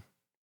calling?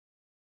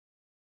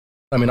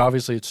 I mean,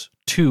 obviously it's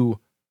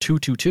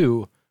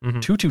 2-2-2-2,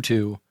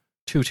 2-2-2,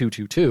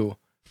 2-2-2-2,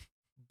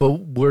 but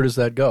where does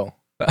that go?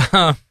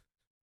 I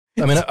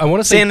mean, I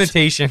want to say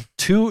sanitation.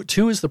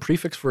 Two is the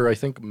prefix for, I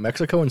think,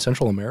 Mexico and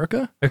Central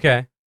America.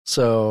 Okay.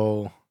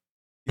 So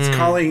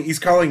he's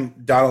calling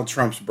Donald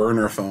Trump's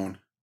burner phone.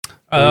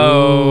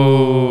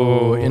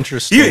 Oh,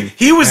 interesting.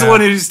 He was the one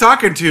who was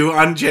talking to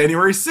on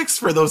January 6th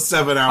for those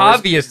 7 hours.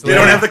 Obviously. They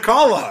don't have the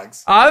call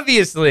logs.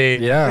 Obviously.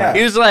 Yeah.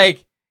 He was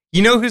like,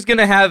 who's going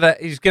to have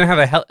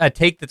a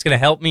take that's going to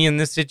help me in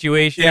this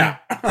situation? Yeah.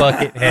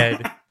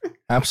 Buckethead.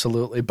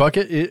 Absolutely.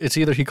 It's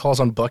either he calls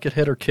on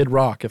Buckethead or Kid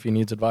Rock if he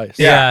needs advice.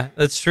 Yeah,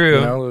 that's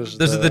true.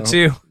 Those are the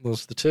two.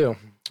 Those are the two.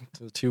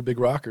 The two big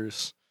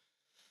rockers.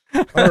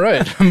 All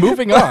right,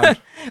 moving on.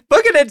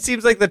 Buckethead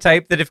seems like the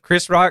type that if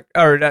Chris Rock,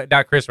 or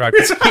not Chris Rock,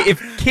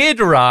 if Kid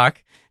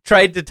Rock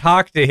tried to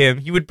talk to him,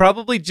 he would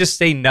probably just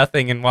say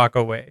nothing and walk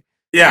away.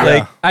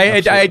 Yeah.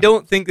 I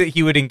don't think that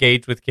he would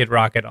engage with Kid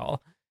Rock at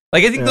all.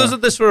 Like, I think those are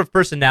the sort of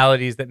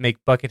personalities that make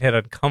Buckethead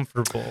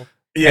uncomfortable.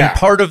 Yeah. And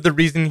part of the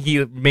reason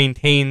he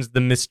maintains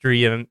the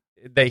mystery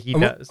that he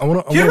does.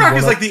 Kid Rock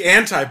is like the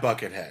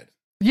anti-Buckethead.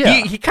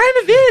 Yeah. He kind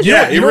of is.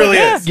 Yeah, he really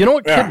is. You know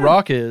what Kid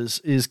Rock is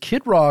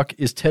Kid Rock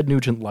is Ted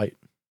Nugent light.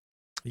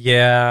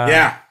 Yeah.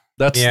 Yeah.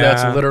 That's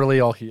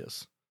literally all he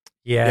is.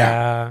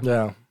 Yeah.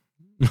 Yeah.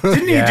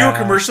 Didn't he do a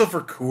commercial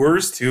for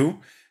Coors too?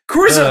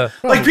 Coors are,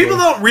 people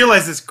don't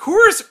realize this.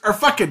 Coors are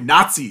fucking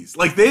Nazis.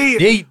 Like they're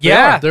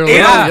Adolf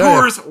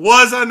Coors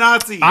was a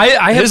Nazi.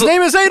 His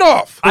name is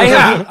Adolf.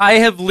 I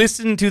have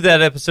listened to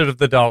that episode of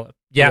The Dollop.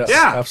 Yes.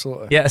 Yeah.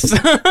 Absolutely. Yes.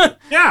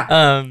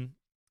 Yeah.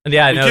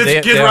 Yeah, no,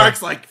 Kid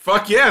Rock's like,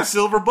 fuck yeah,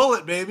 silver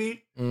bullet,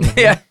 baby. Mm-hmm.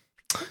 Yeah.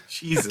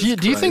 Jesus.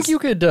 Do you think you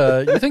could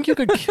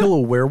kill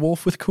a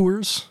werewolf with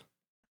Coors?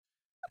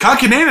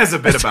 Conkinane has a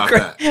bit about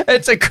that.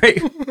 It's a great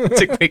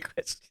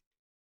question.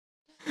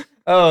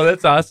 Oh,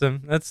 that's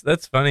awesome.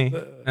 That's funny.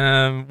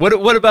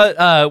 What about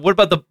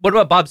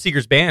Bob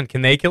Seger's band?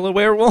 Can they kill a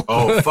werewolf?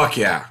 Oh, fuck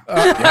yeah.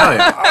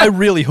 Yeah. I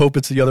really hope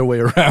it's the other way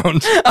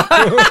around.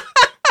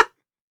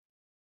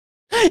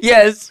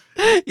 Yes.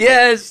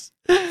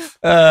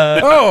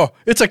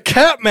 It's a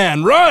cat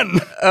man. Run!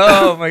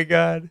 Oh my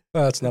god.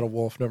 Oh, it's not a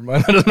wolf. Never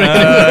mind. That doesn't make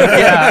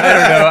I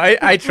don't know.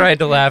 I tried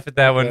to laugh at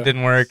that one. It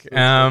didn't work.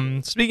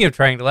 Speaking of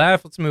trying to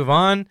laugh, let's move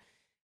on.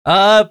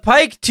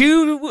 Pike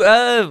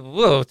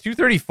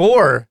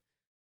 234.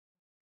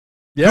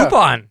 Yeah.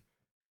 Coupon.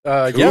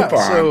 Yeah.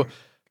 So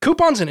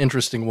Coupon's an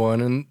interesting one,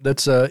 and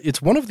that's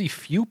it's one of the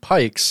few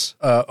Pikes.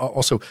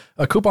 Also,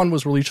 Coupon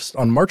was released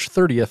on March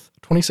 30th,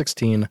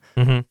 2016,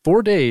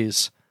 4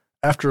 days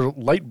after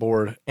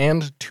Lightboard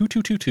and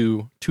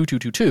 2222,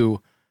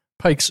 2222,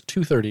 Pikes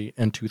 230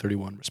 and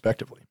 231,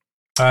 respectively.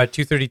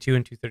 232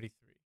 and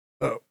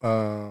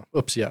 233.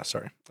 Oops, yeah,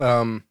 sorry.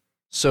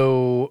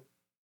 So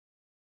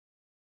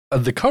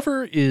the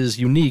cover is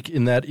unique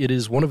in that it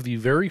is one of the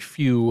very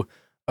few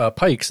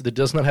Pikes that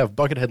does not have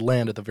Buckethead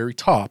Land at the very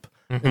top.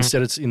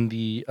 Instead, it's in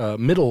the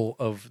middle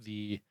of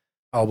the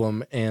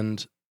album,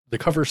 and the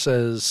cover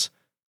says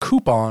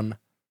Coupon,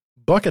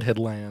 Buckethead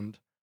Land,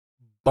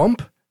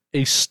 bump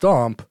a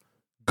stump,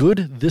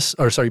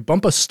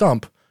 bump a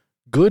stump,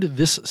 good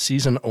this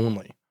season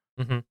only.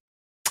 Mm-hmm.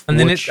 And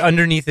then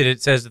underneath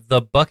it says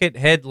the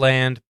Buckethead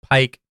Land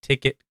Pike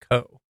Ticket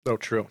Co. Oh,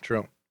 true.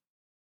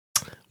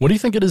 What do you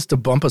think it is to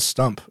bump a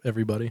stump,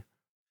 everybody?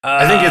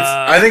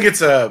 I think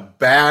it's a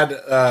bad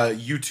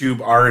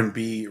YouTube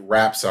R&B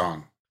rap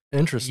song.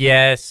 Interesting.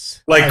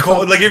 Yes. Like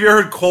cold, like have you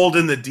heard "Cold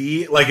in the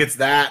D"? Like it's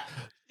that.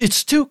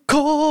 It's too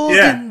cold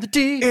in the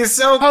D. It's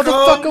so How cold. the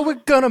fuck are we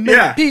gonna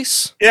make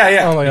peace?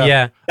 Yeah. Oh my god.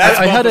 Yeah. That's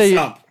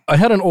I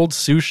had an old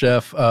sous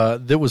chef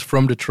that was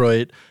from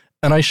Detroit,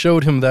 and I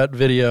showed him that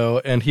video,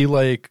 and he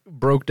like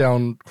broke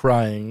down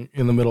crying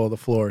in the middle of the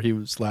floor. He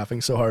was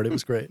laughing so hard, it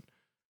was great.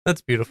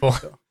 That's beautiful.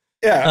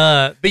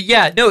 Yeah. But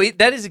yeah, no,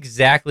 that is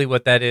exactly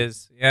what that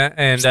is. Yeah,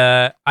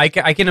 and I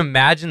can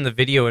imagine the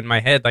video in my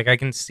head, like I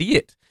can see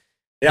it.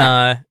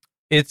 Yeah.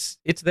 It's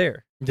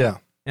there. Yeah.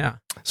 Yeah.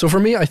 So for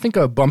me, I think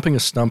bumping a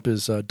stump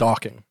is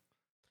docking,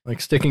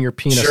 like sticking your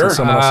penis in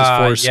someone else's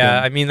foreskin.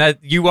 Yeah, I mean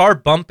that you are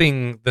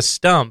bumping the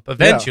stump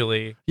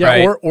eventually. Yeah,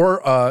 right?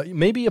 or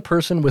maybe a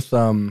person with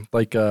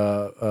like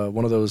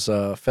one of those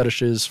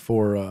fetishes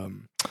for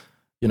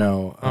you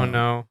know. Oh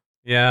no!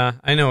 Yeah,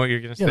 I know what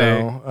you're gonna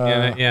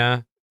say.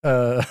 Yeah.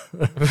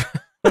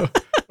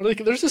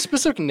 There's a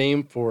specific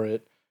name for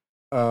it.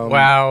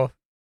 Wow!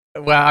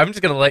 I'm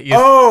just gonna let you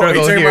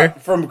struggle here.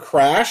 From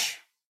Crash.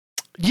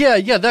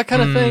 Yeah, that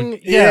kind of thing.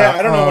 Yeah,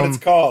 I don't know what it's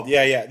called.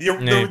 Yeah.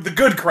 The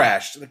good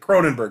Crash, the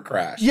Cronenberg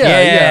Crash.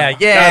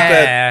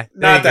 Yeah.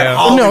 Not that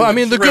Hollywood no, I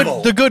mean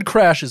dribble. the good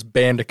Crash is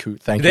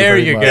Bandicoot. Thank you. There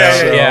very you much. go.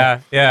 So,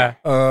 yeah.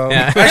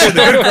 Actually,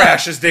 the good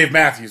Crash is Dave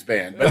Matthews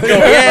Band. But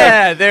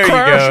Yeah, there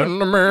Crash you go. in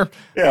the mirror.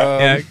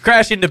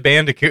 Crash into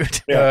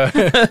Bandicoot.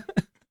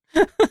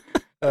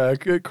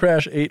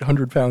 Crash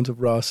 800 pounds of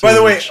raw. By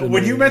the way,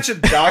 when you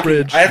mentioned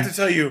docking, I have to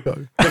tell you,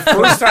 the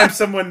first time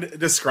someone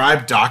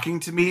described docking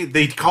to me,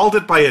 they called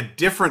it by a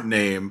different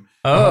name.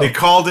 Oh. They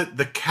called it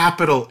the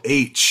capital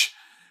H.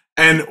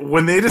 And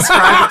when they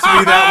described it to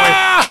me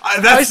that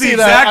way, that's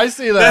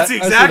the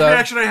exact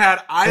reaction I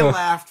had. I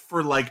laughed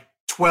for like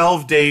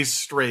 12 days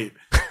straight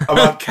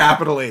about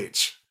capital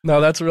H. No,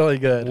 that's really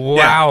good.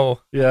 Wow.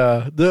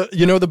 Yeah.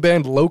 The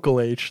band Local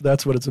H,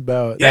 that's what it's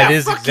about. That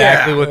is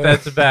exactly what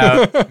that's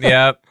about.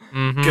 Yep.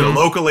 Mm-hmm. Get a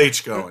Local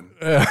H going.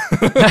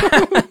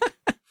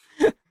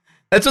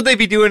 That's what they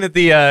be doing at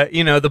the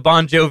the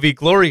Bon Jovi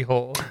Glory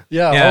Hole.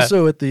 Yeah.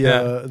 Also at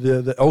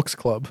the Elks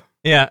Club.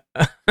 Yeah.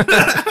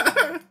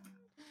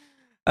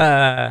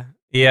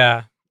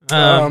 Yeah.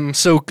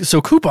 So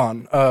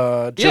Coupon,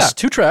 just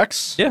 2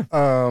 tracks. Yeah.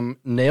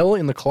 Nail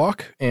in the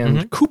Clock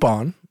and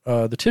Coupon,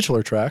 the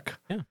titular track.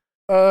 Yeah.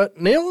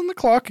 Nail in the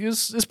Clock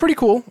is pretty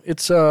cool.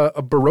 It's a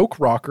Baroque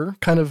rocker,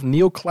 kind of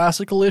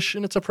neoclassical-ish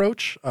in its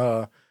approach.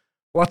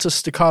 Lots of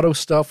staccato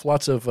stuff,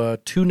 lots of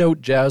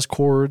 2-note jazz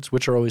chords,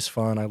 which are always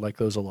fun. I like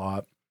those a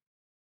lot.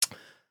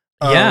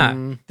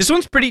 Yeah, this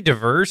one's pretty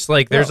diverse.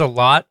 Like, there's a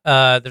lot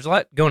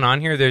going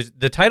on here. There's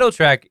the title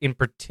track in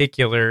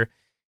particular.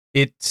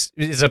 It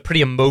is a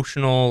pretty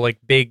emotional, like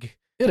big,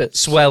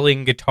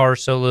 swelling guitar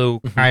solo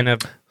kind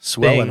of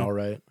swelling. Thing. All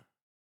right.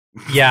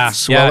 Yeah,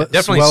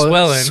 definitely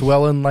swelling.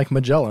 Swelling like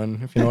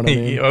Magellan, if you know what I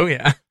mean. Oh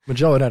yeah,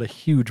 Magellan had a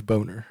huge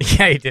boner.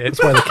 Yeah, he did.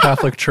 That's why the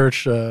Catholic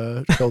Church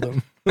killed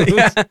him.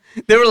 Yeah,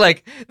 they were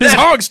like, "This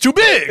hog's too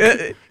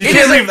big. You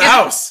can't leave the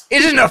house.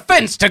 It is an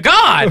offense to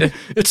God.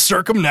 It's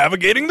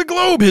circumnavigating the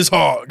globe. His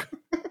hog."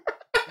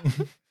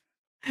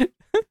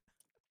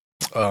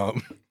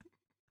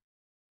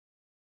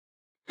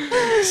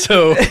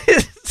 So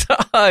his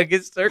hog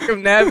is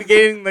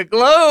circumnavigating the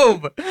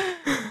globe.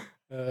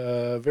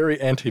 Very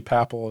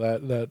anti-papal.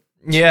 That.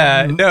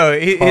 Yeah, no,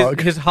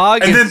 his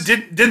hog. And then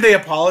didn't they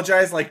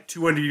apologize like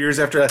 200 years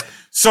after that?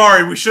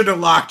 Sorry, we shouldn't have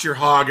locked your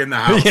hog in the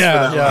house.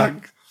 Yeah.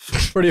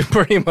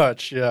 Pretty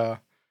much. Yeah.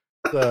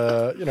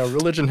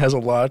 Religion has a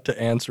lot to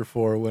answer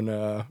for when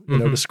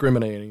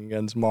discriminating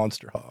against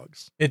monster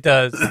hogs. It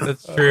does.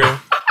 That's true.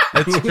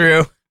 That's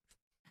true.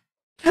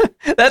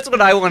 That's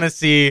what I want to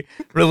see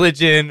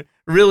religion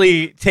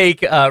really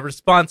take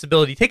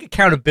responsibility, take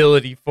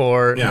accountability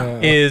for,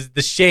 is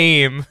the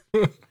shame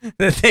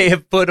that they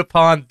have put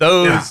upon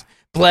those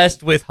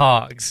blessed with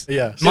hogs.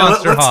 Yes.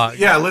 Monster hogs.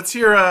 Yeah, let's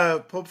hear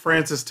Pope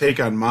Francis' take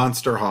on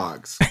monster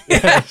hogs.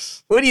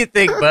 Yes. What do you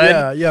think,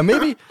 bud? Yeah,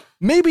 maybe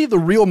the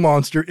real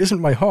monster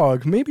isn't my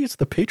hog. Maybe it's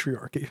the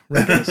patriarchy.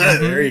 Right?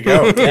 There you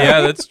go.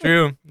 Yeah, that's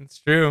true. That's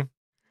true.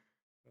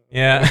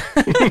 Yeah.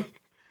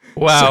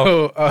 Wow.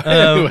 So,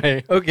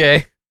 anyway.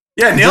 Okay.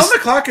 Yeah, Nail in the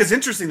Clock is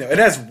interesting, though. It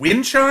has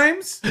wind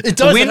chimes. It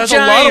does. It has a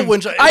lot of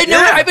wind chimes. I know.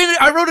 Yeah.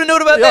 I wrote a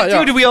note about that,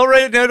 too. Did we all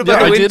write a note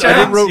about the wind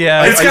chimes?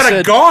 It's got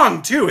a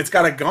gong, too. It's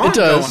got a gong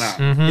going on.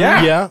 Mm-hmm.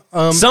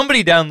 Yeah.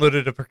 Somebody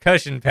downloaded a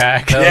percussion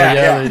pack.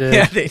 Yeah, they did.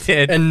 Yeah, they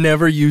did. And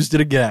never used it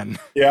again.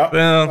 Yeah.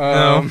 Well,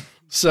 no.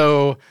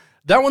 So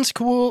that one's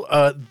cool.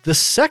 The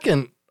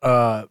second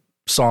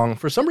song,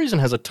 for some reason,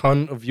 has a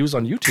ton of views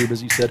on YouTube,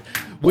 as you said.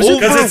 Was it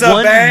because it's a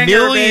 1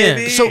 million?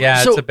 Baby. It's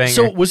a banger.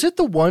 So was it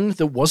the one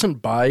that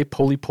wasn't by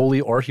Poli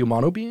Poli or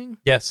Humano Being?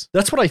 Yes.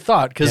 That's what I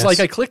thought, because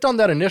I clicked on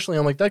that initially,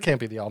 I'm like, that can't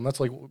be the album. That's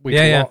like way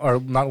too long, or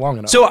not long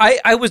enough. So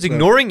I was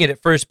ignoring it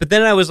at first, but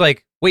then I was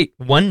like, wait,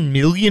 1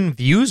 million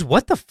views?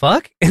 What the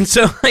fuck? And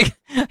so I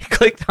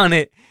clicked on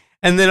it,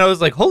 and then I was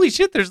like, holy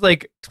shit, there's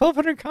like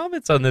 1,200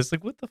 comments on this.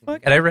 Like, what the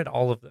fuck? And I read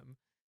all of them.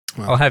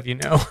 Wow. I'll have you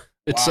know.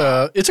 It's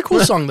a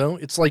cool song though.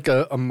 It's like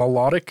a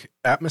melodic,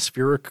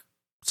 atmospheric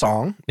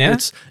song. Yeah.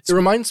 It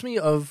reminds me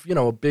of,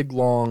 a big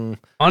long,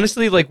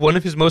 honestly, like one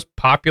of his most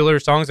popular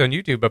songs on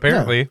YouTube,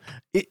 apparently.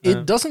 Yeah.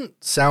 It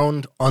doesn't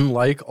sound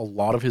unlike a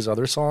lot of his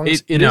other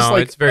songs. It is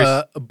like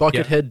a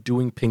Buckethead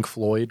doing Pink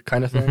Floyd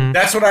kind of thing. Mm-hmm.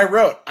 That's what I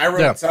wrote.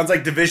 It sounds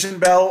like Division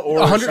Bell or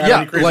 100%.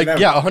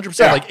 Yeah,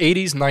 100%. Like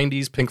 80s,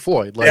 90s Pink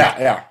Floyd.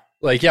 Like,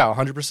 Like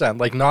 100%.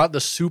 Like not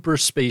the super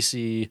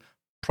spacey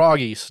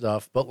proggy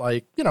stuff, but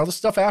like, the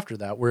stuff after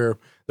that where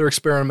they're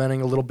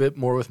experimenting a little bit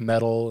more with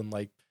metal and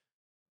like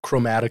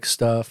chromatic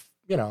stuff,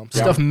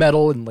 stuff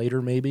metal and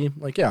later maybe.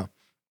 Like, hell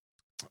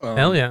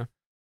yeah.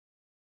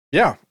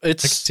 Yeah, I can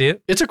see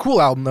it. It's a cool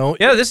album though.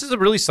 Yeah, this is a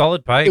really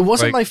solid Pike. It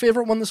wasn't my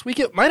favorite one this week.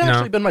 It might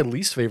actually been my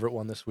least favorite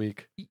one this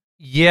week.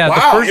 Yeah,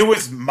 wow, it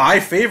was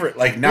my favorite.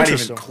 Like not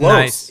even close.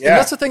 Nice. Yeah, and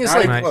that's the thing. Is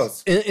like,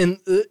 close. And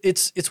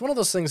it's one of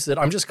those things that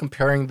I'm just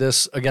comparing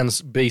this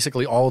against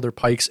basically all other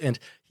Pikes, and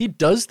he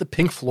does the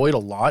Pink Floyd a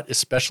lot,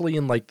 especially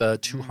in like the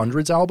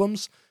 200s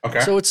albums. Okay,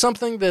 so it's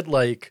something that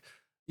like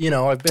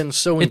I've been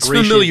so it's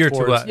familiar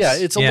to us. Yeah,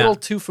 it's a little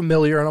too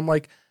familiar, and I'm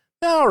like,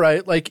 all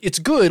right, like it's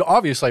good.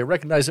 Obviously, I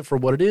recognize it for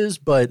what it is,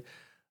 but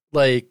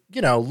like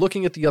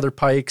looking at the other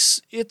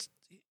Pikes, it's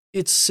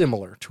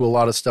similar to a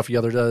lot of stuff a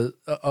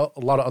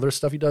lot of other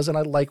stuff he does, and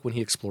I like when he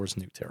explores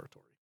new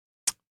territory.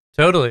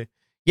 Totally.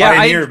 Yeah,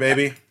 Pioneer,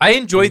 baby. I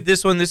enjoyed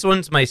this one. This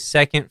one's my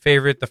second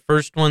favorite. The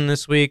first one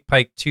this week,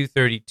 Pike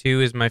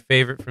 232, is my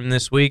favorite from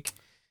this week.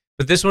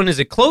 But this one is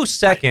a close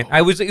second.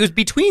 It was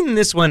between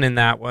this one and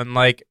that one.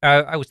 Like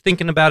I was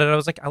thinking about it. I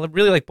was like, I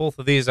really like both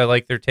of these. I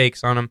like their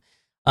takes on them.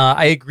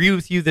 I agree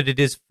with you that it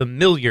is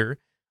familiar,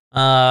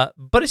 but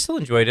I still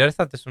enjoyed it. I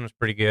thought this one was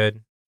pretty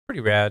good, pretty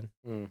rad.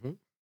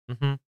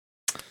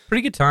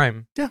 Pretty good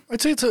time. Yeah,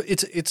 I'd say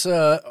it's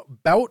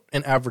about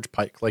an average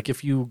Pike. Like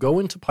if you go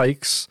into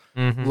Pikes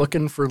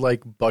looking for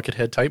like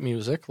Buckethead type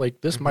music,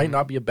 like this might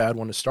not be a bad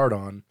one to start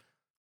on,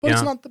 but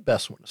it's not the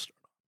best one to start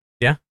on.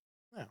 Yeah.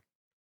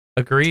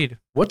 Agreed.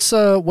 What's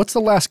the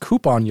last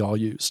coupon y'all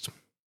used?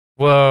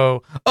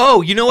 Whoa.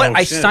 Oh, you know what?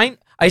 I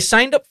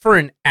signed up for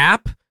an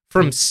app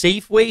from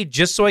Safeway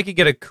just so I could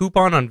get a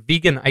coupon on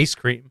vegan ice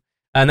cream.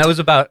 And that was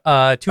about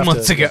 2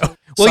 months ago.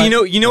 Well,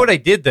 you know what I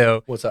did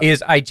though? What's that?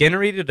 Is I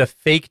generated a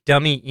fake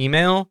dummy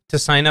email to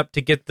sign up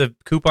to get the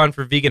coupon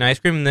for vegan ice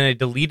cream, and then I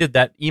deleted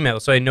that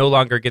email, so I no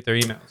longer get their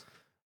emails.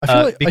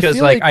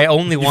 I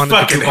only wanted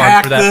the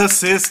coupon for that. Hack the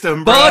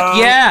system, bro. Fuck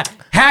yeah!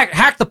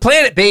 Hack the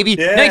planet, baby.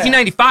 Yeah.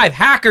 1995,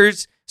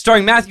 Hackers,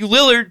 starring Matthew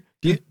Lillard.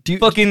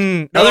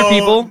 Other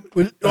people.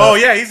 Oh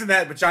yeah, he's in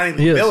that, but Johnny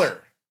Lee Miller.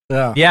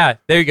 Yeah,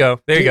 there you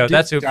go.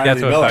 That's what I'm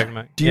talking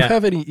about. Do you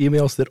have any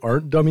emails that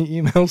aren't dummy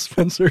emails,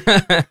 Spencer?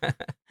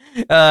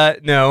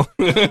 No.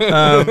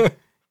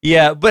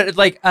 Yeah, but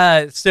like,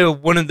 so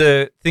one of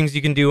the things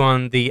you can do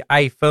on the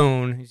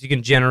iPhone is you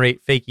can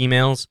generate fake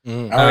emails.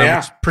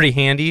 Which is pretty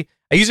handy.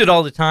 I use it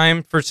all the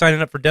time for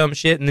signing up for dumb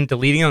shit and then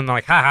deleting them. I'm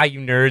like, haha, you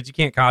nerds, you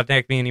can't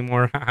contact me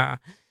anymore.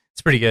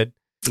 It's pretty good.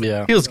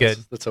 Yeah. Feels good.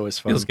 That's always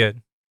fun. Feels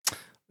good.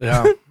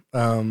 Yeah.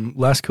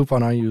 Last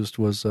coupon I used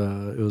was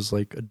it was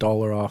like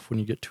 $1 off when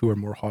you get 2 or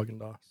more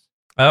Haagen-Dazs.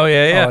 Oh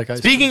yeah.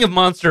 Speaking of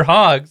Monster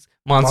Hogs,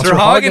 Monster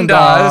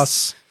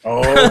Haagen-Dazs.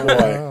 Oh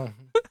boy.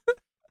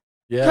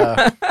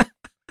 Yeah.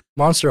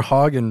 Monster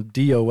Hagen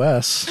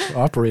DOS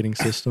operating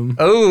system.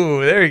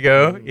 Oh, there you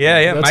go.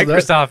 Yeah.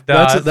 Microsoft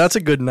does. That's a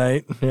good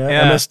night.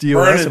 Yeah.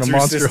 MS-DOS and a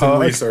Monster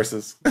Hog.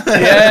 Resources.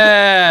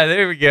 Yeah,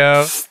 there we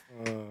go.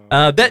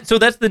 So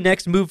that's the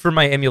next move for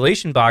my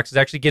emulation box, is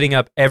actually getting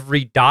up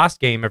every DOS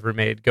game ever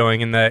made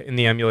going in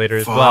the emulator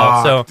as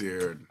well. So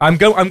dude. I'm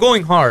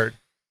going hard.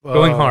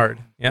 Going hard.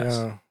 Yes.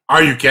 Yeah.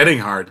 Are you getting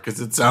hard? Because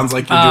it sounds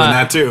like you're doing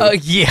that too.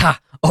 Yeah.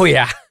 Oh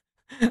yeah.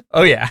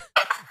 Oh yeah.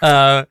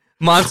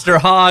 Monster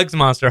Hogs,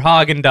 Monster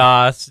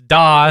Haagen-Dazs,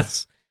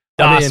 DOS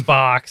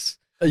box.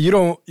 You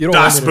don't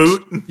DOS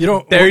boot. You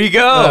don't. There you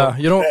go.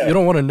 You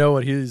don't want to know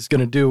what he's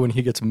gonna do when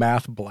he gets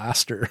Math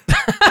Blaster.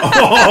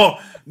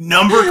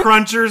 Number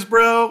crunchers,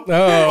 bro.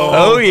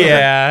 Oh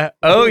yeah.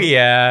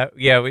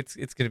 Yeah.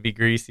 It's gonna be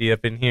greasy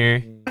up in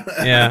here.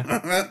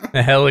 Yeah,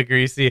 hella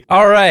greasy.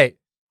 All right.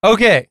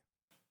 Okay.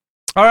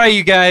 All right,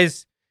 you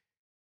guys.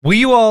 Will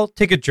you all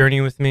take a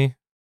journey with me?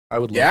 I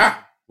would. Yeah.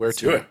 Where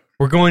to? It.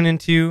 We're going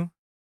into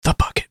the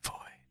Bucket Void.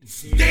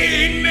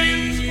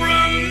 Statements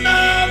from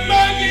the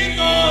Bucket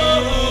Void.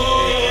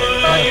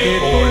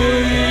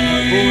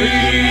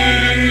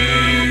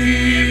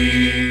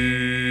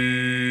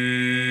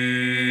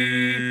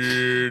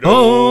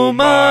 Oh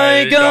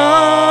my God!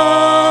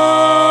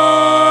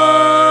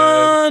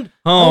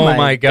 Oh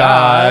my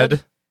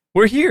God!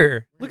 We're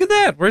here. Look at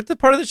that. We're at the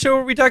part of the show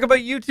where we talk about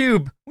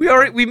YouTube.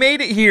 We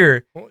made it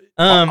here.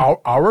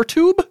 Our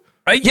tube?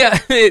 Yeah.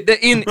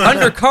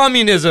 Under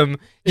communism,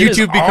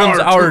 YouTube becomes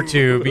our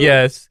tube.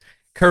 Yes.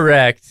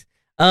 Correct.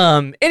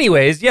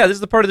 Anyways, yeah, this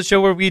is the part of the show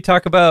where we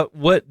talk about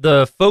what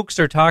the folks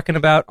are talking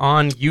about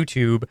on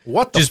YouTube.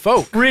 What the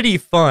folk? Pretty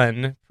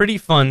fun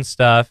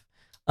stuff.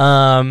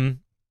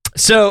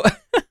 So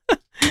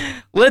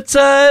let's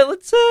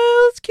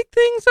kick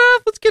things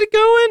off. Let's get it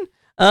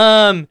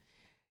going.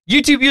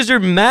 YouTube user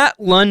Matt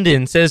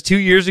London says 2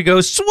 years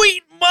ago,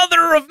 "Sweet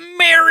Mother of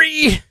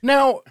Mary."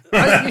 Now,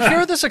 you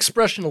hear this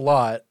expression a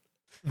lot.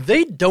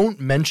 They don't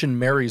mention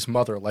Mary's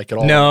mother like at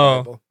all.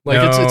 No,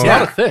 it's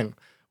not a thing.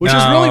 Which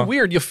is really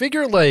weird. You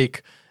figure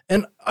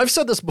and I've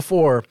said this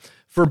before,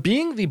 for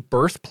being the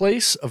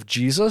birthplace of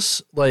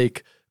Jesus,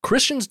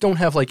 Christians don't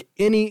have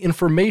any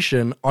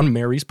information on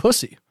Mary's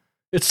pussy.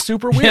 It's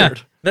super weird. Yeah,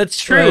 that's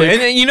true.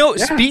 And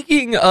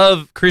speaking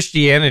of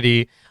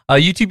Christianity,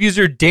 YouTube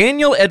user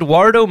Daniel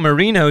Eduardo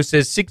Marino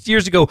says 6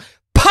 years ago,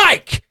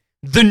 "Pike,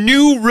 the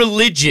new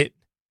religion."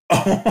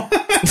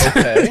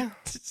 Okay.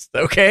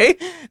 Okay.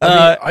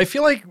 I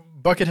feel like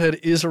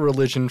Buckethead is a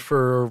religion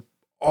for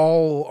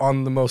all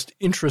on the most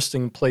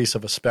interesting place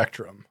of a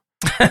spectrum.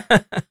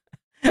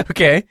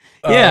 Okay.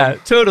 Yeah,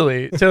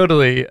 totally.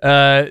 Definitely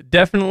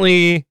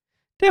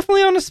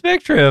on a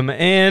spectrum.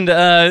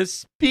 And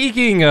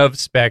speaking of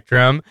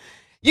spectrum,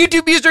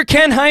 YouTube user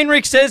Ken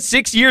Heinrich says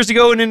 6 years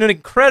ago in an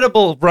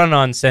incredible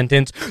run-on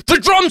sentence, "The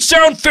drums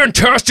sound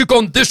fantastic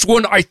on this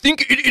one. I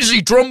think it is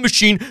a drum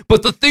machine,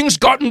 but the thing's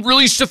gotten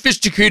really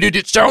sophisticated.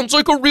 It sounds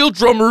like a real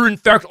drummer. In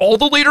fact, all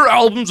the later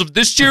albums of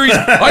this series,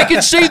 I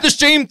can say the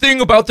same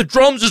thing about the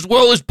drums as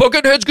well as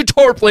Buckethead's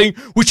guitar playing,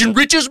 which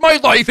enriches my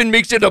life and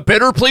makes it a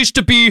better place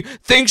to be.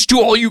 Thanks to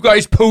all you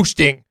guys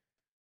posting."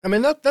 I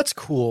mean, that's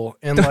cool.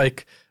 And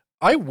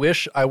I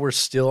wish I were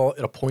still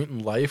at a point in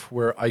life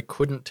where I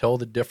couldn't tell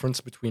the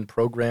difference between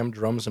programmed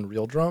drums and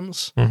real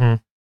drums. Mm-hmm.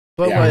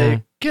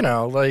 But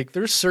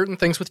there's certain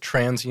things with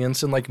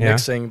transients and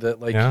mixing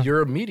that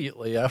you're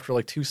immediately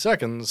after 2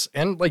 seconds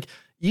and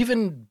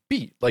even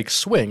beat,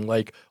 swing,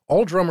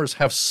 all drummers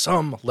have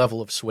some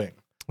level of swing.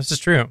 This is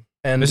true.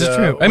 And this is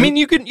true. I mean,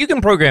 you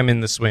can program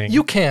in the swing.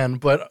 You can,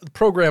 but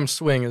programmed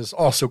swing is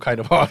also kind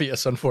of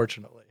obvious,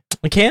 unfortunately.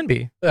 It can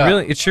be.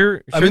 Really, it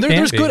sure I mean,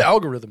 there's good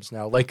algorithms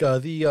now.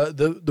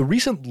 The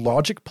recent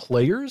Logic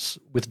players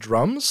with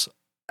drums,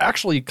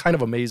 actually kind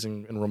of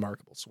amazing and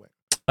remarkable swing.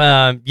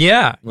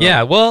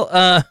 Yeah.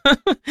 Well,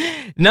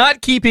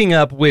 not keeping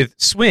up with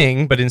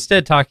swing, but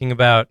instead talking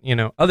about,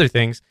 other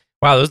things.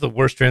 Wow, that was the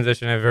worst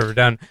transition I've ever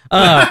done.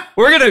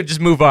 We're going to just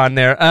move on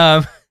there.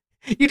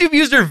 YouTube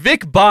user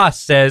Vic Boss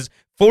says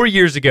 4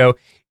 years ago,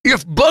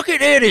 "If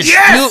Buckethead is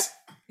still..."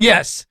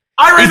 Yes.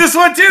 I read this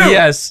one too.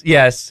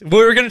 Yes.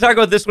 We're going to talk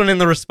about this one in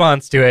the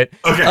response to it.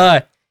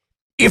 Okay.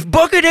 "If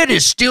Buckethead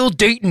is still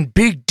dating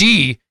Big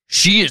D,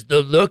 she is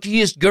the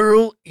luckiest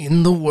girl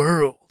in the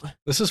world."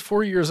 This is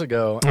 4 years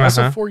ago.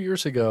 Also 4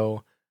 years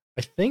ago,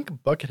 I think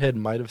Buckethead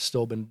might have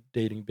still been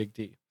dating Big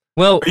D.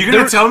 Well, are you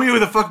going to tell me who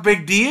the fuck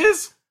Big D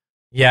is?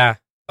 Yeah.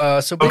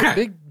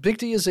 Big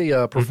D is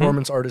a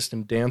performance artist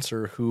and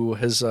dancer who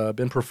has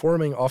been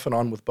performing off and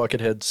on with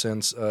Buckethead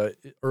since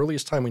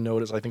earliest time we know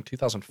it is, I think,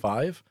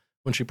 2005.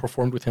 When she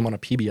performed with him on a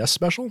PBS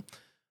special.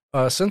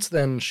 Since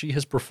then, she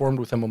has performed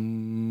with him a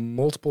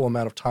multiple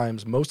amount of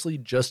times, mostly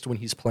just when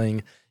he's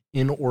playing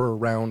in or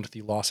around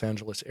the Los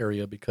Angeles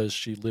area because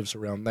she lives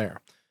around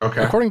there.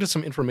 Okay. According to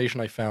some information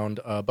I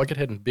found,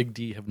 Buckethead and Big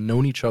D have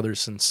known each other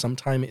since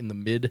sometime in the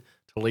mid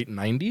to late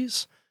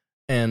 90s,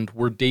 and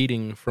were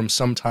dating from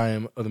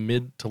sometime of the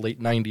mid to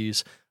late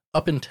 90s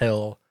up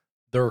until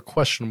there are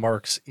question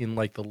marks in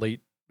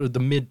the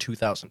mid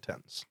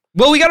 2010s.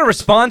 Well, we got a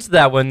response to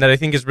that one that I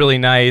think is really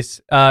nice.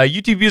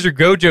 YouTube user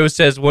Gojo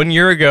says 1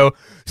 year ago,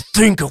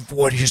 "Think of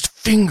what his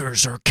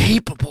fingers are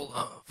capable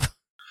of."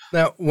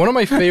 Now, one of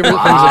my favorite things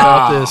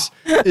about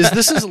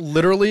this is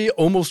literally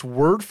almost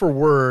word for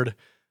word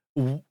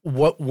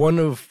what one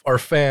of our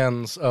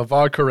fans,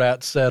 Vodka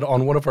Rat, said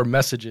on one of our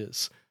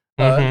messages.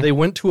 They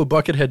went to a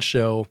Buckethead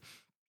show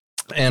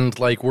and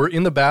were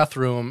in the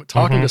bathroom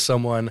talking to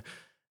someone,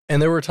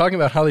 and they were talking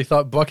about how they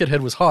thought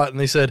Buckethead was hot, and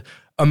they said,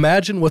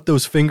 "Imagine what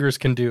those fingers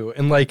can do."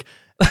 And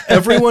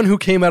everyone who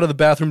came out of the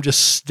bathroom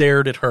just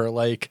stared at her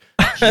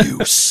 "You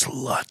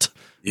slut."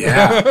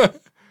 Yeah.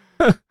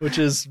 Which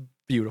is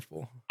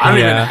beautiful. I don't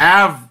even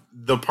have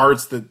the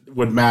parts that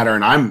would matter,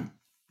 and I'm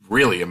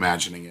really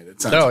imagining it.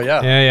 It sounds cool.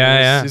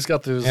 Yeah. He's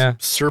got those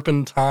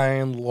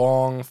serpentine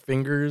long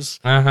fingers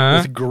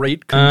with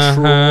great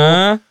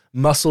control.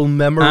 Muscle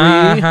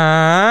memory,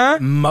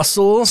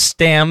 muscle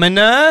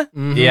stamina,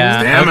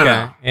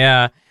 stamina, okay.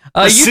 Yeah,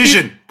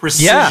 precision.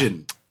 Yeah.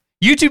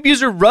 YouTube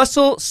user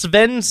Russell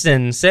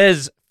Svensson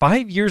says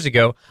 5 years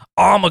ago,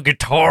 "I'm a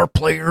guitar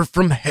player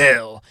from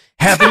hell.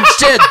 Having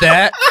said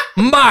that,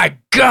 my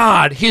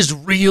God, his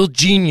real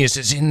genius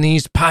is in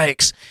these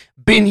pikes.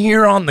 Been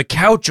here on the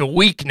couch a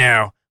week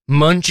now,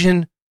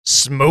 munching,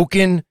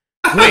 smoking.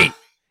 Wait,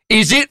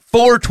 is it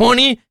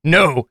 420?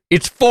 No,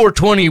 it's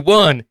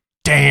 421.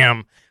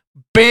 Damn.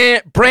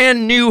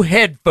 Brand new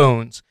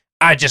headphones.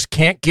 I just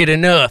can't get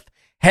enough.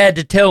 Had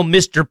to tell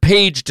Mr.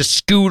 Page to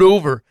scoot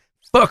over.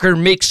 Fucker,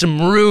 make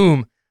some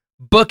room.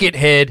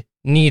 Buckethead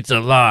needs a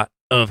lot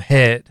of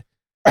head.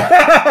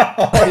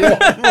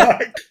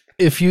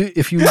 If you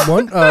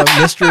want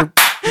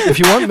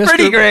Mr.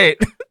 Pretty great.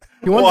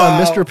 If you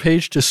want Mr.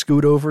 Page to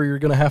scoot over, you're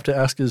going to have to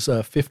ask his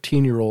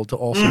 15-year-old to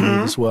also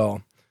move as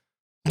well.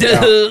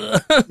 Yeah.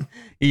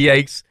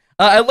 Yikes.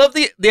 I love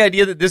the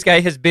idea that this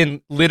guy has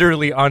been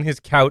literally on his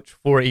couch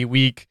for a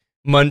week,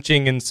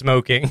 munching and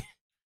smoking.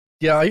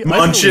 Yeah,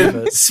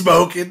 munching,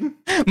 smoking.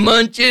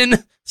 Munching,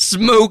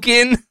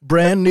 smoking.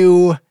 Brand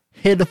new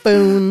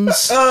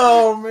headphones.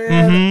 Oh,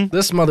 man.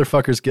 This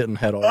motherfucker's getting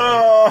head already.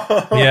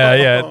 Oh.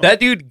 Yeah. That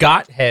dude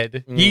got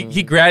head.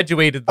 He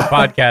graduated the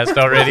podcast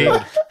already.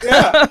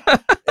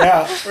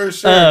 Yeah, for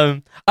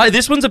sure.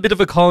 This one's a bit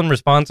of a call and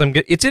response.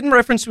 It's in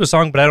reference to a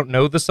song, but I don't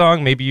know the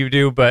song. Maybe you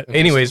do. But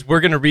anyways, we're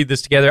going to read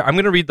this together. I'm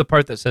going to read the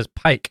part that says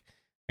Pike.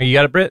 You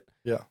got it, Britt?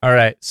 Yeah. All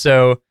right.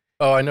 So.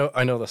 Oh, I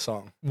know the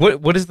song.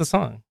 What is the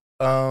song?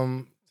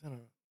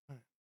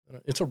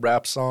 It's a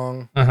rap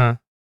song. Uh-huh.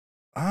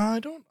 I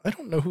don't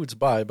know who it's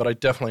by, but I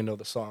definitely know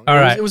the song. All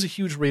right. It was a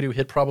huge radio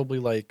hit probably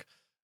like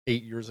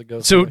 8 years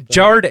ago. So like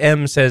Jard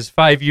M says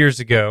 5 years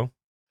ago.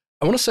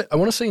 I want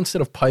to say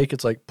instead of Pike,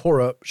 it's like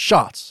pour up,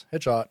 shots,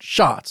 headshot,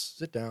 shots,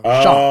 sit down,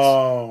 Oh.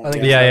 shots. I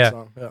think it's that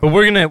song. Yeah. But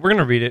we're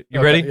gonna read it.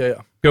 You ready?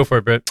 Yeah. Go for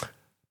it, Britt.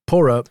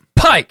 Pour up,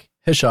 Pike,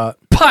 headshot,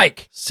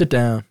 Pike, sit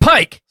down,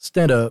 Pike,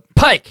 stand up,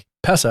 Pike,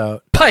 pass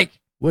out, Pike,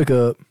 wake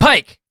up,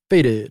 Pike,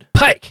 faded.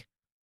 Pike.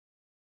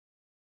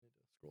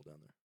 Scroll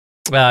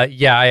down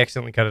Yeah, I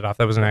accidentally cut it off.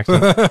 That was an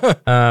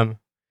accident.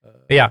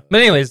 Yeah,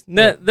 but anyways,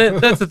 that's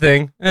the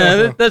thing.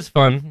 That's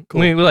fun.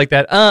 Cool. We like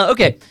that.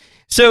 Okay,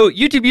 so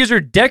YouTube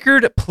user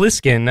Deckard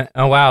Pliskin.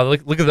 Oh wow,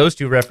 look at those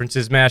two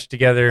references mashed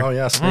together. Oh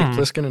yeah, Snake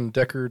Plissken and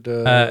Deckard.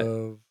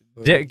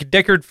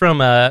 Deckard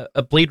from a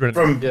Blade Runner.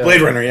 From Blade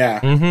Runner, yeah.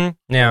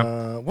 Mm-hmm.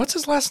 Yeah. What's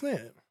his last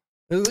name?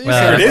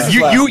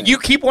 You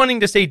keep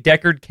wanting to say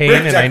Deckard Cain,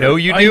 and I know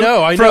you do.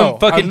 I know. From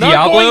fucking I'm not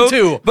Diablo, going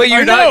to. but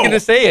you're not going to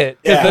say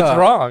it because that's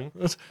wrong.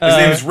 His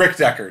name is Rick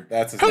Deckard.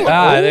 That's his name.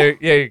 There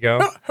you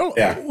go. Hello.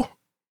 Yeah.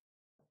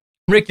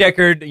 Rick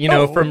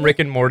Deckard, from Rick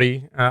and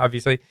Morty,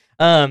 obviously.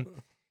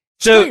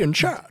 Stay in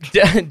charge.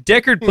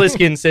 Deckard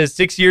Pliskin says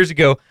 6 years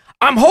ago,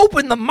 I'm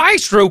hoping the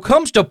Maestro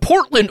comes to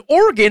Portland,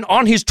 Oregon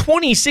on his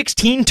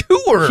 2016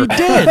 tour.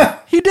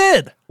 He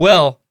did.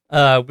 Well,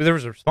 there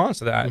was a response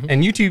to that.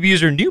 And YouTube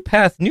user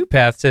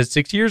Newpath says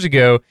 6 years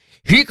ago,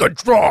 he could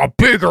draw a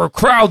bigger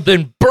crowd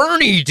than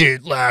Bernie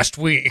did last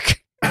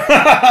week. Which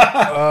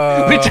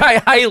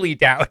I highly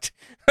doubt.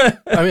 I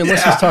mean,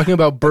 unless he's talking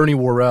about Bernie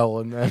Worrell.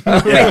 And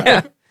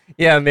then,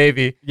 yeah,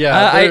 maybe.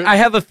 Yeah, I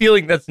have a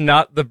feeling that's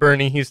not the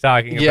Bernie he's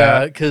talking about.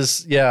 Yeah,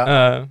 because,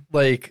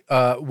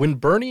 when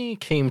Bernie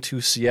came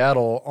to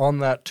Seattle on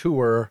that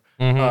tour,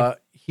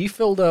 he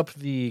filled up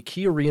the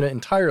Key Arena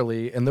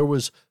entirely, and there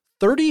was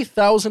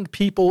 30,000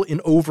 people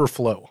in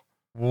overflow.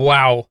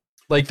 Wow.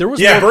 Like, there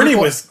was Bernie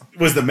was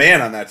the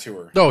man on that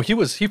tour. No,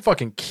 he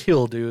fucking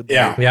killed, dude.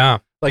 Yeah.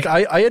 Like,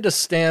 I had to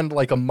stand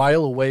like a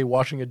mile away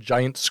watching a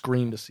giant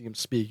screen to see him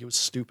speak. It was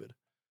stupid.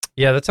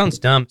 Yeah, that sounds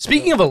dumb.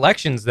 Speaking of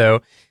elections,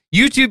 though,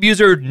 YouTube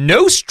user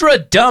Nostra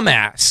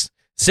Dumbass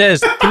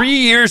says 3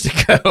 years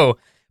ago,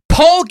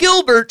 Paul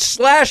Gilbert /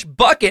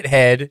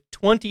 Buckethead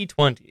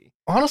 2020.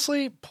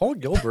 Honestly, Paul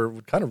Gilbert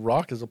would kind of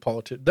rock as a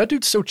politician. That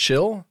dude's so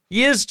chill.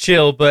 He is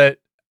chill, but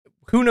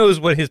who knows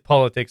what his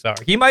politics are?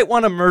 He might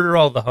want to murder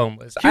all the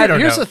homeless. I don't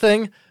know. Here's the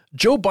thing.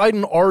 Joe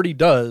Biden already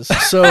does,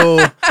 so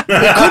it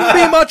couldn't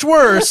be much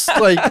worse.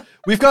 Like,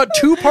 we've got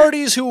two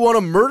parties who want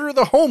to murder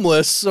the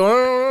homeless, so I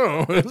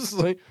don't know. It's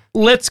like,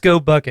 let's go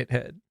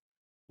Buckethead.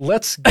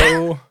 Let's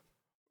go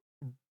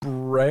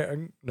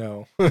Brandon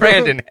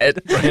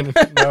Head.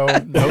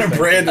 No.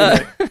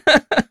 Brandon.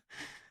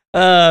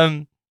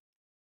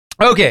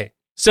 Okay,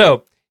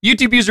 so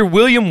YouTube user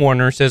William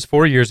Warner says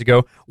 4 years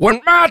ago,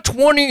 when my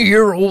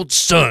 20-year-old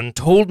son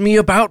told me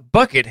about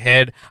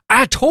Buckethead,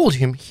 I told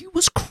him he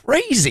was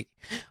crazy.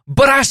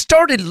 But I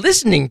started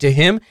listening to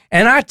him,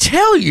 and I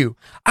tell you,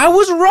 I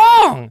was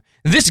wrong.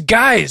 This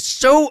guy is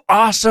so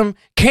awesome.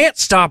 Can't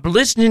stop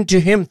listening to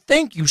him.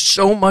 Thank you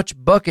so much,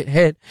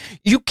 Buckethead.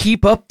 You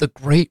keep up the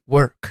great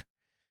work.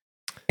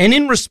 And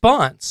in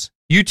response,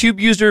 YouTube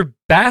user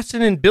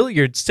Bassin and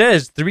Billiard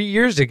says 3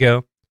 years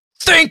ago,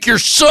 thank your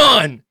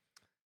son.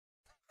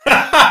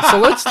 So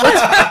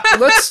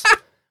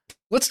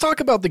let's talk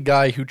about the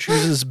guy who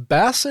chooses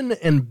Bassin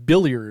and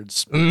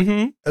Billiards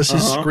as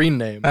his screen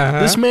name.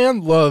 This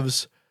man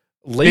loves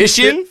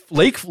fishing,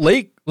 lake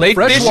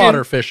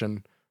freshwater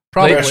fishing.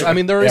 Probably. I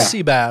mean, there is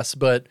sea bass,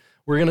 but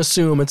we're gonna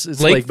assume it's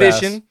lake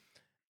fishing bass.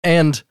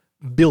 And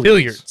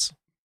billiards.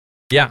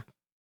 Yeah.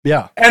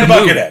 And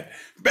Buckethead.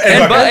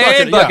 And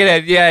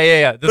Buckethead.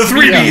 Yeah. The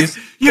three B's.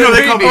 You know,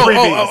 they call them 3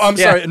 B's. Oh, I'm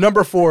sorry.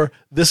 Number 4,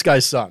 this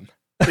guy's son.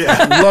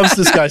 Yeah. Loves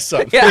this guy's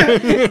son. Yeah.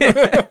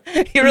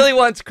 He really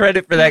wants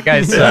credit for that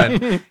guy's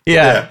son.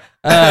 Yeah.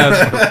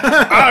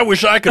 I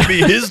wish I could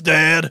be his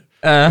dad.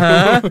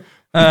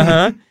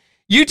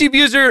 YouTube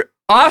user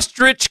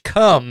Ostrich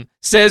Cum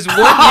says 1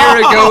 year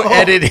ago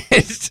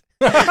edited.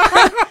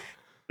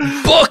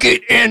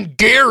 Bucket and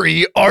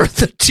Gary are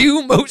the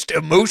two most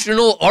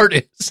emotional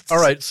artists.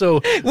 All right, so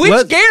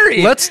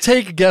Gary? Let's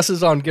take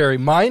guesses on Gary.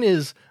 Mine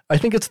is, I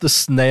think it's the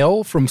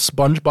snail from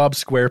SpongeBob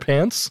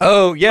SquarePants.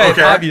 Oh yeah,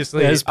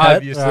 obviously,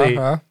 obviously.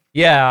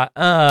 Yeah.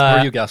 What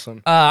are you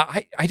guessing?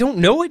 I don't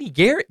know any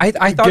Gary.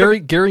 I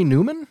thought Gary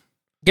Newman.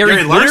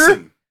 Gary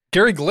Larson.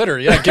 Gary Glitter.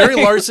 Yeah, Gary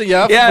Larson.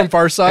 Yeah, from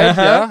Farside.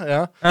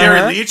 Yeah.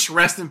 Gary Leach.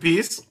 Rest in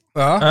peace.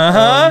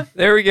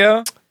 There we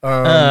go.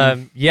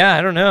 Yeah,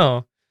 I don't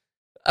know.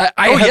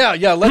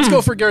 Let's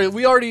go for Gary.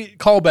 We already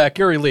called back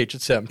Gary Leach.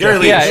 It's him. Gary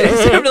Leach. Yeah,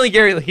 it's definitely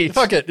Gary Leach.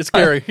 Fuck it, it's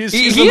Gary. He's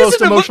the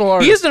most emotional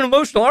artist. He is an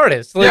emotional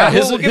artist. Like,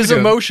 his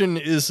emotion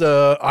is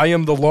I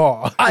am the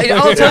law.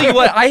 I'll tell you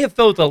what, I have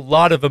felt a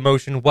lot of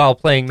emotion while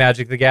playing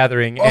Magic the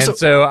Gathering, also, and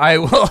so I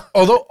will.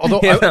 Although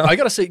I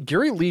gotta say,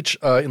 Gary Leach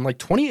in like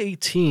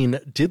 2018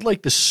 did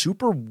like the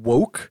super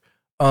woke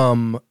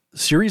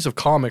series of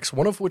comics,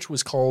 one of which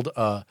was called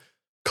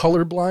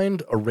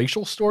Colorblind, a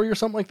racial story or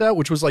something like that,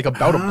 which was like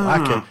about a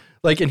black kid.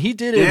 Like, and he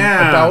did it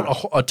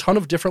about a ton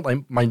of different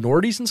like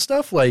minorities and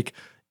stuff. Like,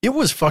 it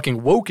was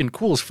fucking woke and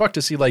cool as fuck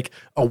to see like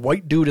a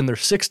white dude in their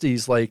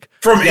 60s, like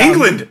from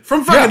England,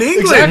 from fucking England.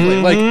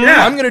 Exactly. Like,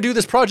 I'm gonna do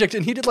this project,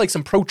 and he did like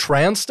some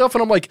pro-trans stuff,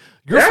 and I'm like,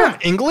 you're from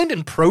England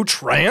and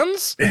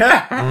pro-trans?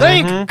 Yeah.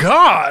 Thank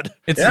God.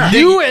 It's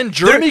you and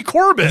Jeremy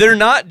Corbyn. They're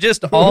not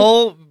just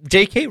all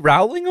J.K.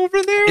 Rowling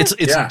over there. It's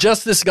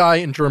just this guy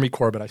and Jeremy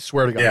Corbyn. I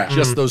swear to God,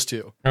 just those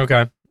two.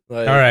 Okay.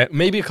 Like, all right.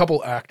 Maybe a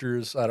couple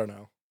actors. I don't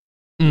know.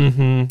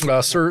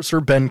 Sir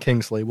Ben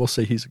Kingsley. We'll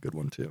say he's a good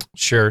one too.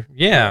 Sure.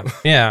 Yeah.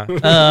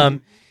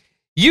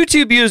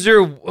 YouTube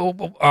user,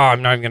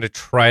 I'm not even going to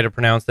try to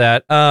pronounce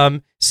that,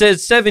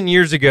 says 7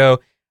 years ago,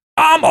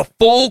 I'm a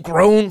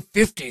full-grown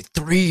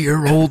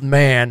 53-year-old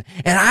man,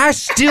 and I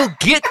still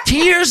get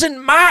tears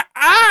in my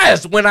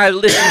eyes when I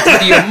listen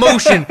to the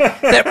emotion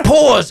that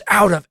pours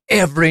out of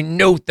every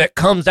note that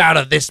comes out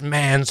of this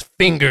man's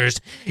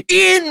fingers.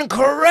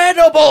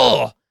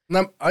 Incredible!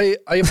 Now, I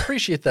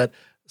appreciate that.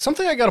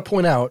 Something I got to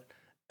point out,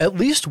 at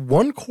least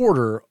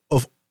 1/4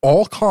 of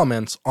all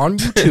comments on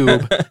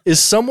YouTube is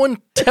someone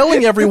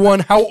telling everyone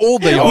how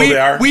old they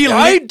are.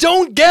 I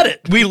don't get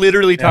it. We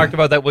literally talked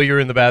about that while you were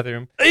in the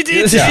bathroom.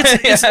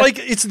 It's like,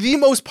 it's the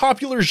most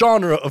popular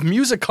genre of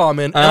music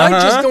comment, and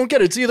I just don't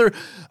get it. It's either,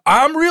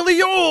 I'm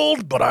really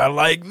old, but I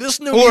like this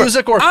new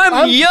music, or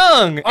I'm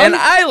young, and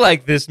I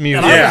like this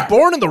music. And I was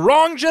born in the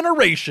wrong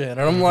generation.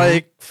 And I'm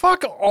like,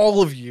 fuck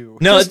all of you.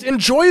 No, just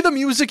enjoy the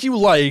music you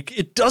like.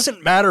 It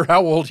doesn't matter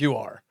how old you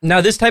are.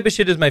 Now, this type of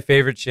shit is my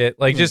favorite shit.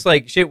 Like, just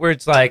like shit where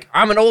it's like,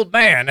 I'm an old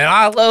man, and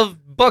I love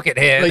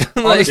Buckethead.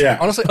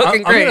 Honestly,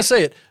 I'm going to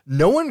say it.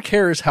 No one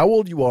cares how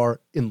old you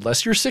are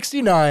unless you're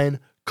 69.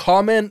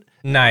 Comment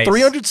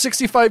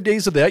 365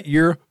 days of that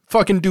year.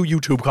 Fucking do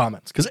YouTube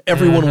comments, because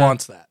everyone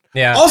wants that.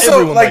 Yeah. Also,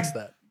 everyone likes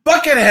that.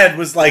 Buckethead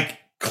was like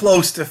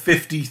close to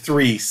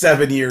 53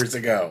 7 years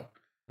ago.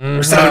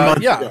 Or 7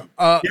 months ago. You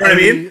know what I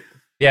mean?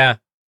 Yeah.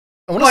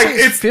 I want to say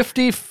it's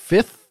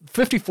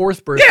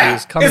 54th birthday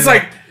is coming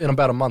in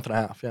about a month and a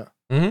half. Yeah.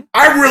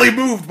 I'm really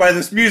moved by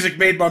this music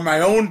made by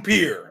my own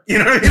peer. You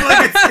know what I mean?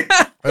 Like,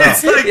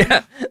 it's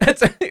like,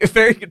 that's a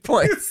very good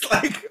point. It's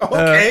like,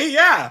 okay,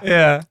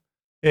 yeah,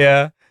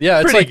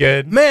 it's pretty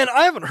good. Man,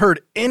 I haven't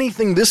heard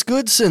anything this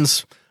good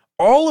since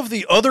all of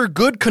the other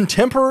good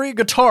contemporary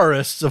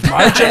guitarists of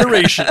my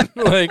generation.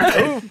 Like,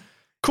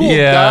 cool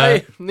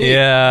guy. Neat.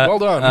 Yeah. Well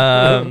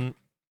done.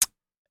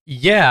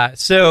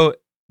 So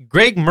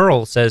Greg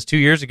Merle says 2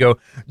 years ago,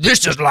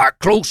 this is like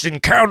Close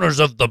Encounters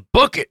of the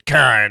Bucket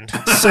kind.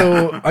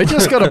 So I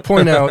just got to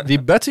point out, the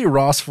Betsy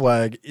Ross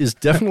flag is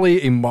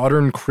definitely a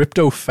modern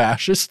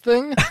crypto-fascist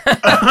thing.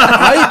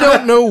 I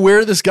don't know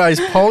where this guy's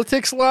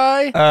politics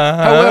lie.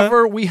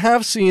 However, we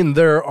have seen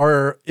there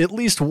are at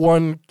least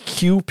one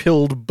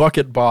Q-pilled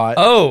bucket bot.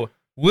 Oh,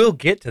 we'll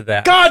get to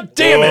that. God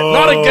damn it,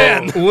 not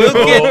again.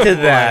 We'll get to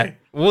that.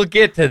 We'll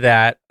get to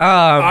that.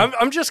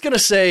 I'm just going to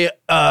say,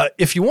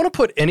 if you want to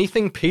put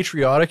anything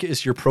patriotic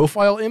as your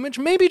profile image,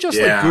 maybe just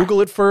like Google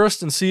it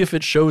first and see if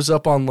it shows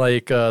up on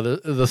like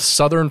the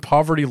Southern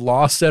Poverty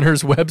Law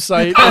Center's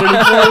website at any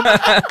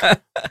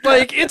point.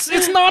 Like, it's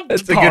not hard.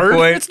 A good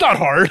point. It's not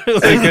hard.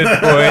 That's a good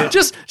point.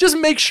 Just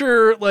make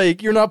sure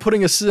like you're not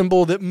putting a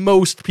symbol that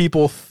most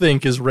people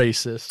think is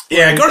racist.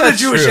 Yeah, go to the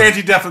Jewish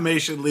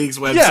Anti-Defamation League's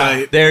website.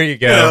 Yeah, there you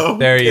go. You know?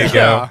 There you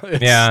go.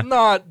 It's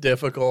not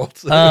difficult.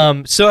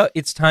 So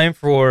it's time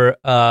for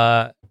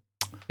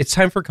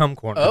Cum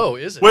Corner. Oh,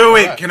 is it?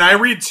 Wait. Can I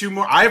read two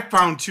more? I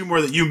found two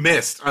more that you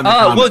missed on the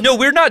comments. Well, no,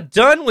 we're not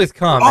done with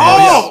comments.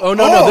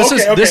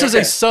 No. This is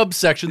a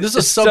subsection. This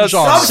is a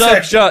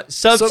subgenre.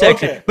 Subsection.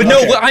 Okay, but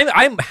no,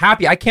 I'm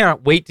happy. I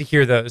can't wait to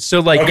hear those. So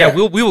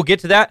we will get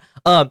to that.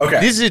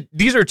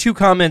 These are two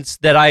comments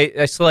that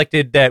I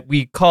selected that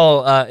we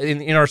call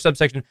in our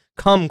subsection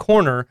Cum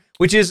Corner,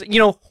 which is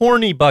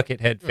horny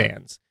Buckethead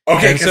fans.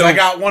 Okay, because I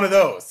got one of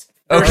those.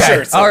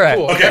 Okay. Sure, all right.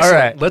 Cool. Okay. All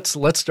right.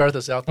 Let's start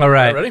this out. All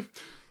right. Ready?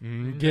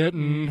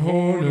 Getting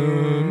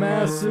horny,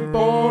 massive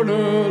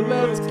boner.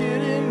 Let's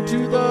get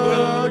into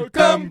the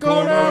cum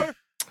corner.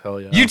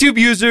 Hell yeah. YouTube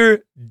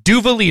user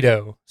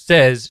Duvalito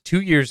says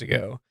 2 years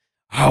ago,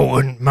 I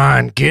wouldn't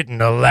mind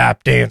getting a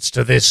lap dance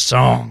to this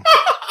song.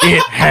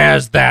 It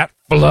has that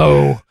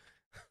flow.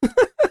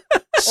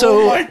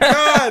 So, oh my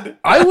God.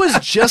 I was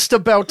just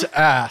about to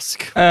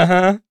ask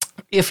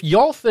if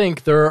y'all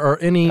think there are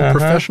any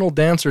professional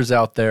dancers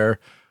out there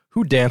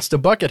who dance to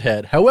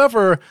Buckethead.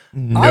 However, I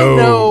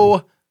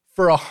know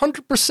for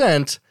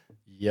 100%,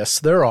 yes,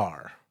 there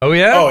are. Oh,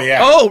 yeah? Oh, yeah.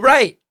 Oh,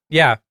 right.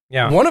 Yeah.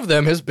 Yeah. One of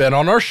them has been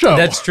on our show.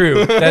 That's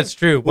true. That's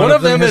true. One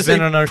of them has is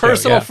been a on our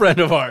personal show. friend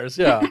of ours.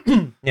 Yeah.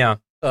 Yeah.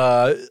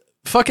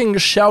 Fucking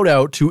shout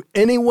out to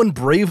anyone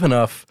brave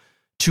enough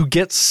to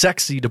get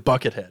sexy to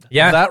Buckethead.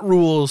 Yeah. That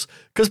rules.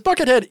 Because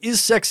Buckethead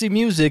is sexy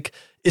music.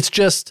 It's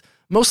just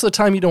most of the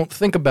time you don't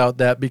think about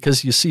that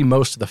because you see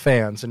most of the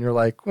fans and you're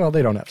like, well,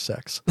 they don't have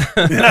sex. So.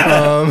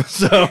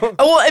 Oh,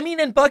 well, I mean,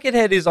 and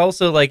Buckethead is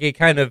also like a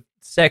kind of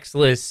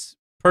sexless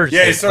person.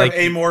 Yeah, he's sort like, of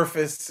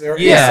amorphous. Or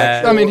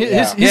yeah. asexual. I mean,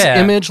 his Yeah.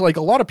 image, like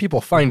a lot of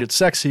people find it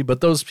sexy, but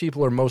those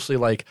people are mostly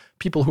like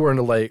people who are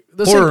into like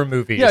the horror same,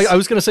 movies. Yeah, I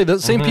was going to say the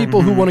same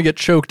people who want to get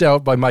choked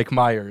out by Mike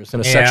Myers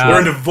in a Yeah. sexual. We're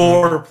into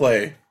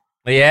foreplay.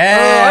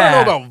 Yeah.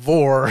 I don't know about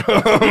vor.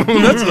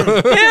 That's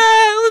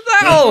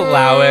Yeah, I'll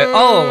allow it.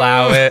 I'll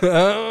allow it.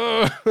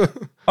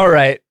 All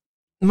right.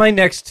 My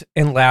next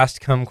and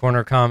last Cum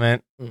Corner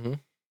comment.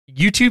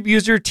 YouTube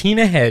user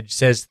Tina Hedge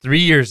says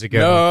 3 years ago.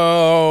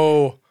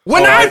 No.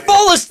 When I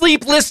fall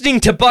asleep listening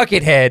to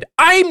Buckethead,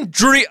 I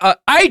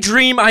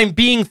dream I'm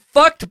being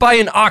fucked by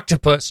an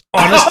octopus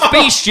on a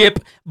spaceship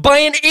by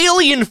an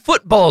alien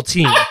football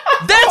team.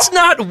 That's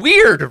not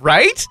weird,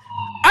 right?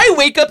 I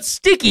wake up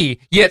sticky,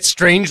 yet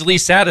strangely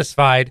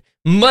satisfied.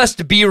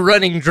 Must be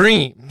running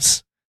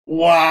dreams.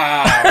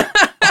 Wow.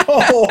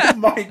 Oh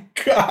my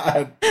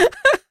God.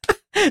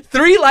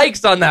 3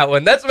 likes on that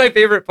one. That's my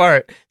favorite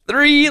part.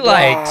 3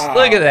 likes.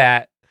 Look at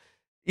that.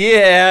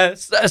 Yeah,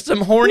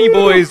 some horny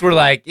boys were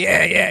like,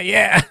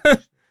 yeah.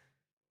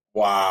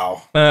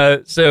 Wow.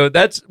 So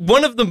that's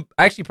one of the,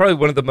 actually probably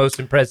one of the most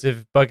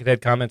impressive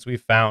Buckethead comments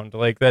we've found.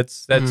 Like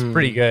that's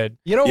pretty good.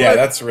 You know Yeah, what?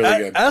 that's really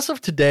good. As of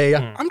today,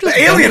 I'm just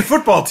The alien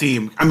football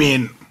team. I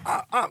mean,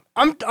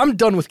 I'm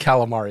done with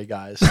calamari,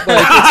 guys. Like,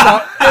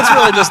 it's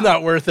really just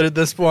not worth it at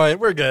this point.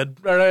 We're good.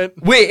 All right.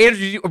 Wait,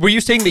 Andrew, were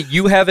you saying that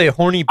you have a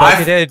horny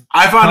Buckethead?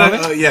 I found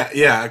comment?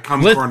 a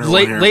Cum Corner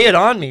one here. Lay it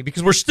on me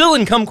because we're still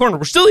in Cum Corner.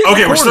 We're still in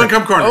Okay, we're still in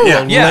Cum Corner. Oh,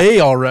 yeah. lay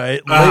all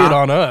right. Lay it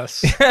on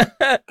us.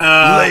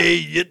 Lay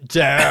it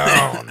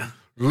down.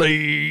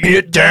 Lay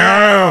it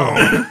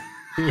down.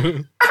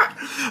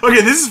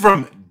 Okay, this is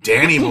from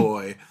Danny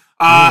Boy.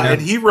 And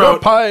he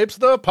wrote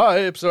The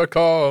pipes are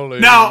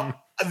calling. Now,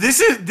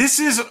 this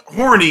is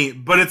horny,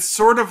 but it's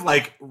sort of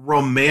like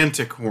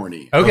romantic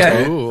horny.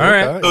 Okay. Ooh, All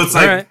right. So it's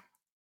All like, right.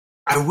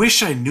 I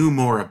wish I knew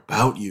more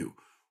about you.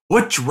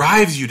 What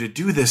drives you to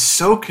do this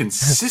so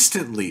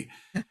consistently?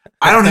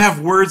 I don't have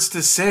words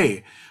to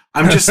say.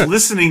 I'm just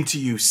listening to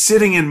you,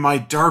 sitting in my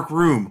dark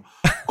room,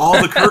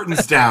 all the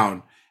curtains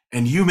down,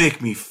 and you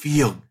make me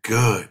feel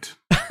good.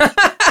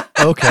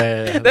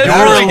 Okay. That's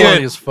You're really good.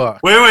 horny as fuck.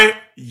 Wait.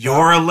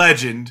 You're a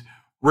legend.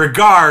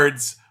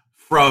 Regards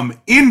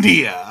from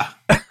India.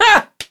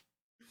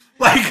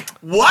 Like,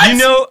 what? You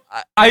know,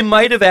 I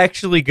might have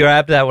actually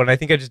grabbed that one. I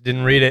think I just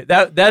didn't read it.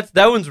 That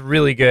one's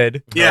really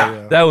good.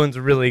 Yeah. That one's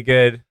really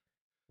good.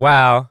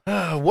 Wow.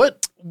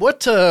 What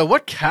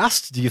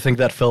caste do you think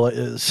that fella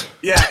is?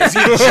 Yeah, is he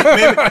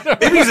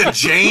maybe he's a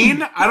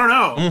Jain? I don't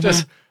know.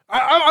 Just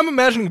I'm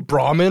imagining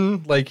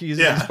Brahmin, like he's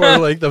part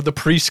of like the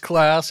priest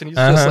class, and he's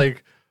just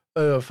like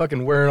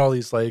fucking wearing all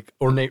these like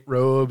ornate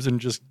robes and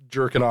just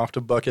jerking off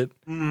to Bucket.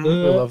 I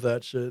love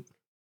that shit.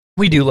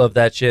 We do love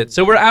that shit.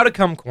 So we're out of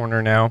Cum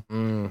Corner now.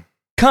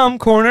 Cum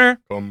Corner.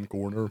 Cum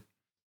Corner.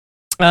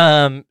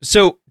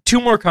 So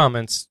 2 more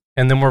comments,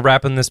 and then we're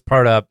wrapping this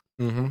part up.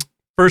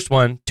 First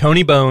one,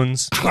 Tony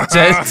Bones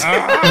says,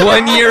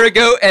 1 year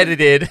ago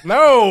edited.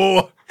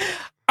 No.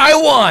 I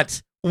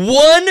want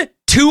 1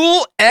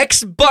 Tool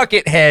X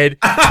Buckethead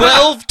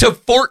 12 to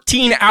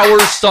 14 hour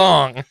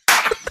song.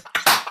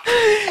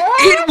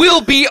 It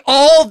will be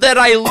all that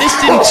I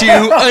listen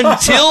to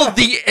until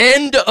the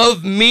end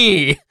of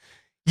me.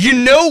 You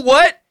know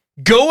what?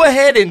 Go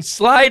ahead and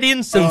slide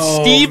in some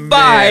Steve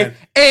Vai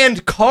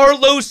and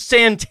Carlos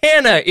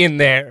Santana in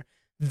there.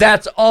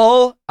 That's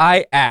all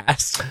I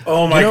ask.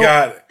 Oh my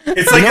God.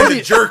 It's like in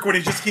The Jerk when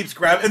he just keeps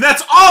grabbing, and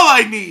that's all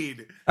I need.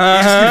 He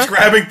just keeps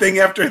grabbing thing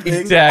after thing.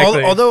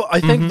 Exactly. Although I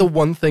think the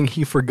one thing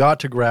he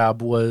forgot to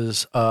grab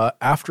was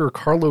after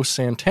Carlos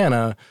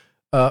Santana,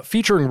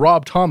 featuring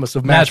Rob Thomas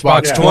of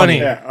Matchbox 20.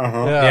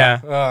 Yeah.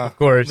 Of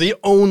course. The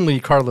only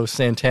Carlos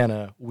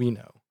Santana we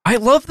know. I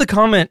love the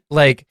comment,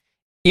 like,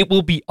 it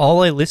will be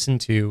all I listen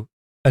to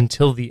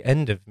until the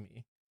end of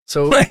me.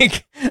 So,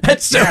 like,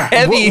 that's so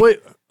heavy.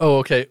 Wait. Oh,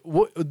 okay.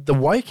 The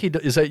YK,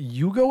 is that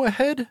You Go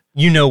Ahead?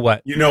 You know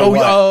what? You know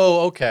what?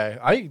 Oh, okay.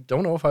 I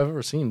don't know if I've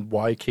ever seen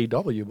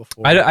YKW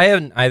before. I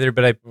haven't either,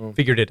 but I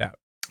figured it out.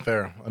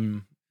 Fair.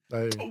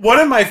 One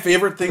of my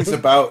favorite things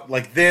about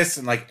like this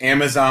and like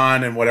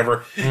Amazon and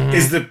whatever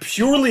is the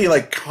purely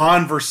like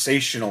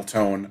conversational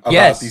tone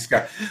about these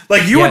guys.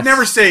 Like you would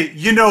never say,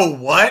 you know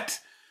what?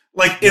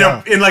 Like in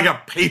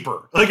a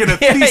paper, like in a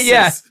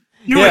thesis.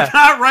 You would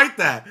not write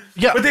that.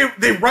 Yeah. But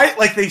they write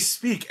like they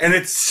speak, and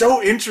it's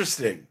so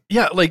interesting.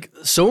 Yeah, like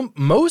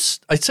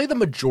I'd say the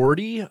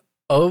majority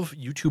of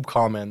YouTube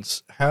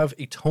comments have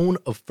a tone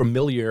of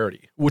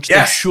familiarity, which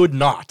they should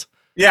not.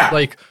 Yeah.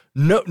 Like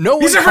no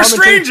these are for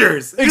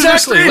strangers.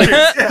 Exactly.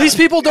 Like, these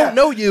people don't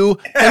know you,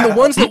 and the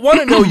ones that want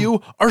to know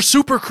you are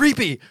super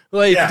creepy.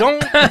 Like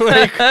don't.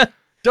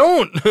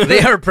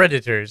 They are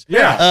predators.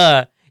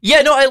 Yeah.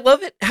 Yeah, no, I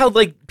love it how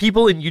like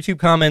people in YouTube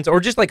comments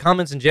or just like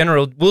comments in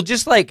general will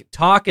just like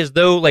talk as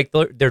though like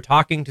they're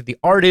talking to the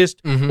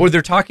artist or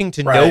they're talking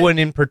to no one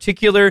in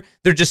particular.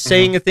 They're just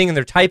saying a thing and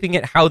they're typing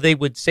it how they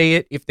would say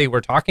it if they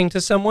were talking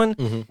to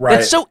someone. Right.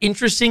 That's so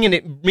interesting, and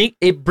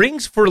it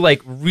brings for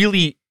like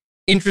really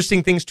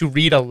interesting things to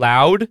read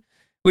aloud,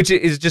 which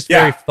is just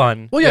very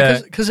fun. Well, yeah,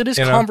 because it is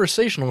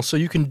conversational, so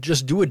you can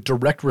just do a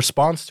direct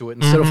response to it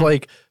instead of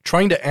like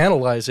trying to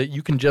analyze it.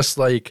 You can just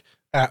like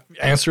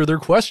answer their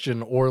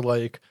question, or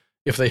like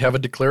if they have a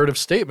declarative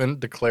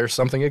statement, declare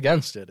something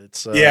against it.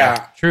 It's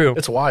true.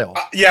 It's wild.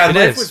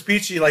 Life was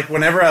peachy. Like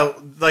whenever a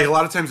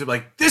lot of times I'm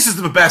like, this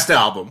is the best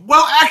album.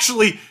 Well,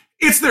 actually,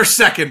 it's their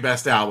second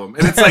best album,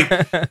 and it's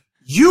like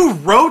you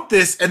wrote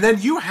this, and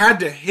then you had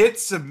to hit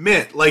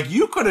submit. Like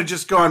you could have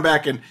just gone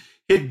back and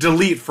hit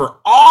delete for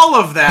all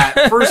of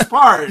that first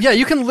part. Yeah,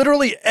 you can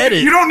literally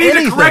edit. You don't need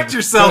to correct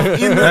yourself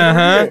in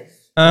the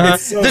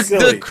It's so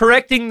the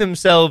correcting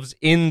themselves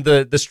in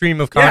the stream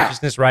of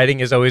consciousness writing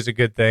is always a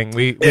good thing.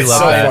 We love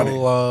that. I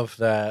love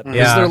that.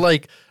 Because they're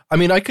like, I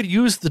mean, I could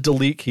use the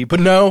delete key,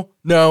 but no,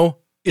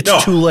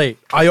 it's too late.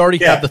 I already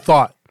had the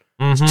thought.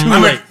 It's too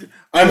late.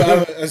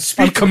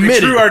 I'm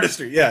committed. True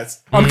artistry,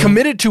 yes. I'm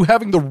committed to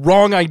having the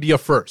wrong idea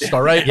first,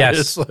 all right? Yes.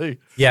 It's like,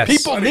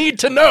 people need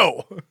to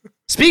know.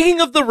 Speaking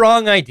of the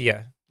wrong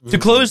idea, to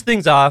close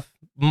things off,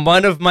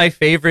 one of my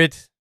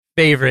favorite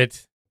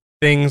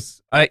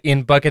things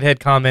in Buckethead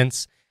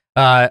comments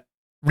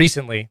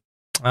recently,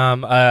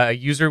 a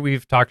user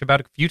we've talked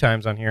about a few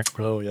times on here.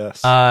 Oh,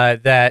 yes.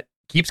 That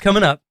keeps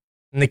coming up,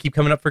 and they keep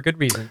coming up for good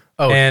reason.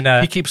 Oh, and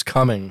he keeps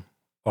coming.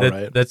 All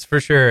right. That's for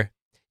sure.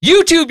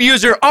 YouTube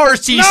user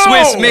RC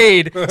Swiss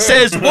Made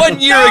says 1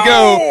 year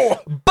ago,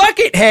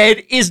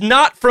 Buckethead is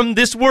not from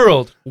this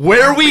world.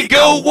 Where we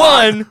go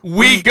one,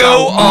 we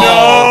go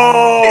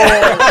all.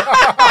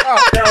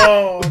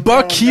 No.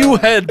 Buck you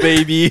head,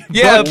 baby.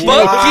 Yeah,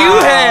 Buck you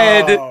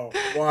head.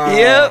 Wow.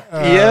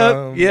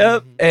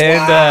 Yep.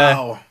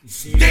 And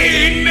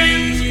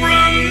Statements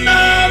from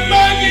the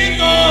Bucket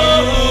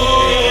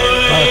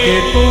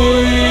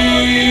Boy.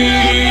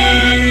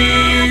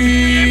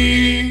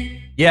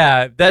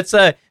 Yeah, that's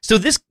so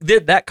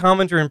that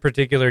commenter in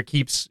particular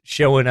keeps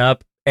showing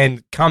up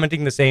and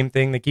commenting the same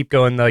thing. They keep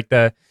going like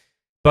the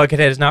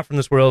Buckethead is not from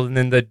this world, and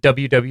then the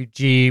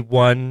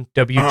WWG1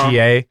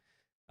 WGA.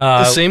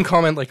 The same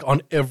comment like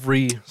on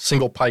every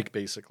single Pike,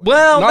 basically.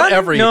 Well, not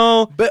every,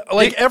 but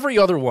like every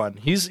other one.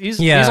 He's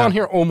on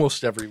here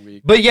almost every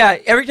week. But yeah,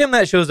 every time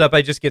that shows up,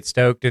 I just get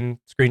stoked and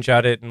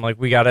screenshot it, and like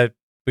we gotta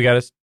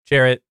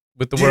share it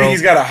with the world. Do you think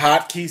he's got a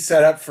hotkey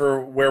set up for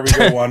where we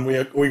go one, we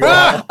go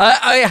all?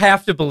 I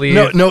have to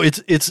believe. No,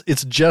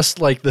 it's just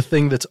like the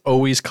thing that's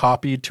always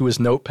copied to his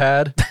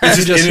notepad.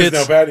 It's just in his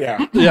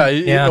notepad, he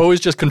always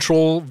just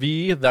Control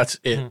V. That's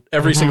it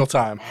every single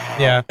time.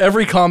 Yeah,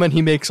 every comment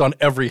he makes on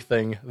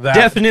everything.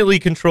 Definitely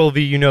Control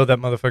V. You know that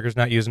motherfucker's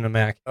not using a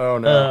Mac. Oh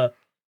no.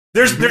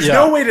 There's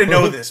no way to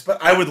know this, but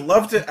I would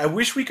love to. I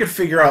wish we could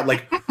figure out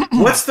like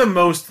what's the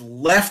most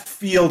left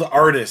field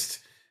artist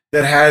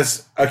that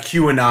has a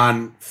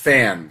QAnon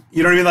fan.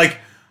 You know what I mean? Like,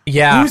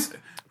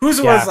 who's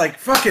was like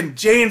fucking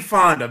Jane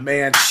Fonda,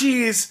 man.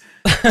 She's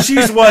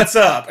what's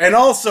up. And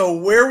also,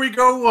 where we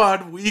go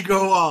one, we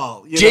go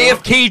all.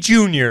 JFK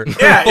Jr.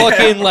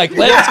 Like,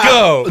 let's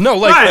go. No,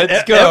 like,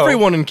 let's go.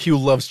 Everyone in Q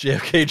loves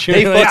JFK Jr.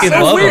 They fucking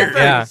love him.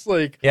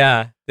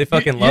 They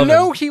fucking love him. You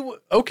know,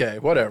 okay,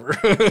 whatever.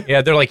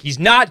 Yeah, they're like, he's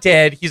not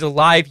dead. He's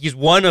alive. He's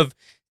one of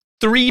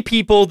 3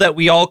 people that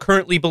we all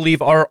currently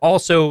believe are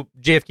also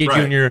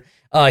JFK Jr.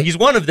 He's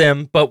one of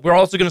them, but we're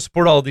also going to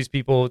support all of these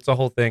people. It's a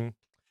whole thing.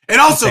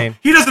 And also,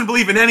 he doesn't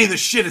believe in any of the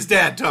shit his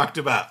dad talked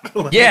about.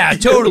 Yeah,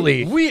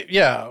 totally.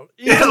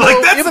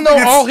 Even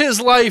though all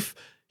his life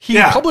he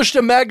published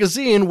a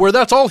magazine where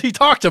that's all he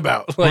talked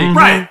about.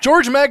 Like,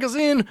 George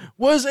Magazine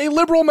was a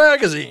liberal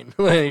magazine.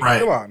 Like,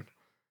 come on.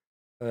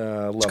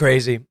 It's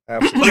crazy.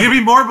 Absolutely. Like, it'd be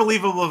more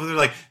believable if they're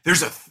like,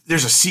 there's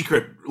a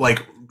secret,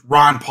 like,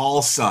 Ron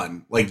Paul's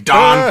son, like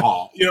Don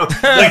Paul. You know,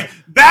 like,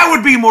 that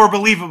would be more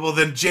believable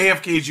than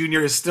JFK Jr.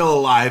 is still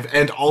alive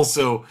and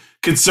also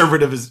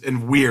conservative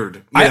and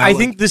weird. I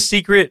think the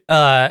secret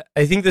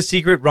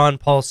Ron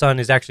Paul son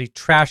is actually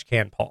Trash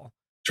Can Paul.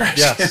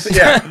 Yes.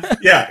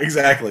 Yeah,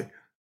 exactly.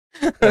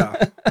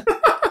 Yeah.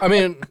 I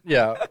mean,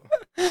 yeah.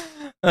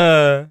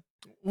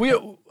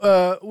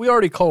 we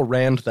already call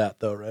Rand that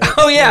though, right?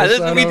 Oh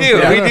yeah, we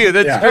do. That's true.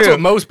 That's what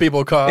most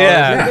people call.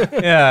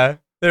 Yeah.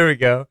 There we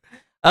go.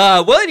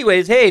 Well,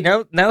 anyways, hey,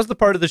 now's the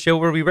part of the show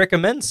where we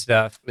recommend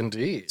stuff.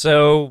 Indeed.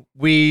 So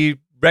we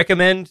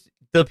recommend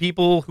the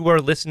people who are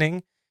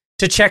listening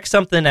to check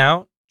something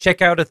out.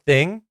 Check out a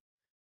thing.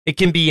 It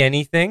can be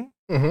anything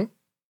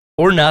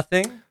or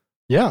nothing.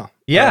 Yeah.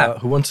 Yeah.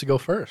 Who wants to go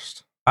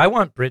first? I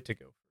want Britt to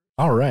go.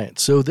 All right.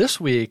 So this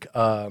week,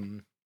 I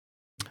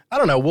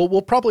don't know.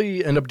 We'll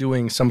probably end up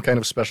doing some kind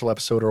of special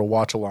episode or a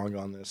watch along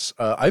on this.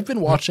 I've been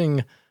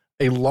watching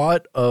a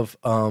lot of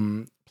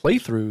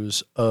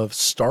playthroughs of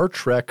Star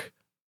Trek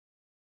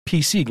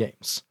PC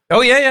games.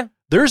 Oh yeah.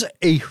 There's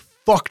a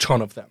fuck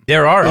ton of them.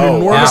 There are an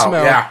enormous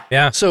amount.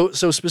 Yeah. So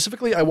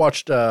specifically, I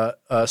watched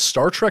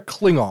Star Trek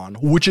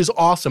Klingon, which is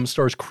awesome.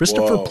 Stars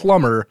Christopher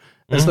Plummer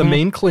as the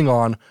main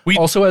Klingon.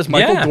 Also has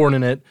Michael Dorn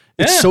in it.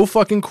 It's so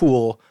fucking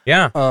cool.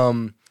 Yeah.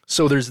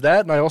 So there's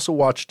that, and I also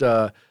watched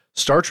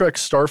Star Trek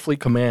Starfleet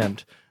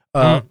Command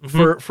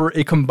for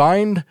a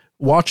combined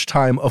watch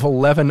time of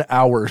 11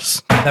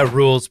 hours. That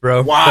rules,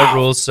 bro. Wow. That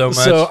rules so much.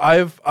 So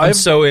I'm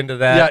so into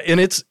that. Yeah, and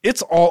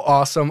it's all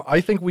awesome.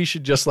 I think we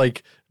should just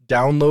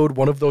download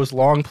one of those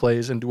long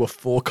plays and do a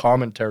full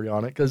commentary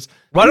on it because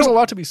there's a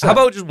lot to be said. How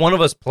about just one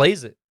of us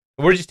plays it?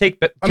 We're just take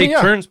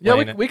turns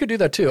playing it. We could do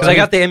that too. Because I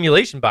got the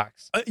emulation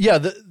box. He's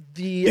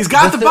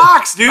got the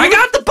box, dude. I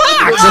got the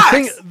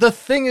box. The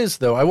thing is,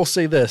 though, I will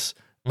say this: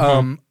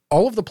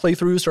 all of the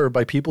playthroughs are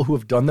by people who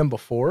have done them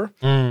before,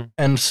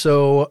 and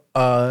so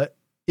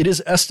it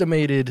is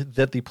estimated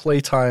that the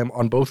playtime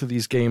on both of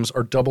these games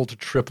are double to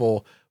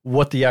triple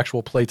what the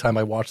actual playtime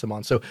I watch them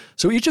on. So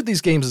each of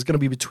these games is going to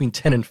be between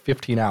 10 and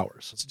 15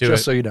 hours.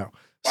 Just so you know.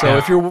 So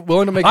if you're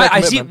willing to make that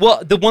commitment. I see.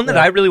 Well, the one that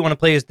I really want to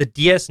play is the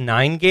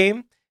DS9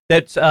 game.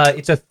 That's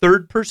it's a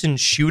third-person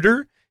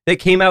shooter that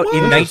came out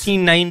in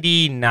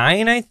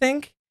 1999, I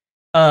think.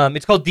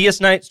 It's called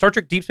DS9, Star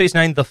Trek Deep Space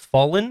Nine: The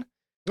Fallen.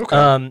 Okay.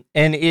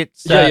 And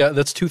it's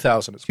that's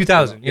 2000. It's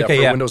 2000. Yeah, okay,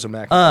 for yeah. Windows and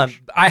Mac.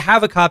 I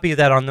have a copy of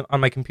that on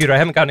my computer. I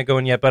haven't gotten it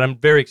going yet, but I'm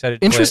very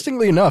excited.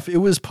 Interestingly enough, it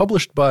was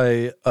published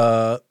by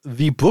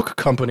the book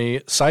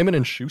company Simon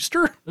and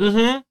Schuster.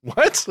 Mm-hmm.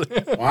 What?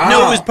 Wow.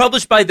 No, it was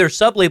published by their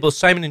sub-label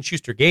Simon and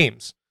Schuster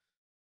Games.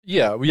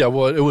 Yeah.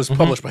 Well, it was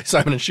published by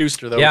Simon and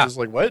Schuster. That was just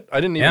like, what? I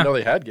didn't even know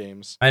they had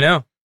games. I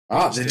know.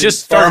 They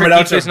just farm it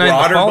out to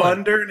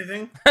Broderbund or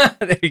anything.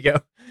 There you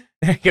go.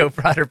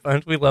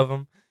 Broderbund. We love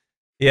them.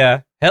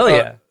 Yeah. Hell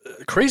yeah.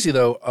 Crazy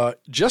though.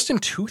 Just in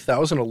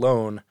 2000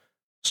 alone,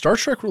 Star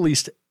Trek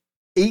released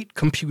 8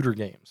 computer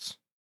games.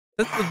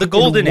 The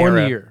golden in 1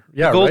 era. year.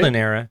 Yeah, the golden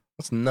era.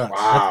 That's nuts.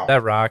 Wow.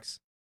 That rocks.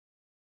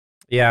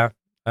 Yeah.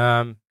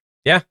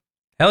 Yeah.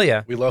 Hell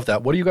yeah. We love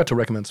that. What do you got to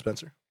recommend,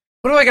 Spencer?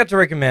 What do I got to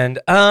recommend?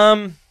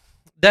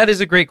 That is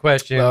a great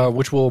question.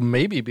 Which will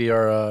maybe be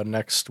our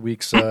next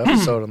week's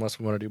episode, unless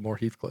we want to do more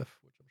Heathcliff.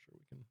 Which I'm sure we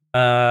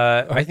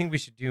can. I think we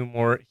should do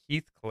more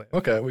Heathcliff.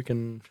 Okay, we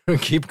can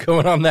keep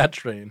going on that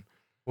train.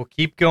 We'll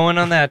keep going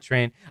on that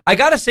train. I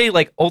gotta say,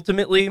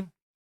 ultimately,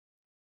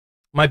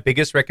 my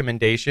biggest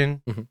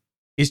recommendation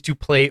is to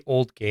play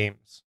old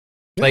games.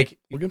 Yeah,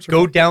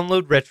 go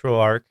download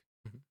RetroArch,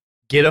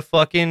 get a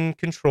fucking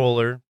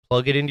controller,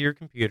 plug it into your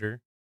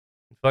computer,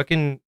 and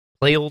fucking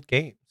play old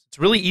games. It's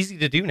really easy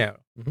to do now.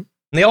 And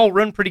they all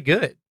run pretty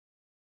good.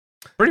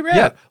 Pretty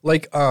rad.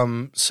 Yeah,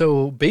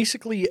 so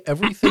basically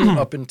everything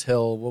up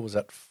until, what was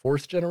that,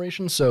 4th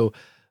generation? So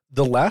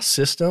the last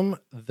system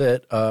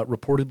that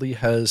reportedly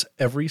has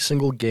every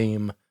single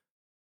game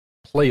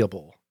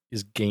playable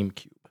is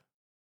GameCube.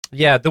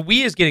 Yeah, the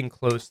Wii is getting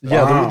close. Though.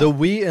 Yeah, the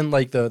Wii and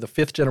the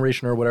 5th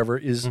generation or whatever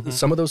is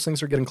some of those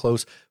things are getting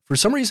close. For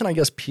some reason, I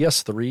guess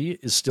PS3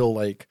 is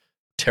still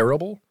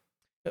terrible.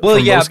 Well,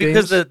 yeah,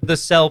 because the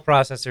cell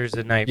processor is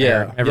a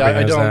nightmare. Yeah,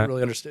 I don't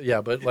really understand.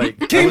 Yeah, but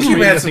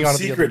GameCube had some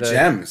secret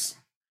gems.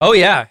 Oh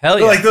yeah, hell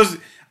yeah! Those,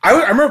 I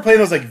remember playing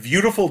those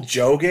Beautiful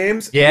Joe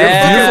games.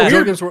 Yeah, Beautiful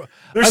Joe games were.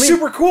 They're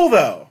super cool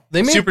though.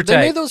 They made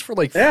those for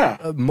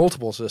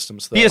multiple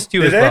systems. Though.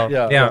 PS2 as well.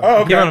 Yeah.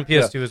 Oh, okay. Came out on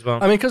PS2 as well.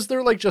 I mean, because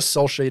they're just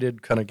cell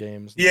shaded kind of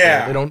games.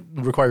 Yeah, they don't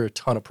require a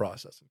ton of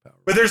processing power.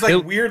 But there's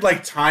weird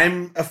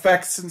time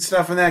effects and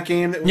stuff in that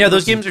game.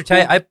 Those games are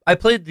tight. I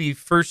played the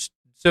first.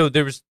 So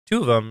there was 2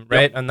 of them,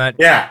 right, on that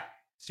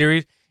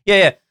series?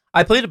 Yeah.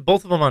 I played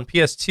both of them on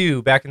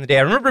PS2 back in the day.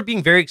 I remember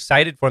being very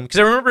excited for them because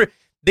I remember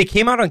they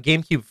came out on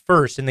GameCube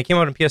first and they came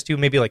out on PS2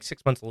 maybe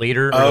 6 months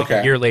later or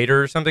a year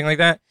later or something like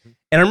that.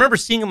 And I remember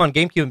seeing them on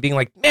GameCube and being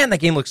like, man, that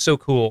game looks so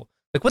cool.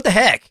 What the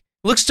heck?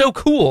 It looks so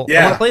cool.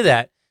 I want to play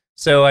that.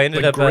 So I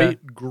ended up...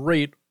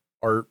 Great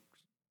art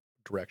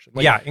direction.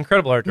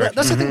 Incredible art direction.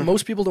 That's the thing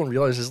most people don't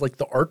realize is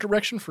the art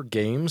direction for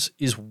games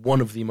is one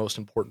of the most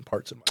important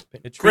parts in my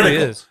opinion. It really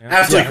is. Yeah.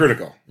 Absolutely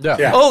critical.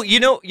 Yeah. Oh, you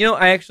know,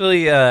 I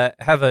actually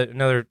have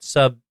another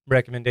sub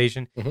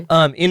recommendation.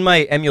 In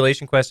my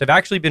emulation quest, I've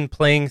actually been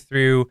playing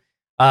through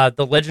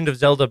The Legend of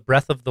Zelda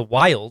Breath of the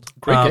Wild.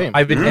 Great game.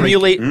 I've been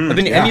emulating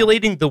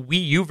the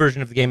Wii U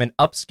version of the game and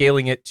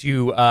upscaling it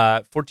to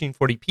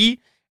 1440p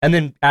and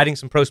then adding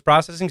some post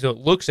processing so it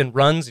looks and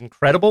runs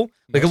incredible.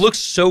 Like it looks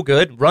so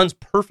good, runs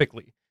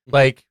perfectly.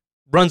 Like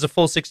runs a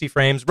full 60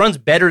 frames, runs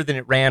better than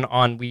it ran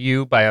on Wii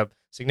U by a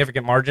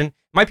significant margin.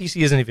 My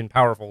PC isn't even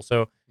powerful,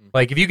 so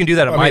like if you can do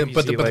that on my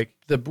PC, but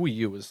the Wii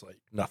U is like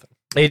nothing.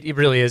 It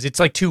really is. It's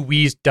like two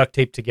Wii's duct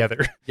taped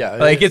together. Yeah,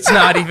 like it's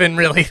not even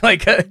really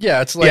like a,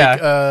 it's like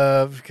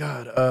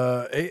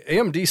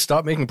AMD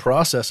stopped making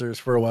processors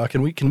for a while.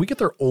 Can we get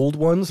their old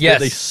ones?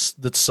 Yes,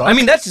 that suck. I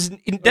mean that's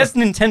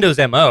Nintendo's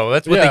MO.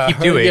 That's what they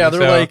keep doing. Yeah,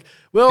 they're like,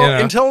 well,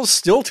 Intel's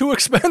still too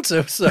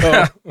expensive,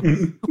 so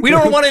we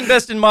don't want to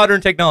invest in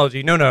modern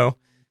technology. No.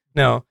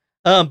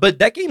 But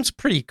that game's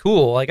pretty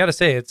cool. I gotta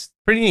say, it's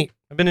pretty neat.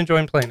 I've been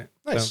enjoying playing it.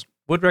 Nice. So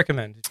would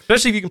recommend,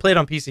 especially if you can play it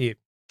on PC.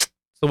 It's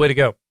the way to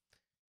go.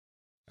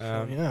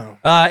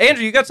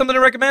 Andrew, you got something to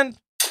recommend?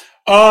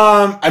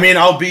 I mean,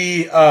 I'll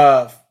be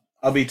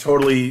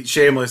totally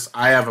shameless.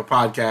 I have a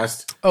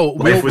podcast. Oh,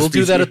 we'll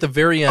do that at the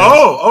very end.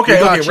 Oh, okay.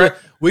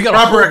 We got a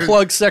whole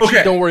plug section.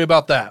 Okay. Don't worry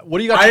about that. What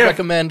do you got to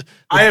recommend?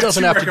 I have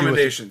two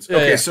recommendations.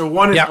 So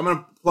one is I'm going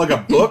to plug a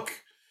book.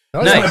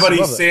 Nice. My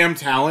buddy Sam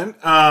Talent.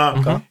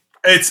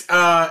 It's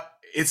I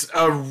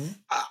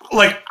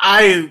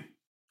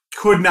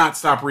could not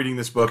stop reading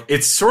this book.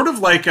 It's sort of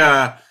like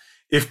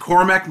if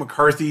Cormac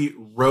McCarthy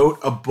wrote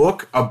a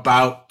book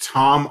about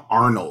Tom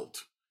Arnold.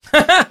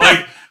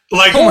 like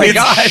oh my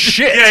god,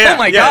 shit. Yeah, oh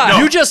my god. No.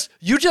 You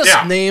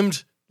just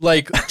named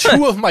like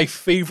two of my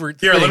favorite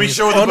things. Let me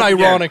show you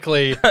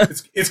unironically.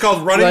 It's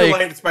called Running the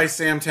Light. It's by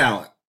Sam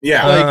Talent.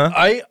 Yeah.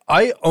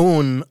 I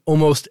own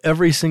almost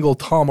every single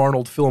Tom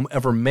Arnold film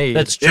ever made.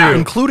 That's true.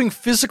 Including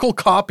physical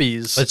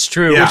copies. That's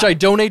true. Which I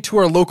donate to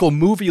our local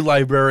movie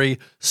library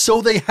so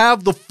they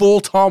have the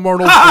full Tom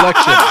Arnold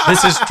collection.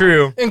 This is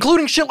true.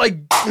 Including shit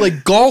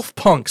like Golf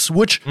Punks,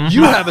 which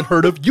you haven't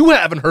heard of. You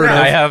haven't heard of.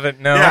 I haven't,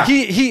 no.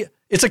 Yeah.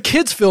 It's a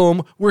kid's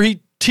film where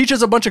he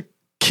teaches a bunch of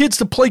kids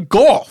to play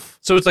golf.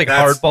 So it's like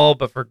Hardball,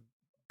 but for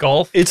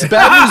golf? It's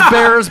Bad News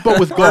Bears, but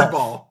with golf.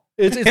 Hardball.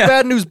 It's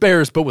Bad News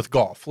Bears, but with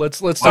golf. Let's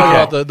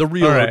talk about the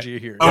real OG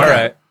here. All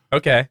right.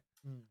 Okay.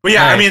 But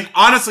I mean,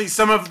 honestly,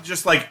 some of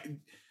just like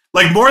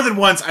more than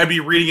once, I'd be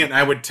reading it and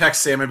I would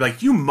text Sam. I'd be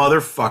like, "You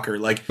motherfucker!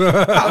 Like, who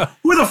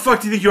the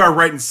fuck do you think you are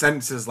writing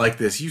sentences like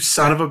this? You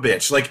son of a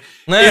bitch!" Like,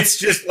 it's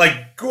just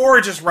like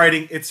gorgeous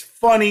writing. It's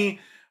funny.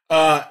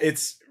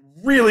 It's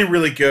really,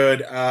 really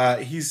good.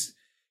 He's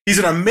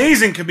an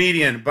amazing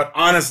comedian, but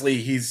honestly,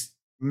 he's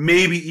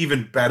maybe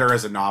even better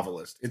as a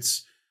novelist.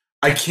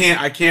 I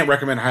can't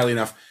recommend highly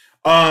enough.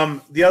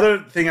 The other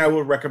thing I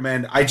would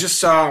recommend, I've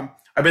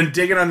been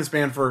digging on this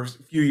band for a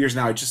few years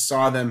now. I just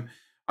saw them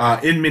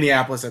in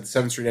Minneapolis at the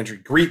 7th Street Entry.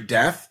 Greet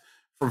Death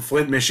from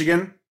Flint,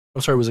 Michigan.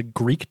 I'm sorry, was it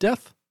Greek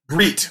Death?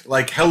 Greet,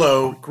 like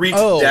hello, Greet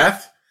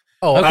Death.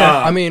 Oh, okay.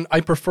 I mean,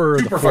 I prefer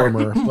the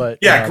former, but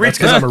Greet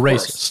because I'm a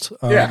racist.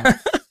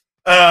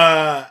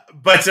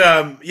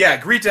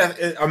 Greet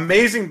Death,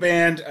 amazing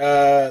band.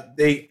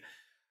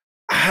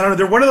 I don't know.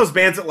 They're one of those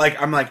bands that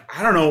I'm like,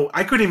 I don't know.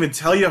 I couldn't even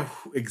tell you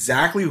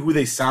exactly who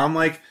they sound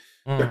like.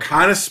 They're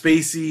kind of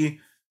spacey.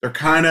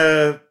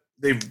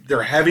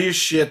 They're heavy as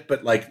shit,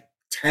 but like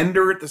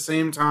tender at the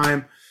same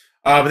time.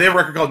 But they have a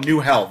record called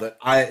New Hell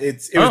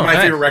it was my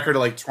favorite record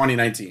of like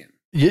 2019.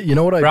 You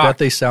know what I bet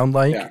they sound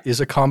like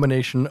is a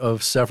combination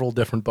of several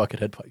different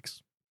Buckethead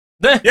Pikes.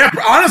 Yeah,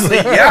 honestly,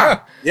 yeah,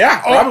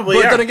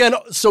 probably. But then again,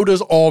 so does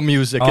all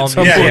music at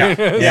some point.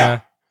 Yeah.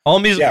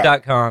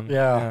 Allmusic.com.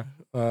 Yeah.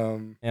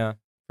 Yeah,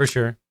 for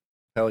sure.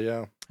 Hell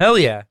yeah.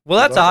 Well,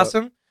 that's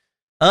awesome.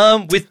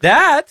 With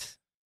that,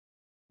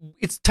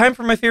 it's time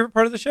for my favorite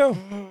part of the show.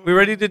 We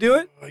ready to do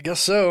it? I guess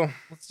so.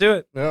 Let's do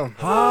it. Yeah.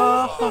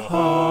 Ha ha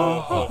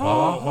ha ha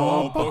ha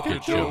ha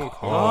bucket joke.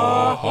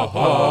 Ha ha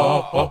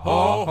ha ha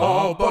ha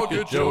ha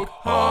bucket joke.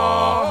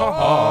 Ha ha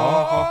ha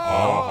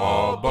ha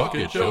ha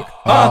bucket joke.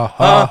 Ha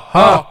ha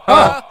ha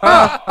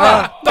ha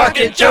ha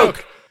bucket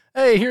joke.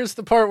 Hey, here's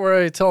the part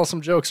where I tell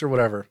some jokes or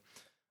whatever.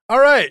 All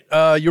right,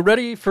 you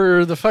ready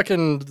for the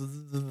fucking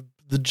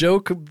the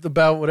joke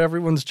about what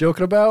everyone's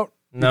joking about?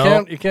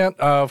 No, you can't.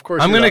 Of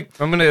course, I'm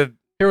gonna.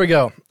 Here we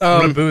go.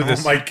 I'm gonna boo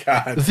this. Oh my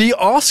god! The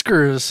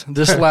Oscars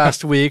this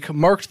last week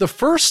marked the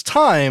first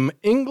time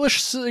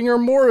English singer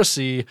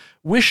Morrissey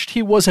wished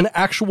he was an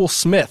actual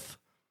Smith.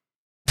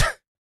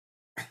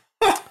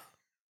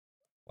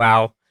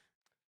 Wow.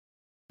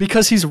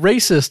 Because he's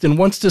racist and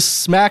wants to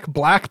smack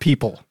black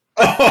people.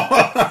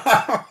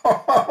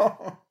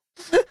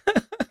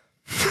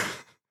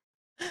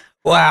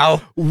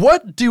 Wow.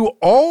 What do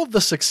all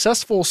the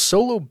successful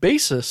solo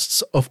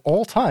bassists of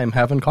all time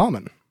have in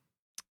common?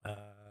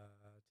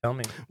 Tell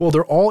me. Well,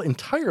 they're all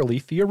entirely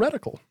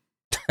theoretical.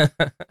 It's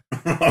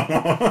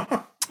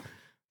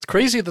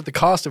crazy that the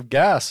cost of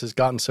gas has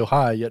gotten so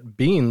high, yet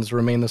beans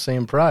remain the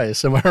same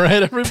price. Am I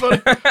right, everybody?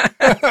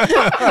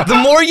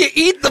 The more you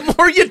eat, the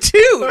more you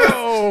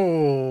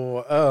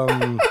do.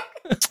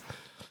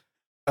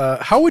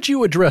 How would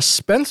you address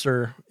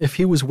Spencer if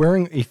he was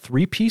wearing a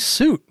 3-piece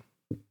suit?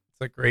 It's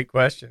a great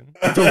question.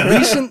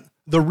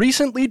 The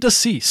recently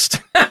deceased.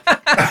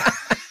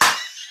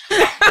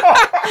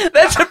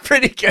 That's a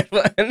pretty good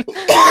one.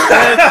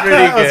 That's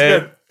pretty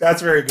good.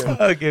 That's very good.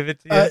 I'll give it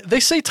to you. They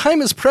say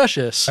time is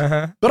precious,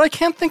 but I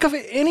can't think of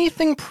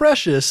anything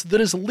precious that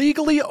is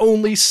legally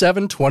only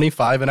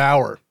 $7.25 an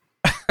hour.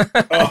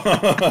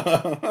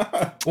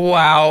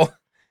 Wow.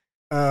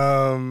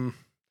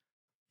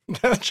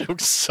 That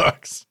joke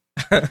sucks.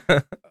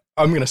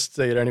 I'm going to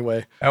say it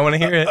anyway. I want to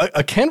hear it.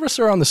 A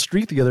canvasser on the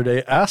street the other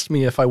day asked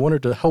me if I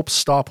wanted to help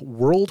stop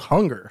world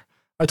hunger.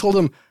 I told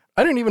him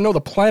I didn't even know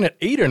the planet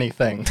ate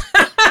anything. World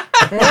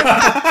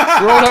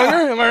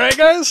hunger? Am I right,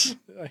 guys?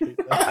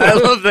 I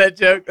love that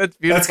joke. That's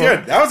beautiful. That's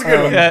good. That was a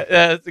good one. Yeah,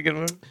 that's a good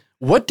one.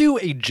 What do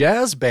a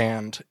jazz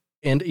band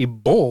and a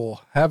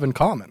bull have in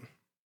common?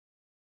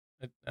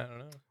 I don't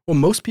know. Well,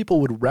 most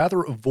people would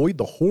rather avoid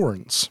the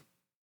horns.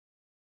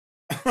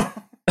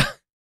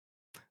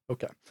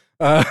 Okay.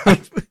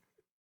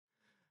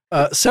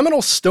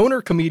 Seminole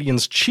stoner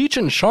comedians Cheech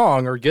and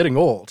Chong are getting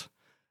old.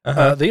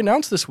 They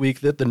announced this week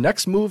that the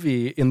next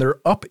movie in their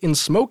Up in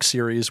Smoke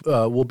series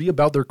will be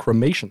about their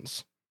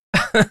cremations.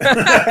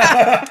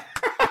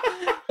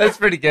 That's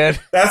pretty good.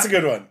 That's a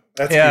good one.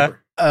 That's yeah.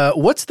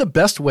 What's the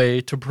best way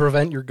to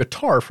prevent your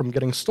guitar from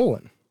getting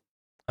stolen?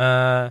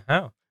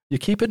 How? You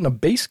keep it in a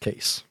bass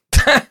case.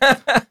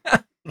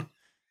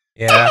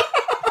 Yeah.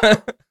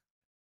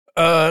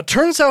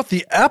 Turns out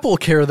the Apple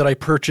Care that I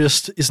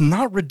purchased is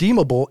not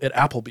redeemable at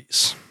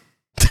Applebee's.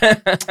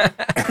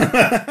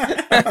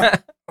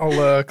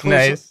 I'll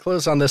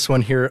close on this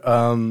one here.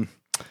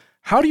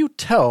 How do you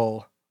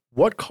tell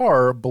what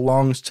car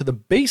belongs to the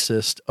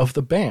bassist of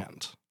the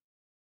band?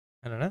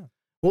 I don't know.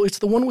 Well, it's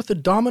the one with the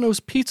Domino's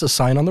pizza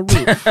sign on the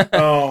roof.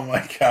 Oh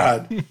my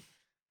God.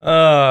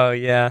 Oh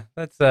yeah,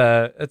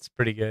 that's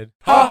pretty good.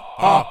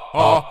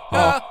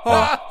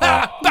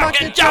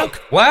 Bucket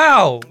joke.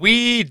 Wow,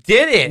 we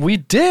did it. We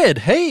did.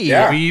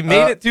 Hey, we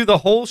made it through the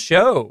whole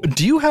show.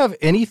 Do you have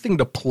anything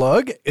to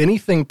plug?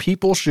 Anything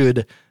people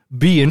should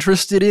be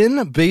interested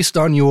in based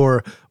on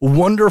your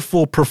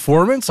wonderful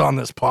performance on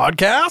this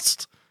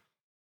podcast?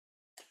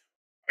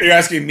 Are you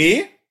asking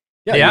me?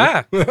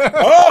 Yeah.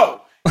 Oh.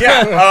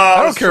 Yeah,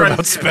 I don't care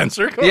about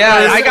Spencer.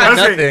 I got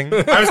nothing.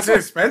 I was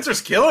saying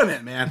Spencer's killing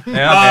it, man.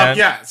 Man.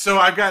 Yeah, so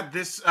I've got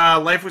this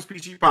Life Was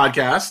Peachy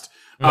podcast.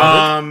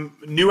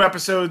 New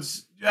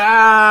episodes.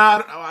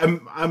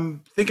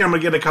 I'm thinking I'm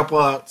gonna get a couple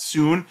out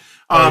soon.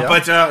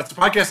 But it's a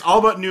podcast all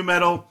about new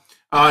metal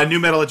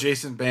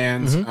adjacent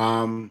bands. It's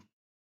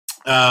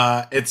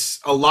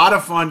a lot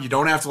of fun. You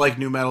don't have to like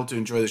new metal to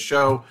enjoy the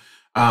show.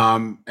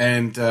 I've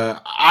been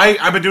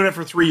doing it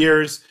for 3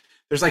 years.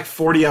 There's like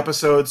 40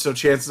 episodes, so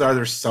chances are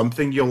there's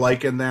something you'll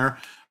like in there.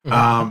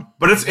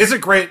 But it's a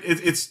great.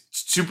 It's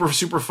super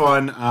super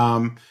fun.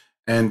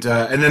 And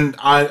then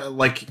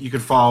you can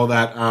follow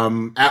that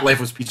at Life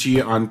Was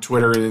Peachy on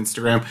Twitter and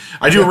Instagram.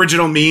 I do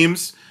original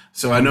memes,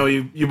 so I know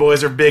you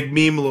boys are big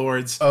meme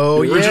lords.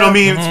 Oh, original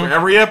memes for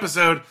every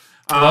episode.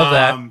 Love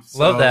that.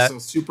 Love that. So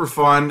super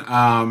fun.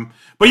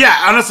 But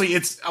yeah, honestly,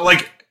 it's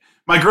like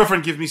my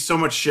girlfriend gives me so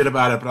much shit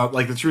about it, but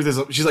like the truth is,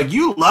 she's like,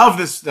 "You love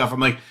this stuff." I'm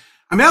like,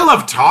 I mean, I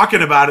love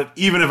talking about it,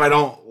 even if I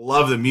don't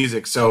love the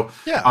music. So,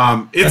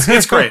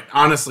 it's great,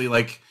 honestly.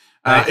 Like,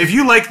 if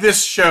you like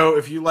this show,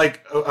 if you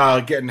like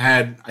Getting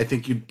Head, I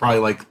think you'd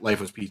probably like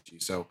Life Was Peachy.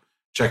 So,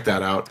 check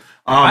that out.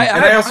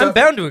 I'm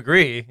bound to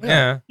agree.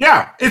 Yeah,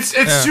 it's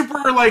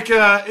super like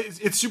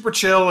it's super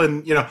chill,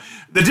 and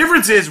the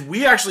difference is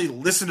we actually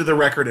listen to the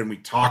record and we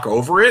talk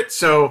over it.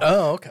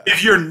 So,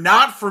 if you're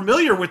not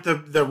familiar with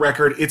the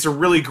record, it's a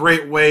really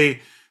great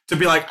way to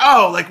be like,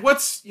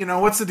 what's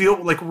the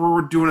deal? Like,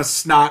 we're doing a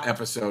Snot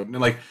episode, and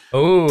like,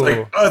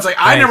 it's like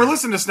I never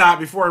listened to Snot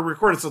before I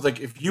recorded. So it's like,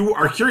 if you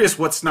are curious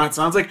what Snot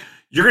sounds like,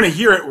 you're gonna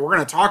hear it. We're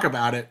gonna talk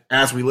about it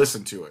as we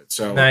listen to it.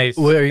 So nice.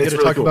 Well, are you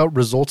gonna talk about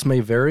Results May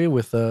Vary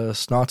with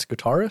Snot's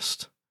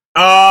guitarist?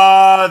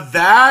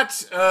 That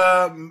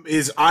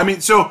is. I mean,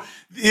 so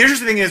the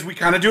interesting thing is we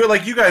kind of do it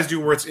like you guys do,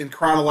 where it's in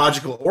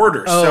chronological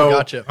order. Oh,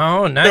 gotcha.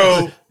 Oh,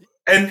 nice.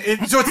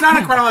 So it's not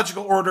in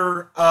chronological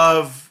order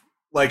of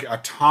like a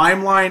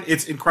timeline.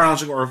 It's in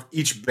chronological order of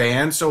each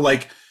band. So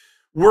like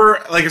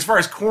we're like, as far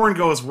as Korn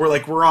goes, we're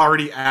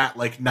already at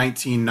like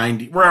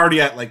 1990. We're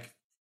already at like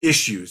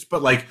issues,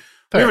 but like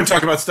we haven't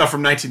talked about stuff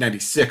from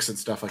 1996 and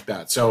stuff like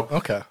that. So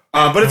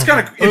but it's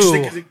kind of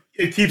interesting because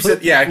it keeps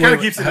it. Yeah, it kind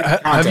of keeps it in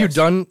context.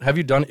 Have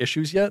you done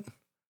issues yet?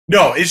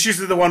 No,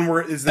 issues are the one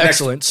where is the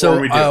excellent. Next so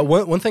we do.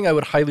 One thing I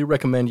would highly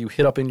recommend you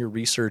hit up in your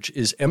research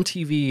is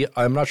MTV.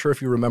 I'm not sure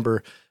if you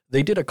remember.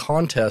 They did a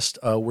contest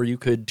where you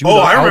could do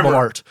album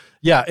art.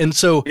 Yeah, and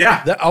so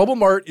the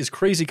album art is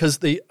crazy because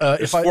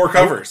there's 4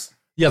 covers.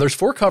 Yeah, there's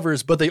 4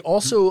 covers, but they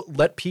also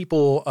let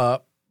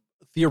people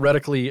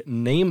theoretically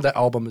name the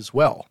album as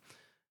well.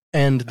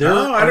 And there,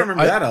 I don't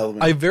remember that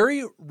album. I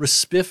very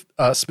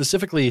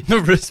specifically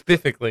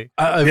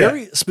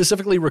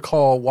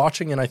recall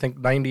watching in, I think,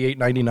 98,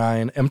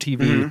 99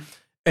 MTV,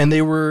 and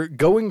they were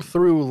going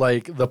through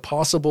like the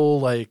possible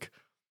like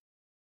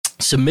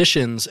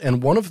submissions,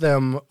 and one of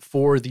them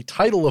for the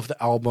title of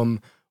the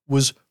album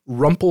was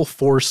Rumple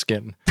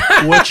Foreskin,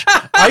 which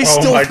I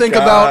still think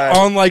about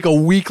on like a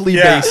weekly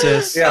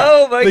basis. Yeah.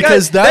 Oh my god!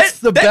 Because that's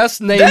the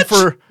best name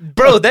for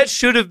bro. That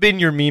should have been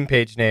your meme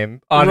page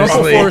name. Honestly,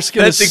 Rumple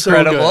Foreskin is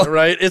incredible, so good,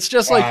 right? It's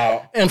just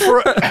like, and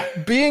for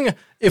being,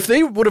 if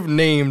they would have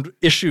named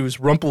issues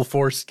Rumple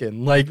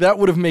Foreskin, like that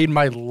would have made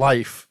my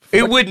life.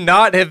 It would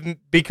not have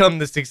become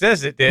the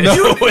success it did. No,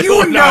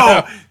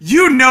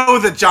 you know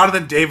that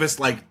Jonathan Davis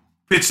like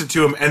pitched it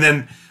to him, and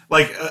then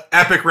like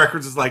Epic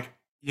Records is like,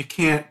 you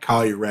can't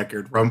call your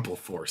record Rumple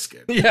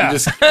Foreskin. Yeah, you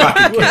just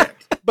fucking can't.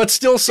 But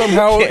still,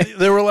 somehow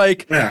they were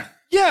like,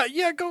 yeah,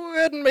 go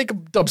ahead and make a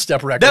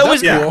dubstep record. That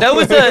was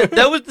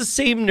the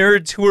same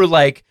nerds who were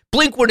like,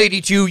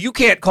 Blink-182, you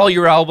can't call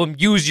your album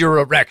Use Your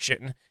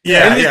Erection.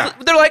 Yeah,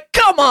 They're like,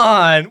 come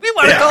on, we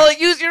want to call it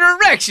Use Your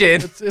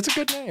Erection. It's a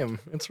good name.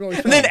 It's really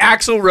fun. And then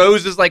Axl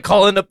Rose is like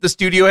calling up the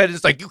studio head.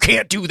 It's like, you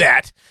can't do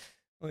that.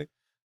 Like,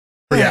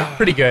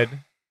 pretty good.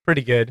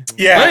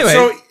 Yeah. Anyway.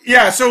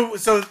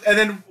 So and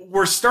then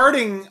we're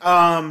starting.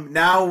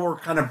 Now we're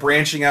kind of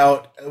branching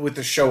out with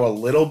the show a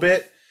little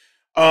bit.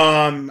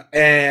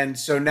 And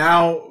so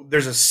now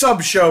there's a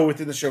sub show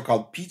within the show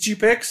called Peachy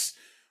Picks,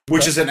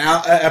 which is an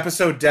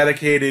episode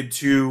dedicated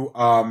to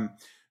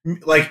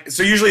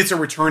so usually it's a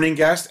returning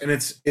guest, and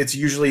it's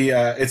usually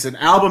it's an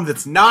album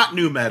that's not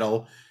new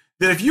metal.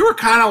 That if you were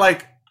kind of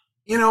like,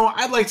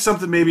 I'd like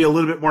something maybe a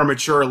little bit more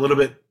mature, a little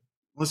bit,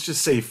 let's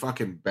just say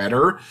fucking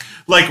better.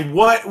 Like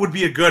what would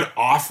be a good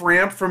off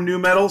ramp from new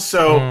metal?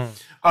 So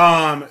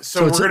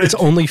it's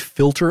only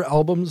Filter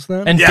albums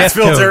then, and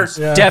Filter.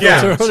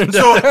 Deftones.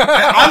 So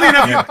oddly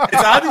enough,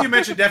 it's odd that you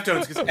mentioned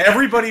Deftones because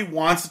everybody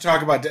wants to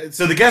talk about.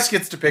 So the guest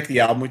gets to pick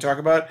the album we talk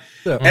about.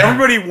 Yeah.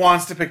 Everybody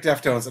wants to pick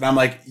Deftones, and I'm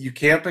like, you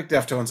can't pick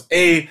Deftones.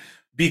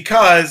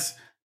 Because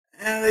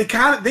they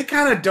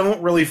kind of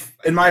don't really,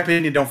 in my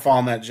opinion, don't fall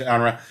in that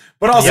genre.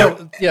 But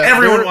also,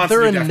 everyone wants.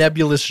 They're a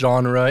nebulous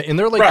genre, and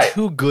they're like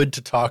too good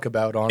to talk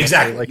about. Honestly,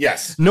 exactly. Like,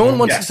 yes. No one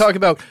wants to talk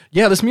about.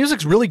 Yeah, this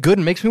music's really good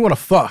and makes me want to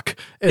fuck.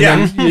 And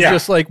then you're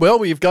just like, well,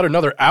 we've got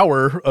another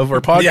hour of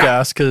our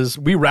podcast because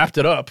we wrapped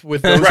it up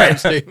with those kind of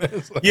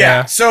statements.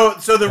 So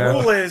the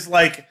rule is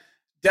like,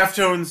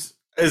 Deftones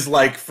is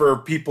like for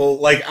people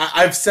like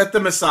I've set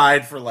them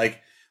aside for like.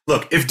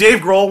 Look, if Dave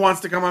Grohl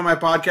wants to come on my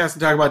podcast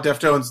and talk about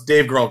Deftones,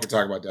 Dave Grohl can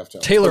talk about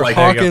Deftones. Taylor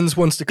Hawkins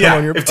wants to come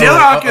on your podcast. If Taylor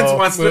Hawkins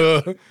wants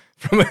to...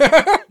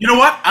 You know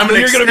what? I'm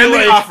going to extend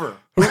the offer.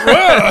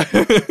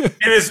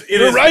 It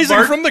is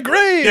rising from the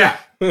grave. Yeah.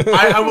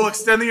 I will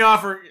extend the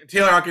offer.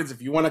 Taylor Hawkins, if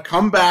you want to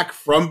come back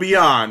from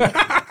beyond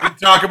and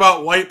talk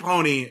about White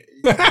Pony...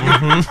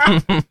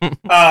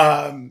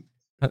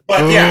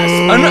 But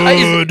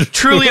it's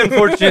truly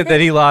unfortunate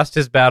that he lost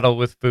his battle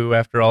with Foo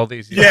after all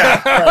these years.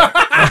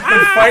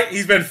 Yeah,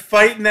 he's been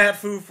fighting that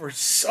Foo for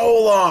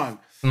so long.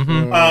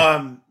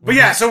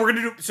 But so we're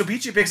gonna do. So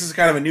Peachy Picks is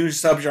kind of a new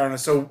subgenre.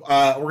 So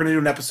we're gonna do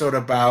an episode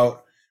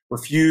about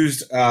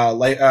Refused.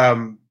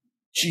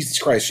 Jesus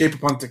Christ, Shape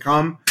of Punk to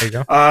Come. There you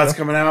go. It's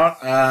coming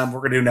out. We're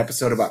gonna do an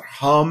episode about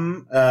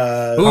Hum.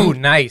 Ooh,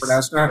 nice.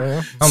 So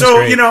great.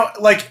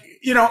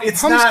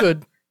 It's Hum's not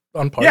good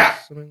on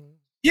parts.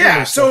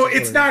 Yeah. So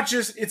it's not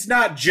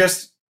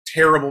just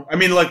terrible. I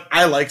mean, like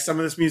I like some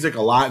of this music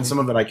a lot, and some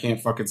of it I can't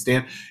fucking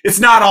stand. It's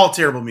not all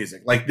terrible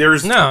music. Like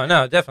there's no,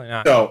 definitely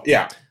not. So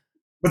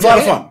it's a lot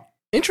of fun.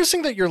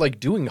 Interesting that you're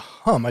like doing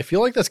Hum. I feel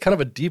like that's kind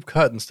of a deep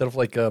cut instead of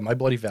like My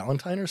Bloody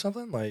Valentine or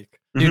something. Like,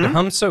 dude,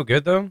 Hum's so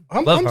good though.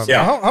 Love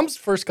Hum. Hum's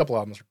first couple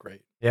albums are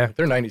great. Yeah,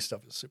 their '90s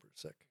stuff is super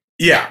sick.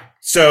 Yeah.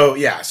 So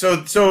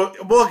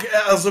well,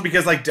 also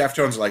because like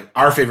Deftones are like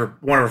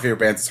one of our favorite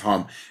bands is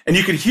Hum, and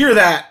you can hear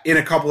that in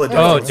a couple of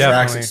Deftones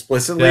tracks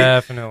explicitly.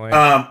 Definitely.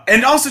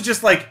 And also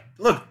just like,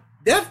 look,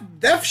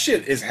 Def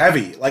shit is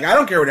heavy. Like I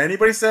don't care what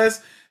anybody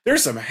says.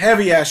 There's some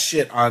heavy ass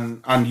shit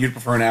on You'd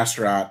Prefer an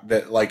Astronaut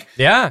that like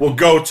will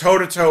go toe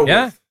to toe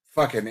with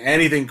fucking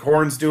anything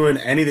Korn's doing,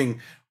 anything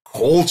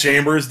Coal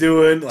Chamber's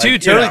doing. Like,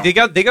 dude, totally.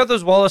 They got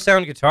those wall of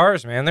sound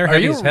guitars, man. They're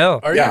heavy as hell.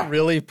 Are you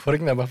really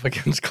putting them up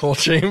against Coal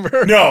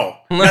Chamber? No,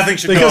 nothing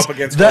should go up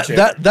against Coal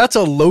Chamber. That's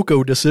a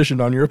loco decision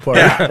on your part.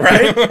 Yeah,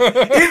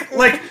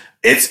 right.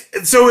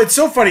 It's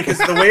so funny because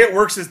the way it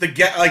works is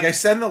I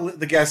send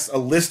the guests a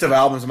list of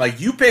albums. I'm like,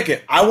 you pick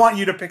it. I want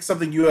you to pick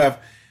something you have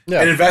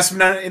an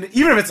investment on, and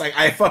even if it's like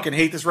I fucking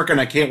hate this record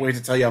and I can't wait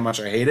to tell you how much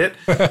I hate it.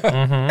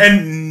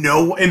 And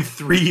in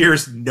 3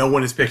 years, no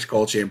one has picked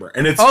Coal Chamber,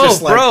 and it's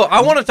just like, bro,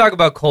 I want to talk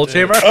about Coal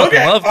Chamber. I fucking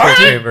love Coal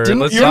Chamber.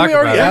 Let's talk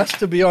about it. Asked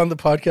to be on the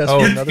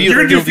podcast. You're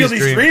gonna do Feel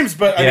These Dreams,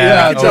 but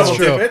that's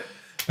true.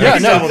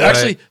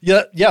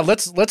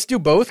 Let's do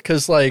both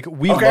because like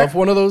we love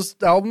one of those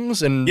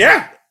albums, and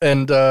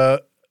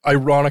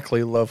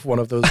ironically love one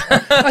of those.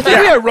 I think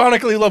we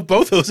ironically love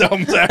both those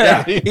albums.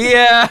 Actually,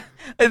 yeah,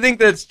 I think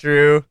that's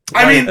true.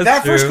 I mean,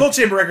 that first Coal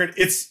Chamber record,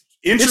 it's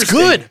interesting. It's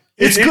good.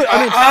 It's good.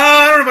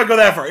 I don't know if I go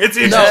that far. It's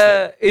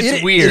interesting.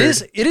 It's weird.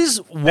 It is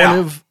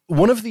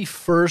one of the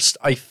first,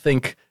 I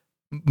think,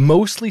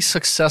 mostly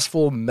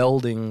successful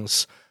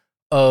meldings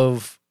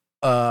of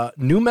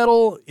nu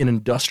metal in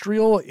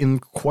industrial in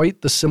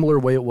quite the similar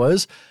way it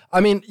was.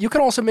 I mean, you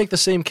can also make the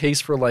same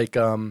case for like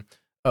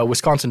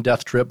Wisconsin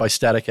Death Trip by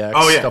Static X,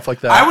 stuff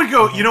like that. I would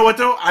go, you know what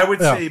though? I would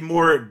say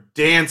more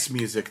dance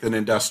music than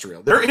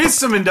industrial. There is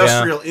some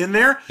industrial in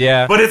there,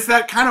 but it's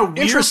that kind of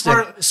weird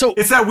part. So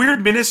it's that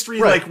weird ministry,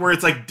 like where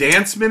it's like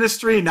dance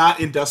ministry, not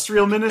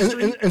industrial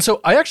ministry. And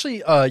so I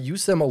actually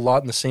use them a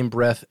lot in the same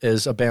breath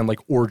as a band like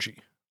Orgy.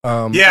 They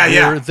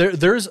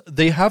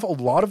have a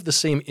lot of the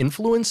same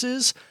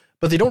influences,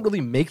 but they don't really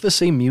make the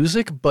same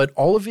music. But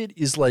all of it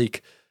is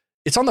like,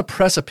 it's on the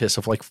precipice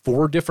of like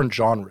 4 different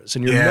genres,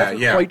 and you're never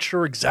quite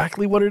sure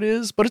exactly what it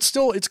is, but it's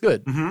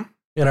good. Mm-hmm.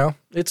 You know,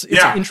 it's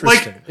interesting.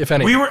 Like, if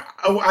anything,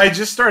 I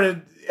just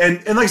started,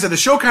 and like I said, the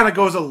show kind of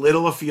goes a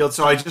little afield.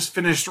 So I just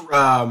finished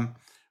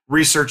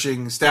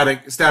researching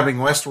Stabbing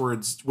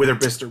Westward's Wither,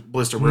 Blister,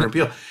 Burn, and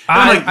Peel.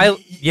 I'm like,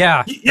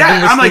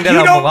 you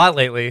don't a lot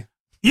lately.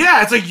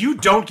 Yeah, it's like you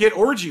don't get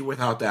Orgy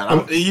without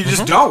that. You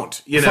just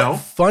don't. You know.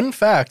 Fun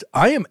fact: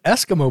 I am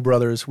Eskimo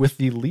Brothers with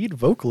the lead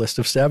vocalist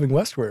of Stabbing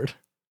Westward.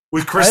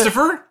 With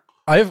Christopher?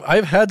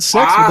 I've had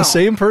sex with the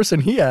same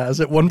person he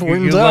has at one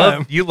point in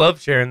time. You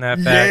love sharing that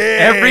fact.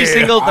 Every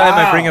single time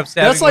I bring up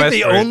Stabbing Westward. That's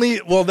like the only,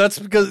 that's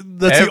because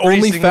that's the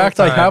only fact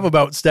I have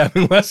about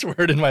Stabbing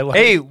Westward in my life.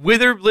 Hey,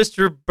 Wither,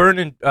 Blister, Burn,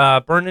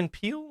 and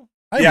Peel?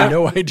 I have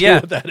no idea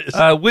what that is.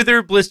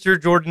 Wither, Blister,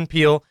 Jordan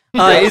Peele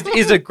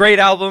is a great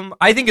album.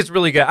 I think it's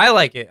really good. I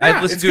like it.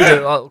 I've listened to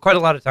it quite a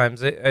lot of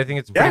times. I think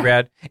it's pretty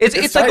rad.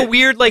 It's like a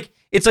weird, like,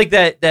 it's like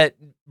that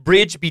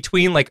bridge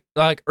between like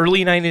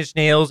early Nine Inch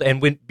Nails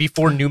and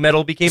before nu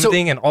metal became a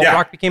thing and alt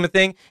rock became a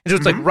thing, and so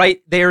it's like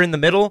right there in the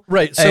middle.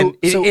 Right. So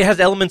it has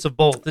elements of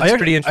both. It's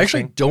pretty interesting. I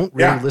actually don't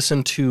really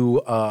listen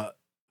to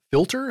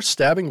Filter,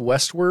 Stabbing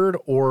Westward,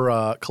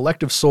 or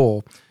Collective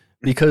Soul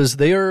because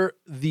they are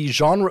the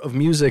genre of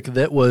music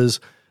that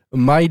was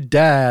my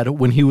dad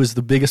when he was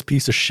the biggest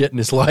piece of shit in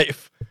his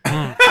life,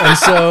 and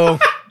so.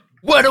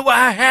 What do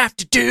I have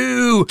to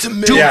do to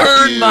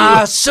earn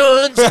my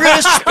son's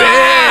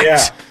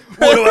respect?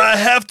 What do I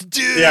have to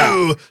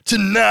do to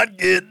not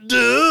get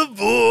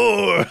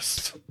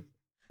divorced?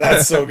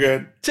 That's so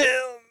good. Tell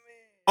me.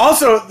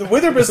 Also, the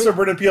Wither, Blister,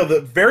 Burn, and Peel, the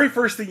very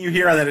first thing you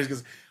hear on that is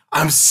goes,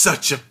 I'm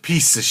such a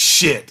piece of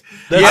shit.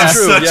 That's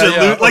true. Such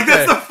a Like,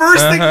 that's the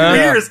first thing you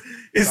hear is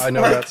I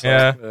know like,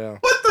 that song.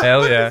 What the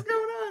fuck is going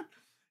on?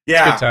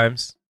 Yeah. It's good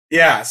times.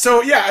 Yeah.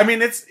 So, I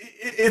mean, it's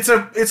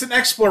an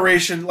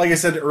exploration, like I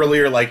said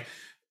earlier, like,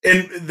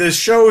 and the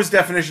show's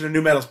definition of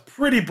nu metal is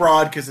pretty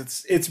broad because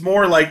it's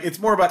more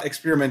about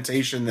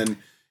experimentation than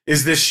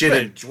is this shit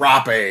a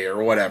drop A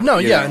or whatever. No,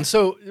 know? And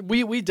so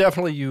we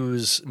definitely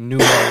use nu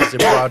metal as a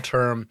broad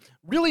term.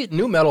 Really,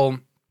 nu metal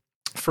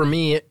for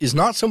me is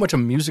not so much a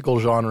musical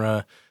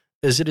genre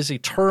as it is a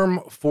term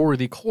for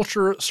the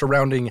culture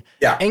surrounding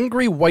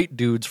angry white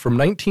dudes from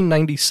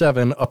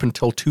 1997 up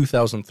until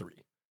 2003.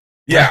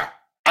 Yeah,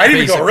 I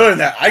didn't even go earlier than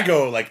that. I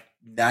go like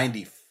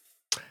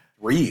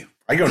 93.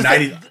 I go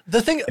 90.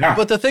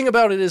 But the thing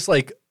about it is,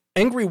 like,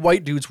 angry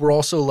white dudes were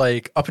also,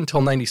 like, up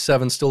until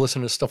 97 still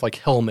listening to stuff like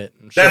Helmet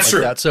and shit like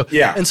that. So,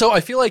 and so I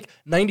feel like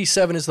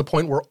 97 is the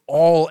point where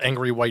all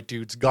angry white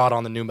dudes got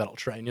on the nu metal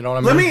train. You know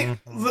what I mean?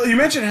 You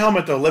mentioned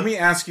Helmet, though. Let me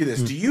ask you this.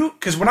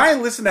 Because when I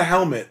listen to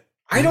Helmet,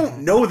 I don't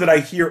know that I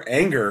hear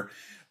anger.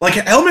 Like,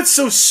 Helmet's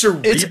so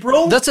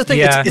cerebral. That's the thing.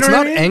 Yeah. It's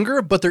not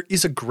anger, but there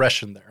is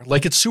aggression there.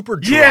 Like, it's super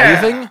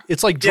driving.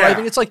 It's like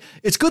driving. It's like,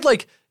 it's good,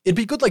 like, it'd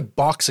be good like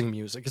boxing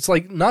music. It's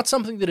like not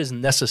something that is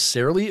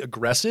necessarily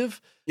aggressive,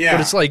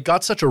 but it's like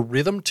got such a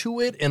rhythm to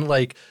it, and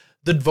like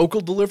the vocal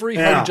delivery,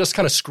 how it just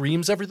kind of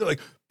screams everything, like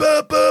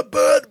bah, bah,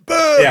 bah,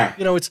 bah. Yeah.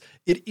 You know, it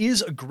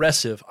is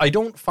aggressive. I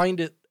don't find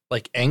it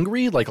like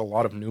angry like a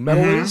lot of nu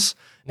metal is.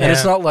 And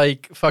it's not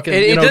like fucking,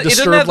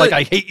 Disturbed, like,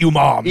 I hate you,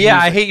 mom. Yeah,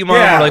 I hate you, mom.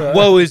 Or like,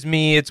 woe is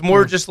me. It's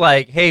more just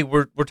like, hey,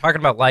 we're talking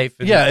about life.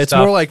 And it's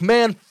more like,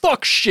 man,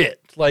 fuck shit.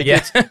 Like,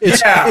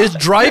 it's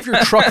drive your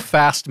truck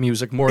fast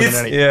music more than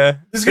anything. Yeah.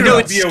 It's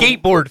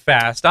skateboard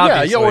fast,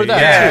 obviously. Or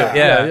that too.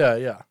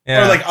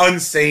 Yeah. Or like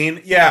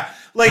Unsane. Yeah.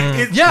 Like,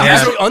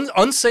 actually,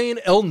 Unsane,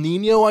 El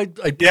Nino, I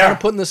kind of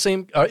put in the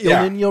same,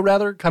 El Nino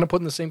rather, kind of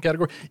put in the same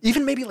category.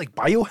 Even maybe like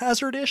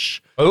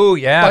Biohazard-ish. Oh,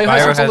 yeah.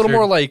 Biohazard's a little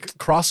more like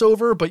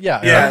crossover, but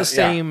the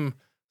same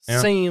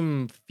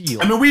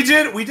feel. I mean, we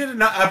did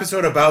an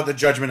episode about the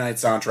Judgment Night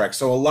soundtrack,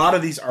 so a lot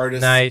of these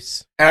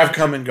artists have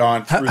come and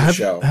gone through the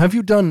show. Have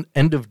you done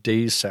End of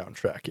Days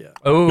soundtrack yet?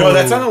 Oh, no,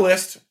 that's on the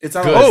list. It's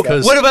on the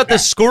list. What about the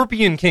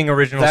Scorpion King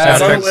original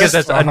soundtrack? Because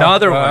that's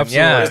another one.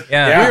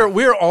 Yeah.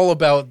 We're all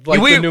about like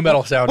the nu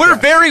metal soundtrack. We're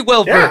very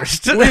well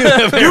versed. The nu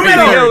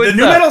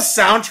metal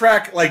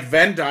soundtrack, like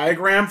Venn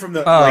diagram from the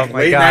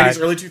late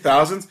 90s, early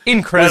 2000s,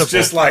 incredible. Was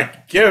just like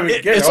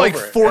it's like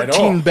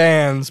 14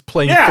 bands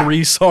playing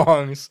 3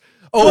 songs.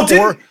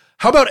 Or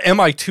how about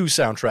MI2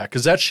 soundtrack?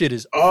 Because that shit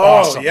is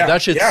awesome.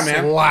 That shit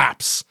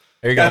slaps.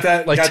 There you go.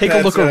 Take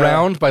a Look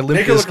Around by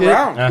Limp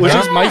Bizkit, which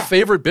is my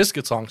favorite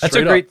Bizkit song. That's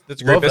a great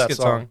Bizkit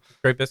song.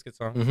 Great Bizkit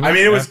song. Mm-hmm. I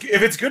mean,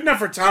 if it's good enough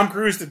for Tom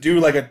Cruise to do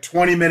like a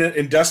 20-minute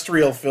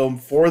industrial film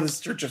for the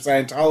Church of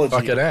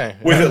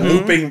Scientology with it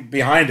looping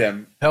behind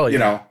him, hell yeah. You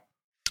know.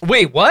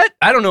 Wait, what?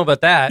 I don't know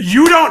about that.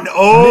 You don't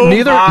know.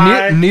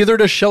 Neither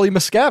does Shelley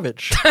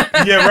Miscavige.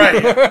 Yeah,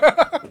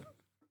 right.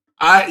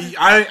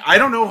 I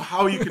don't know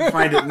how you can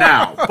find it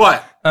now,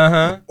 but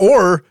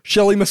or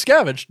Shelley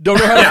Miscavige. Don't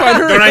know how to find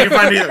her. Don't know how you can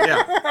find either.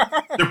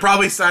 Yeah, they're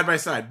probably side by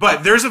side.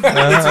 But there's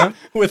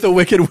with a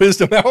Wicked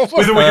Wisdom album.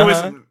 With a Wicked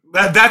Wisdom.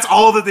 That's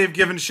all that they've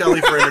given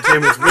Shelley for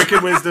entertainment is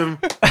Wicked Wisdom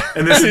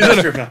and this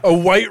industrial. A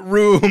white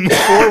room,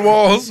 4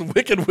 walls,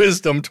 Wicked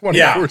Wisdom,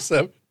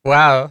 24/7.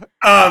 Wow.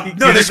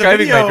 You're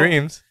describing my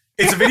dreams.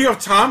 It's a video of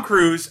Tom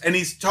Cruise, and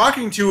he's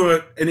talking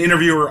to an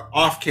interviewer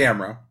off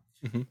camera.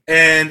 Mm-hmm.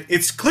 And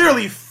it's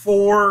clearly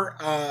for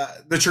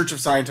the Church of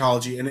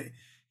Scientology, and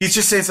he's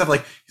just saying stuff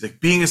like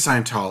being a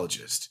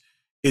Scientologist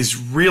is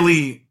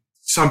really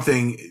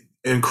something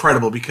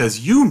incredible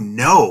because you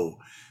know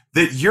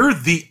that you're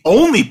the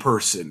only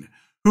person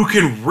who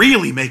can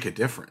really make a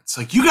difference.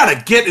 Like you got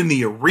to get in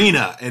the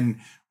arena and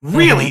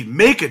really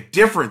make a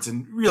difference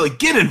and really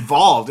get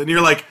involved. And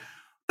you're like,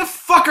 the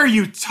fuck are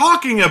you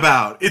talking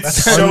about?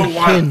 It's so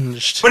wild,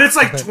 but it's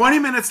like 20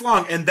 minutes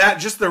long, and that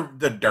just the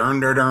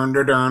dern just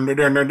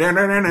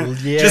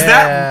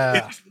that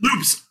it just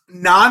loops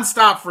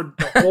nonstop for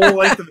the whole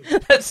length of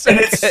it.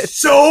 It's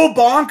so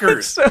bonkers.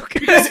 It's so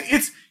good. Because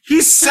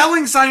he's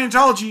selling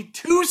Scientology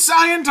to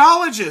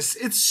Scientologists.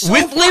 It's so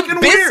with fucking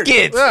weird.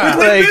 Yeah.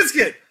 With Limp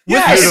Bizkit.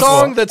 With a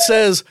song that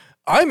says,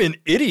 "I'm an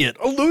idiot,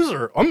 a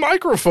loser, a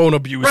microphone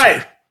abuser."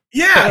 Right.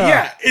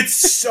 Yeah, it's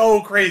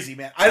so crazy,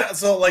 man. I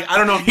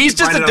don't know. If he's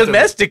just a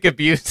domestic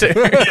abuser.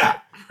 Yeah,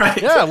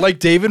 right. Yeah, like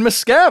David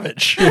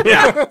Miscavige.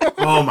 Yeah.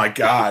 Oh my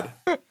God.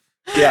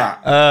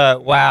 Yeah.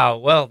 Wow.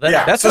 Well,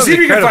 that's so see if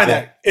you can find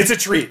that. It's a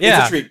treat. Yeah.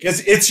 It's a treat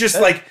because it's just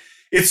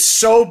it's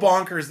so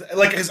bonkers.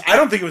 Because I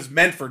don't think it was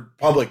meant for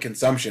public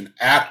consumption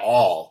at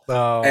all.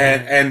 Oh.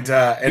 And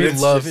we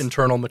love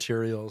internal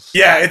materials.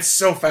 Yeah, it's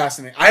so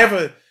fascinating. I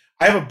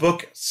have a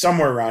book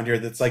somewhere around here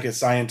that's like a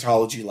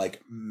Scientology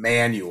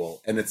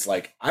manual, and it's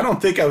I don't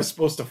think I was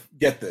supposed to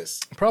get this.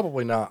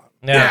 Probably not.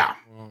 Yeah.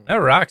 That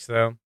rocks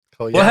though.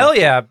 Oh, yeah. Well, hell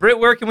yeah, Britt.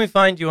 Where can we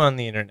find you on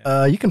the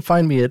internet? You can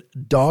find me at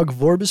Dog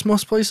Vorbis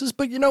most places,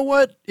 but you know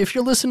what? If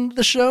you're listening to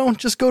the show,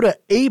 just go to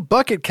A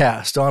Bucket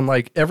Cast on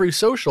every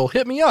social.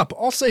 Hit me up.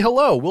 I'll say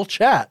hello. We'll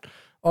chat.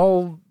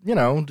 I'll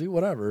do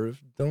whatever.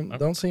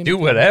 Don't say anything. Do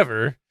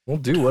whatever. We'll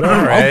do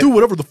whatever. Right. I'll do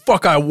whatever the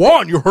fuck I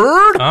want. You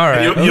heard? All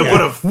right. You'll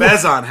put a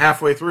fez on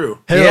halfway through.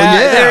 Hell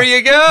yeah. There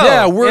you go.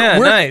 Yeah.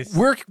 Nice.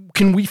 Where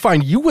can we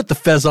find you with the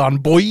fez on,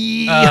 boy?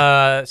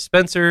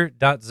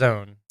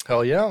 Spencer.zone.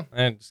 Hell yeah.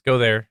 And just go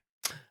there.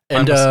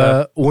 And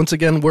once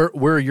again, where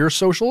are your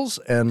socials?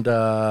 And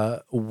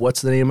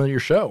what's the name of your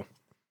show?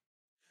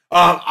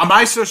 On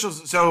my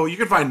socials, so you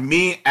can find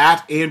me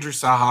at Andrew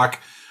Sahak,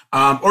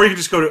 or you can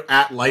just go to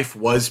at Life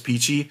Was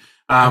Peachy.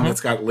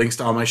 It's got links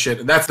to all my shit.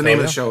 And that's the name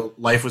of the show,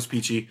 Life Was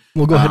Peachy.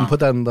 We'll go ahead and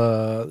put that in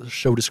the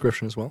show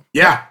description as well.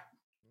 Yeah.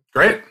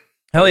 Great.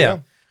 Hell yeah.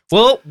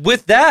 Well,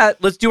 with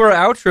that, let's do our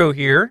outro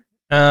here.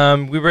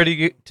 We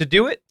ready to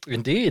do it?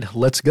 Indeed.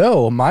 Let's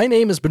go. My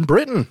name has been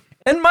Britton.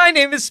 And my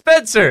name is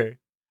Spencer.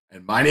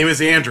 And my name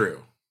is Andrew.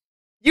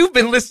 You've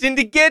been listening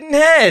to Getting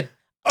Head,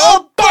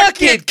 a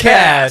Bucket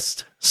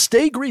Cast.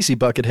 Stay greasy,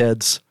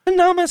 Bucketheads.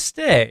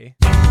 Namaste.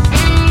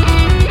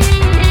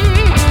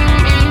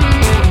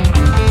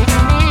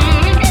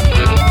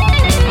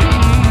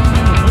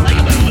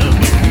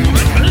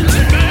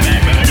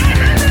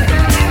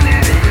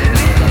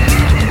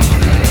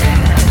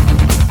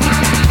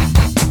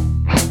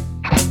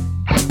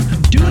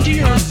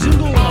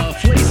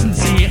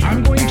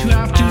 I'm going to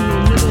have to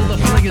nibble the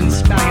friggin'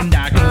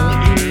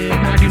 spaggendackle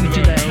back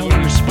into the hell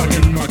you're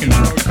spuckin' muckin'.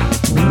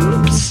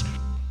 Oops.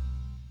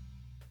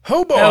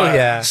 Oh boy. Hell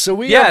yeah. So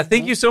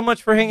thank you so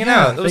much for hanging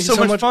out. That was so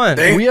much fun.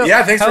 Thanks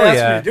for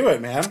asking me to do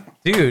it, man.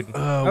 Dude,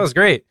 that was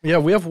great. Yeah,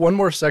 we have one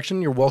more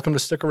section you're welcome to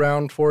stick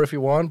around for if you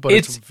want, but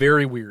it's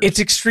very weird. It's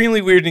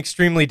extremely weird and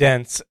extremely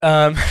dense.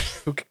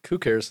 Who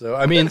cares, though?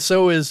 I mean,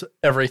 so is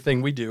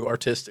everything we do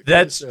artistically.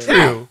 That's true.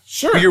 Yeah,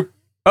 sure.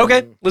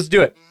 Okay, let's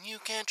do it. You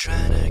can't try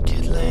to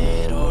get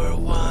laid or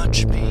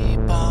watch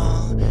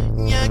people.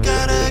 You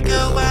gotta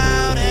go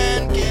out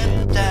and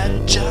get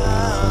that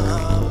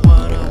job.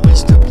 What a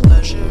waste of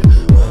pleasure.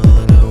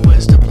 What a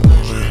waste of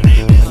pleasure.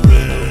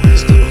 What a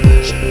waste of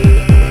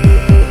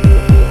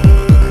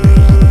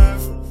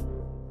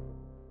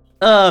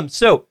pleasure.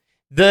 So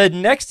the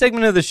next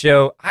segment of the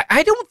show,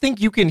 I don't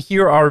think you can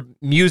hear our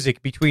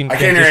music between. I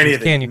can't hear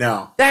anything. Can you?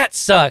 No, that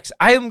sucks.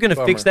 I am gonna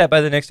fix that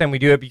by the next time we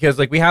do it because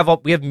we have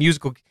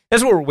musical.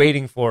 That's what we're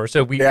waiting for.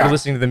 So we're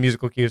listening to the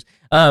musical cues.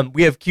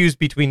 We have cues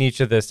between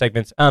each of the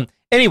segments.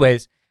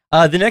 Anyways,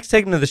 the next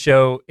segment of the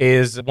show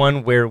is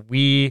one where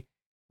we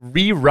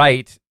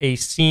rewrite a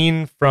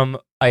scene from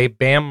a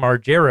Bam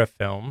Margera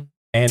film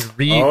and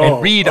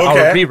read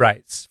our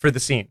rewrites for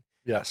the scene.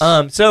 Yes.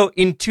 So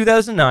in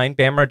 2009,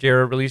 Bam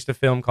Margera released a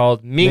film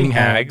called Ming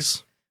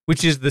Hags,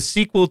 which is the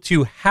sequel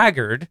to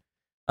Haggard,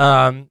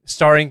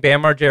 starring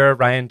Bam Margera,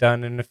 Ryan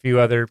Dunn, and a few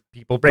other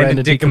people.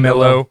 Brandon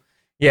DiCamillo.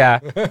 Yeah,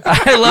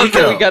 I love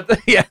that we got the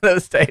that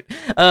was tight.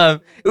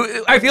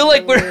 I feel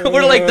like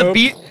we're like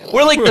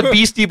the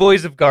Beastie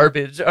Boys of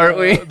garbage, aren't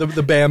we?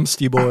 The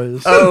Bamsty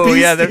Boys. Oh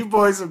yeah, Beastie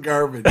Boys of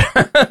garbage.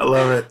 I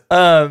love it.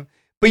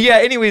 But yeah,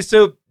 anyway,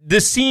 so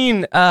the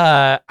scene,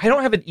 I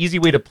don't have an easy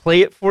way to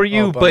play it for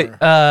you, but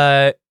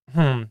I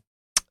don't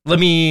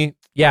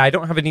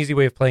have an easy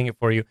way of playing it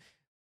for you.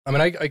 I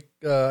mean, I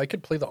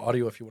could play the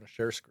audio if you want to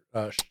share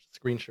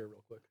screen share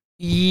real quick.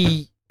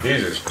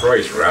 Jesus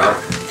Christ,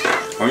 Ralph.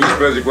 Aren't you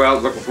supposed to go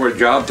out looking for a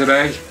job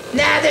today?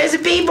 Nah, there's a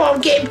b-ball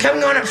game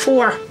coming on at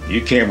 4.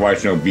 You can't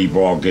watch no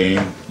b-ball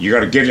game. You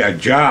gotta get a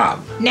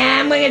job. Nah,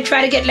 I'm gonna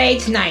try to get laid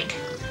tonight.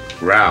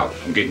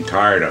 Ralph, I'm getting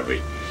tired of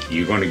it.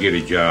 You're gonna get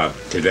a job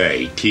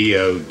today.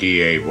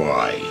 Today.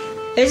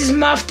 This is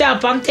muffed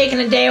up. I'm taking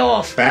a day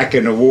off. Back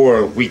in the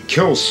war, we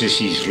kill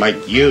sissies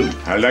like you.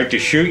 I'd like to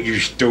shoot you,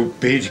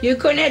 stupid. You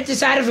couldn't hit the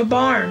side of a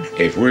barn.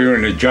 If we were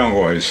in the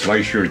jungle, I'd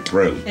slice your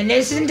throat. And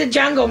this isn't the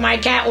jungle. My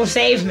cat will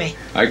save me.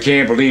 I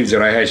can't believe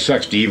that I had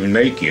sex to even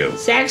make you.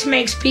 Sex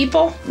makes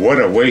people?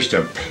 What a waste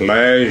of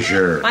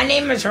pleasure. My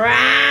name is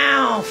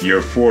Ralph.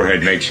 Your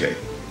forehead makes a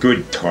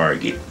good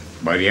target.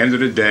 By the end of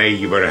the day,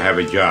 you better have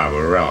a job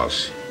or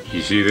else.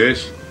 You see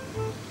this?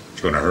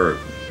 It's gonna hurt.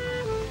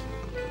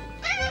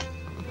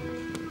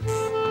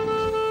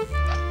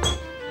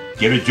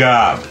 Get a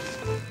job.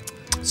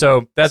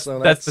 So that's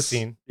the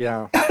scene.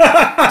 Yeah.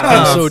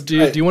 So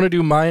do you want to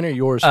do mine or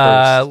yours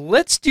first?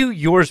 Let's do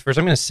yours first.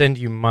 I'm going to send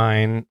you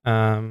mine.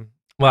 Well,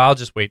 I'll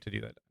just wait to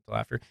do that until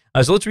after.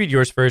 So let's read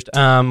yours first.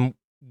 Okay,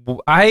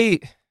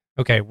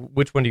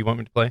 which one do you want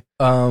me to play?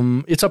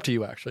 It's up to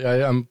you, actually.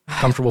 I'm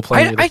comfortable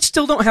playing I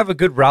still don't have a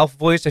good Ralph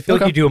voice. I feel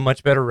like you do a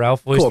much better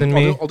Ralph voice than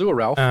me. I'll do a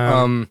Ralph.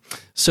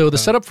 So the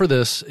setup for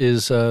this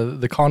is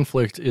the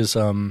conflict is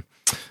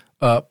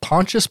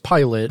Pontius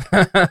Pilate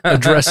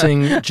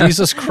addressing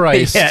Jesus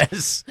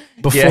Christ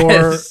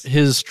before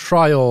his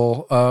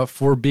trial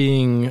for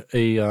being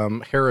a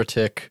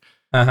heretic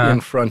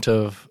in front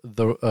of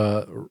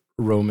the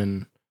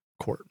Roman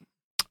court.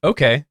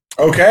 Okay.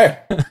 All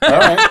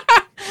right.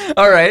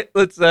 All right.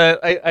 Let's.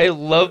 I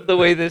love the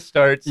way this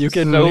starts. You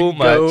can so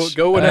much.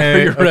 Go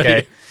whenever you're ready.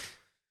 Okay.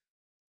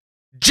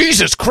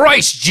 Jesus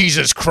Christ!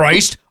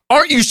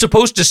 Aren't you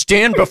supposed to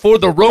stand before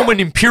the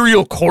Roman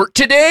imperial court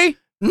today?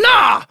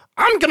 Nah,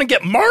 I'm gonna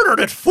get martyred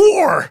at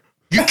 4.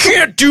 You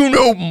can't do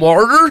no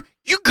martyr.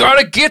 You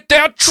gotta get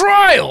that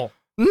trial.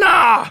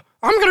 Nah,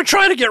 I'm gonna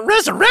try to get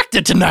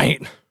resurrected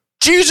tonight.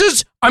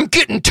 Jesus, I'm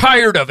getting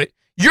tired of it.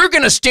 You're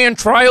gonna stand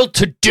trial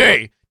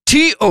today.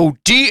 Today.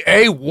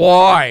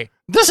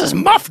 This is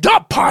muffed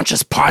up,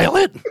 Pontius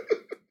Pilate.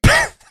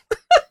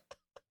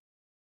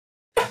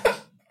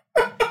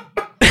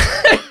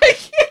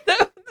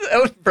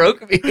 that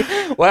broke me.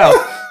 Wow.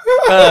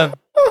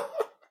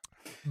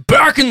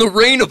 Back in the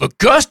reign of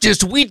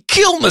Augustus, we'd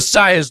kill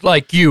messiahs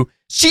like you.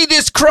 See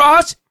this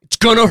cross? It's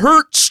gonna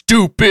hurt,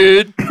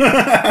 stupid.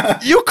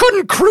 You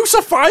couldn't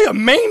crucify a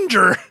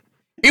manger.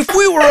 If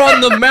we were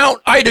on the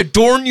mount, I'd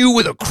adorn you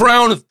with a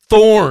crown of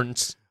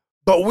thorns.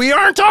 But we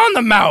aren't on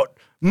the mount.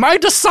 My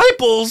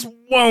disciples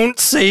won't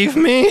save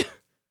me.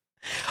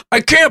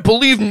 I can't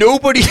believe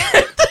nobody...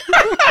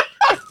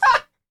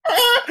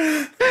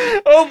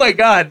 Oh my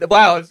God.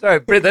 Wow, sorry,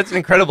 Britt, that's an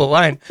incredible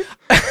line.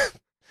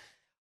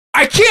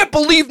 I can't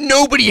believe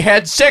nobody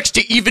had sex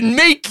to even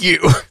make you.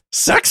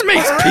 Sex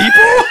makes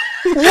people?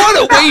 What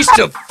a waste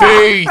of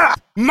faith.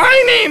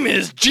 My name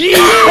is Jesus.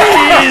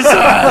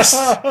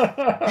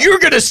 You're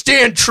going to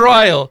stand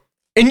trial,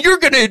 and you're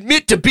going to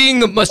admit to being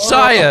the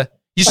Messiah.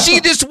 You see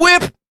this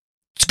whip?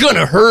 It's going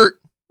to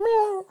hurt.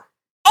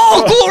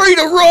 All glory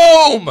to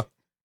Rome.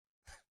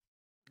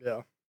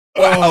 Yeah.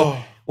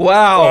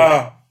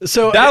 Wow.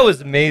 So that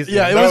was amazing.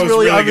 Yeah, it was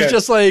really I was good.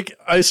 Just like,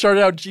 I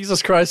started out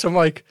Jesus Christ. I'm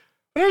like,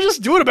 I'm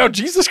just doing about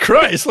Jesus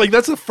Christ. Like,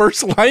 that's the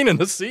first line in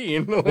the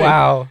scene. Like,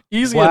 wow.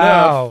 Easy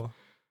enough.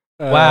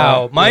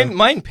 Wow.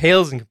 Mine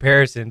pales in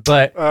comparison,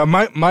 but...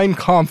 Mine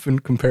Kampf in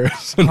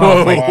comparison.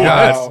 Oh my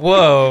God.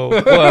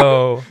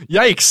 Whoa.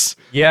 Yikes.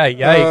 Yeah,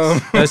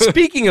 yikes.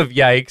 Speaking of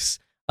yikes,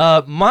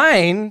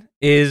 mine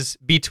is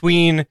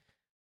between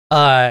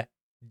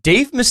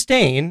Dave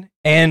Mustaine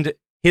and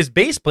his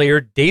bass player,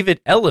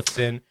 David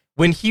Ellefson,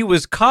 when he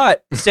was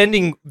caught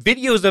sending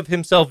videos of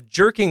himself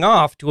jerking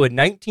off to a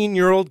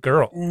 19-year-old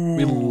girl.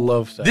 We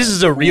love that. This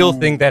is a real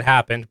thing that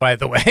happened, by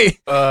the way.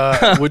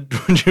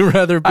 Would you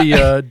rather be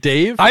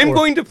Dave? I'm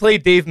going to play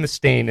Dave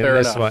Mustaine in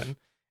this one.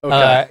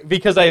 Okay.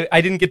 Because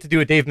I didn't get to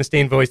do a Dave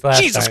Mustaine voice last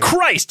time. Jesus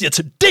Christ, it's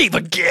Dave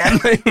again!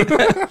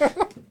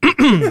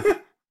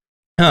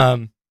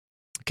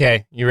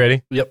 Okay, you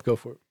ready? Yep, go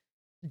for it.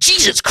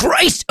 Jesus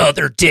Christ,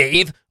 other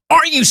Dave!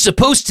 Aren't you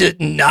supposed to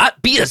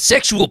not be a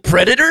sexual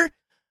predator?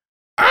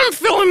 I'm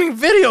filming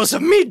videos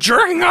of me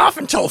jerking off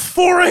until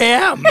 4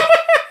 a.m.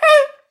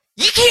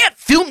 You can't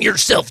film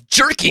yourself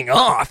jerking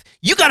off.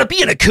 You gotta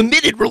be in a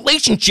committed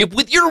relationship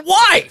with your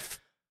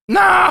wife.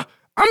 Nah,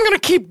 I'm gonna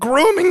keep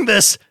grooming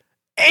this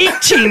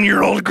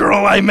 18-year-old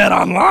girl I met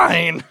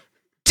online.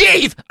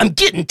 Dave, I'm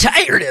getting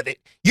tired of it.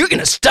 You're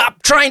gonna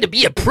stop trying to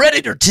be a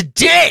predator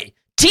today.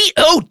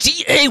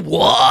 TODAY.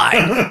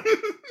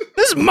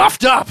 This is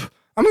muffed up.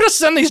 I'm gonna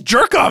send these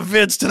jerk-off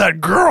vids to that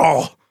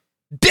girl.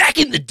 Back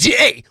in the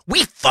day,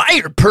 we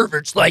fired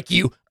perverts like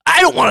you.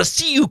 I don't want to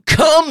see you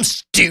come,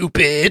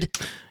 stupid.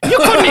 You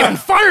couldn't even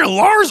fire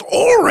Lars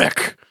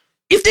Ulrich.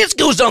 If this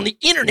goes on the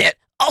internet,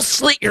 I'll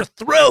slit your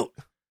throat.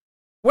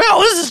 Well,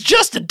 this is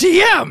just a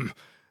DM.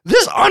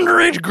 This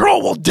underage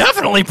girl will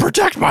definitely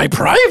protect my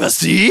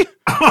privacy.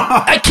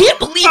 I can't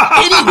believe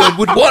anyone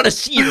would want to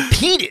see your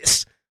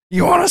penis.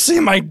 You want to see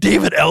my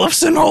David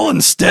Ellefson hole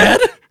instead?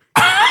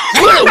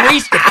 What a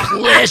waste of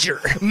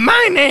pleasure.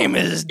 My name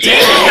is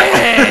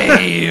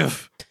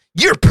Dave.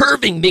 Your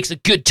perving makes a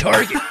good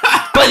target.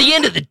 By the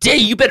end of the day,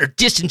 you better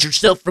distance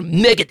yourself from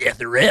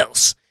Megadeth or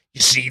else.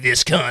 You see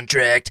this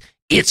contract?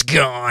 It's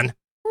gone.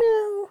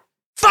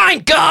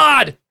 Find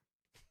God!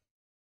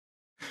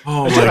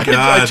 Oh my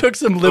God. I took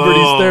some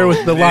liberties there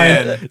with the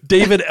line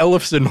David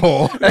Ellefson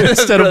hole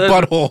instead of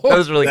butthole. That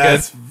was really good.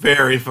 That's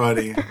very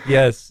funny.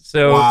 Yes.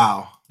 So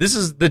wow. This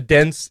is the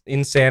dense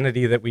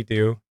insanity that we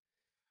do.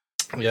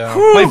 Yeah.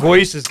 My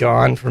voice is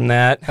gone from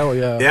that. Hell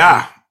yeah.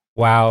 Yeah.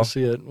 Wow. I'll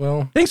see it.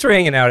 Well, thanks for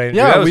hanging out, Andrew.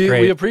 Yeah, that was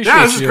great. We appreciate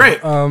this is you. great.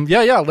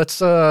 Yeah. Let's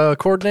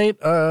coordinate.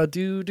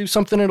 Do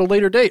something at a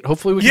later date.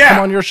 Hopefully, we can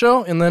come on your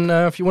show. And then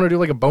if you want to do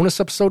like a bonus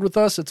episode with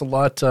us, it's a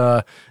lot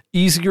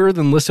easier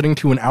than listening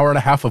to an hour and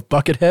a half of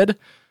Buckethead.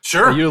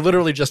 Sure. You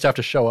literally just have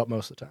to show up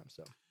most of the time.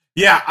 So.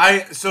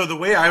 Yeah, so the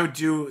way I would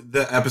do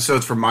the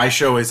episodes for my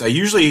show is I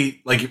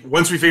usually, like,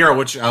 once we figure out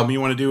which album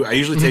you want to do, I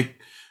usually take a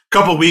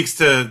couple weeks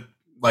to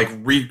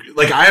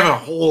I have a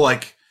whole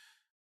like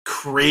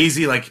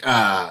crazy like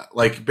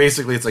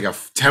basically it's like a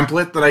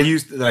template that I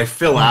use that I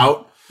fill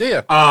out.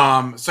 Yeah.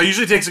 So it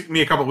usually takes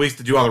me a couple weeks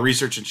to do all the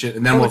research and shit,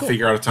 and then we'll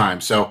figure out a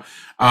time. So,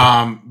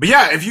 but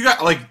yeah, if you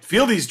got like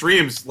Feel These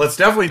Dreams, let's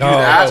definitely do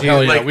that.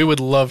 Hell like, yeah, we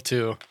would love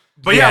to.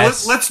 But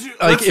yes. yeah, let's do.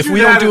 Like if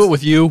we don't do it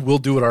with you, we'll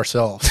do it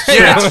ourselves.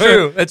 Yeah, that's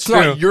true. That's It's true.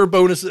 not your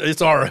bonus;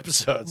 it's our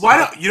episodes. Why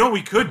don't you know what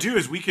we could do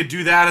is we could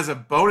do that as a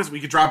bonus. We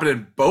could drop it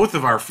in both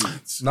of our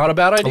feeds. Not a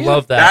bad idea. I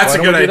love that. That's Why a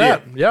don't good we do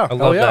idea. that? Yeah, I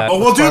love that. But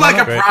we'll do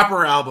like a Great.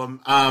 proper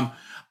album.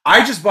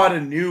 I just bought a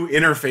new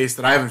interface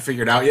that I haven't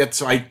figured out yet,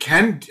 so I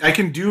can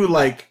do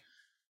like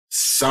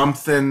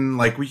something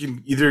like we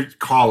can either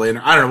call in.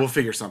 I don't know. We'll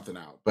figure something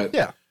out. But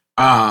yeah.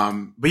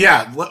 But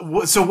yeah.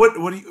 So what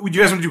do you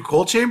guys want to do?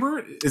 Cold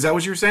Chamber? Is that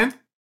what you were saying?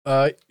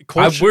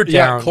 We're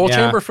down. Cold yeah.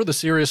 Chamber for the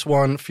serious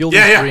one. Feel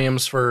These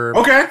Dreams for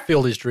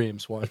Feel These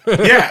Dreams one.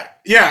 yeah.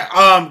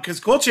 Because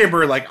Cold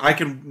Chamber, like I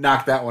can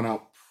knock that one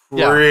out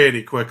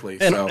pretty quickly.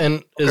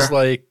 And is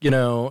like, you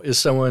know, is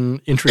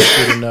someone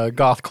interested in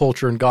goth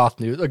culture and goth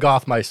news? A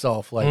goth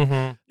myself, like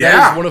that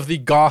is one of the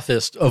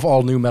gothest of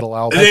all new metal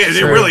albums.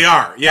 They really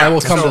are. Yeah, I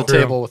will come to the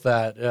table with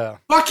that. Yeah.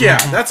 Fuck yeah,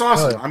 that's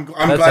awesome. I'm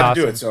glad to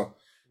do it. So.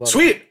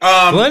 Sweet.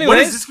 Well, when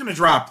is this going to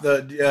drop?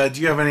 Do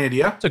you have any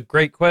idea? That's a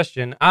great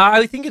question.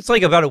 I think it's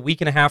like about a week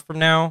and a half from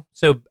now.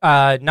 So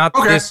not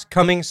this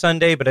coming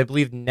Sunday, but I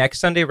believe next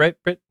Sunday, right,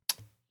 Britt?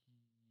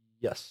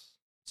 Yes.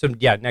 So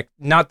yeah,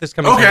 not this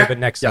coming Sunday, but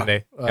next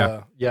Sunday.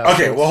 Yeah.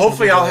 Okay. Well,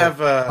 hopefully I'll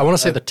have. I want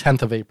to say the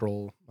 10th of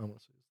April.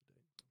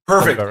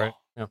 Perfect. Right.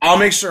 Yeah. I'll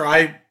make sure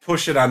I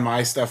push it on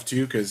my stuff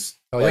too, because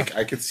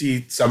I could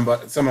see some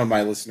of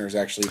my listeners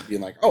actually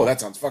being like, "Oh,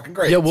 that sounds fucking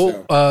great." Yeah.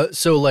 Well,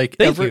 so like,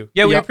 thank you.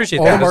 Yeah, we appreciate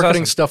all that. the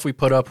marketing stuff we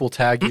put up. We'll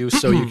tag you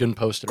so you can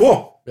post it.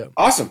 Cool. Yeah.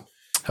 Awesome.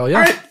 Hell yeah.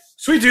 All right.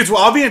 Sweet dudes.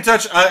 Well, I'll be in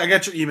touch. I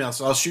got your email,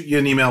 so I'll shoot you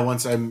an email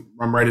once I'm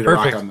ready to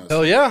rock on this.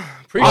 Hell yeah.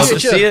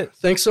 Appreciate you. See it.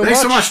 Thanks so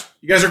much. Much.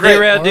 You guys are great.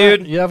 Rad,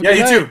 dude. You have a you good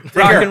night. too. Take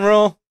Rock care. and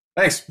roll.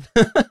 Thanks.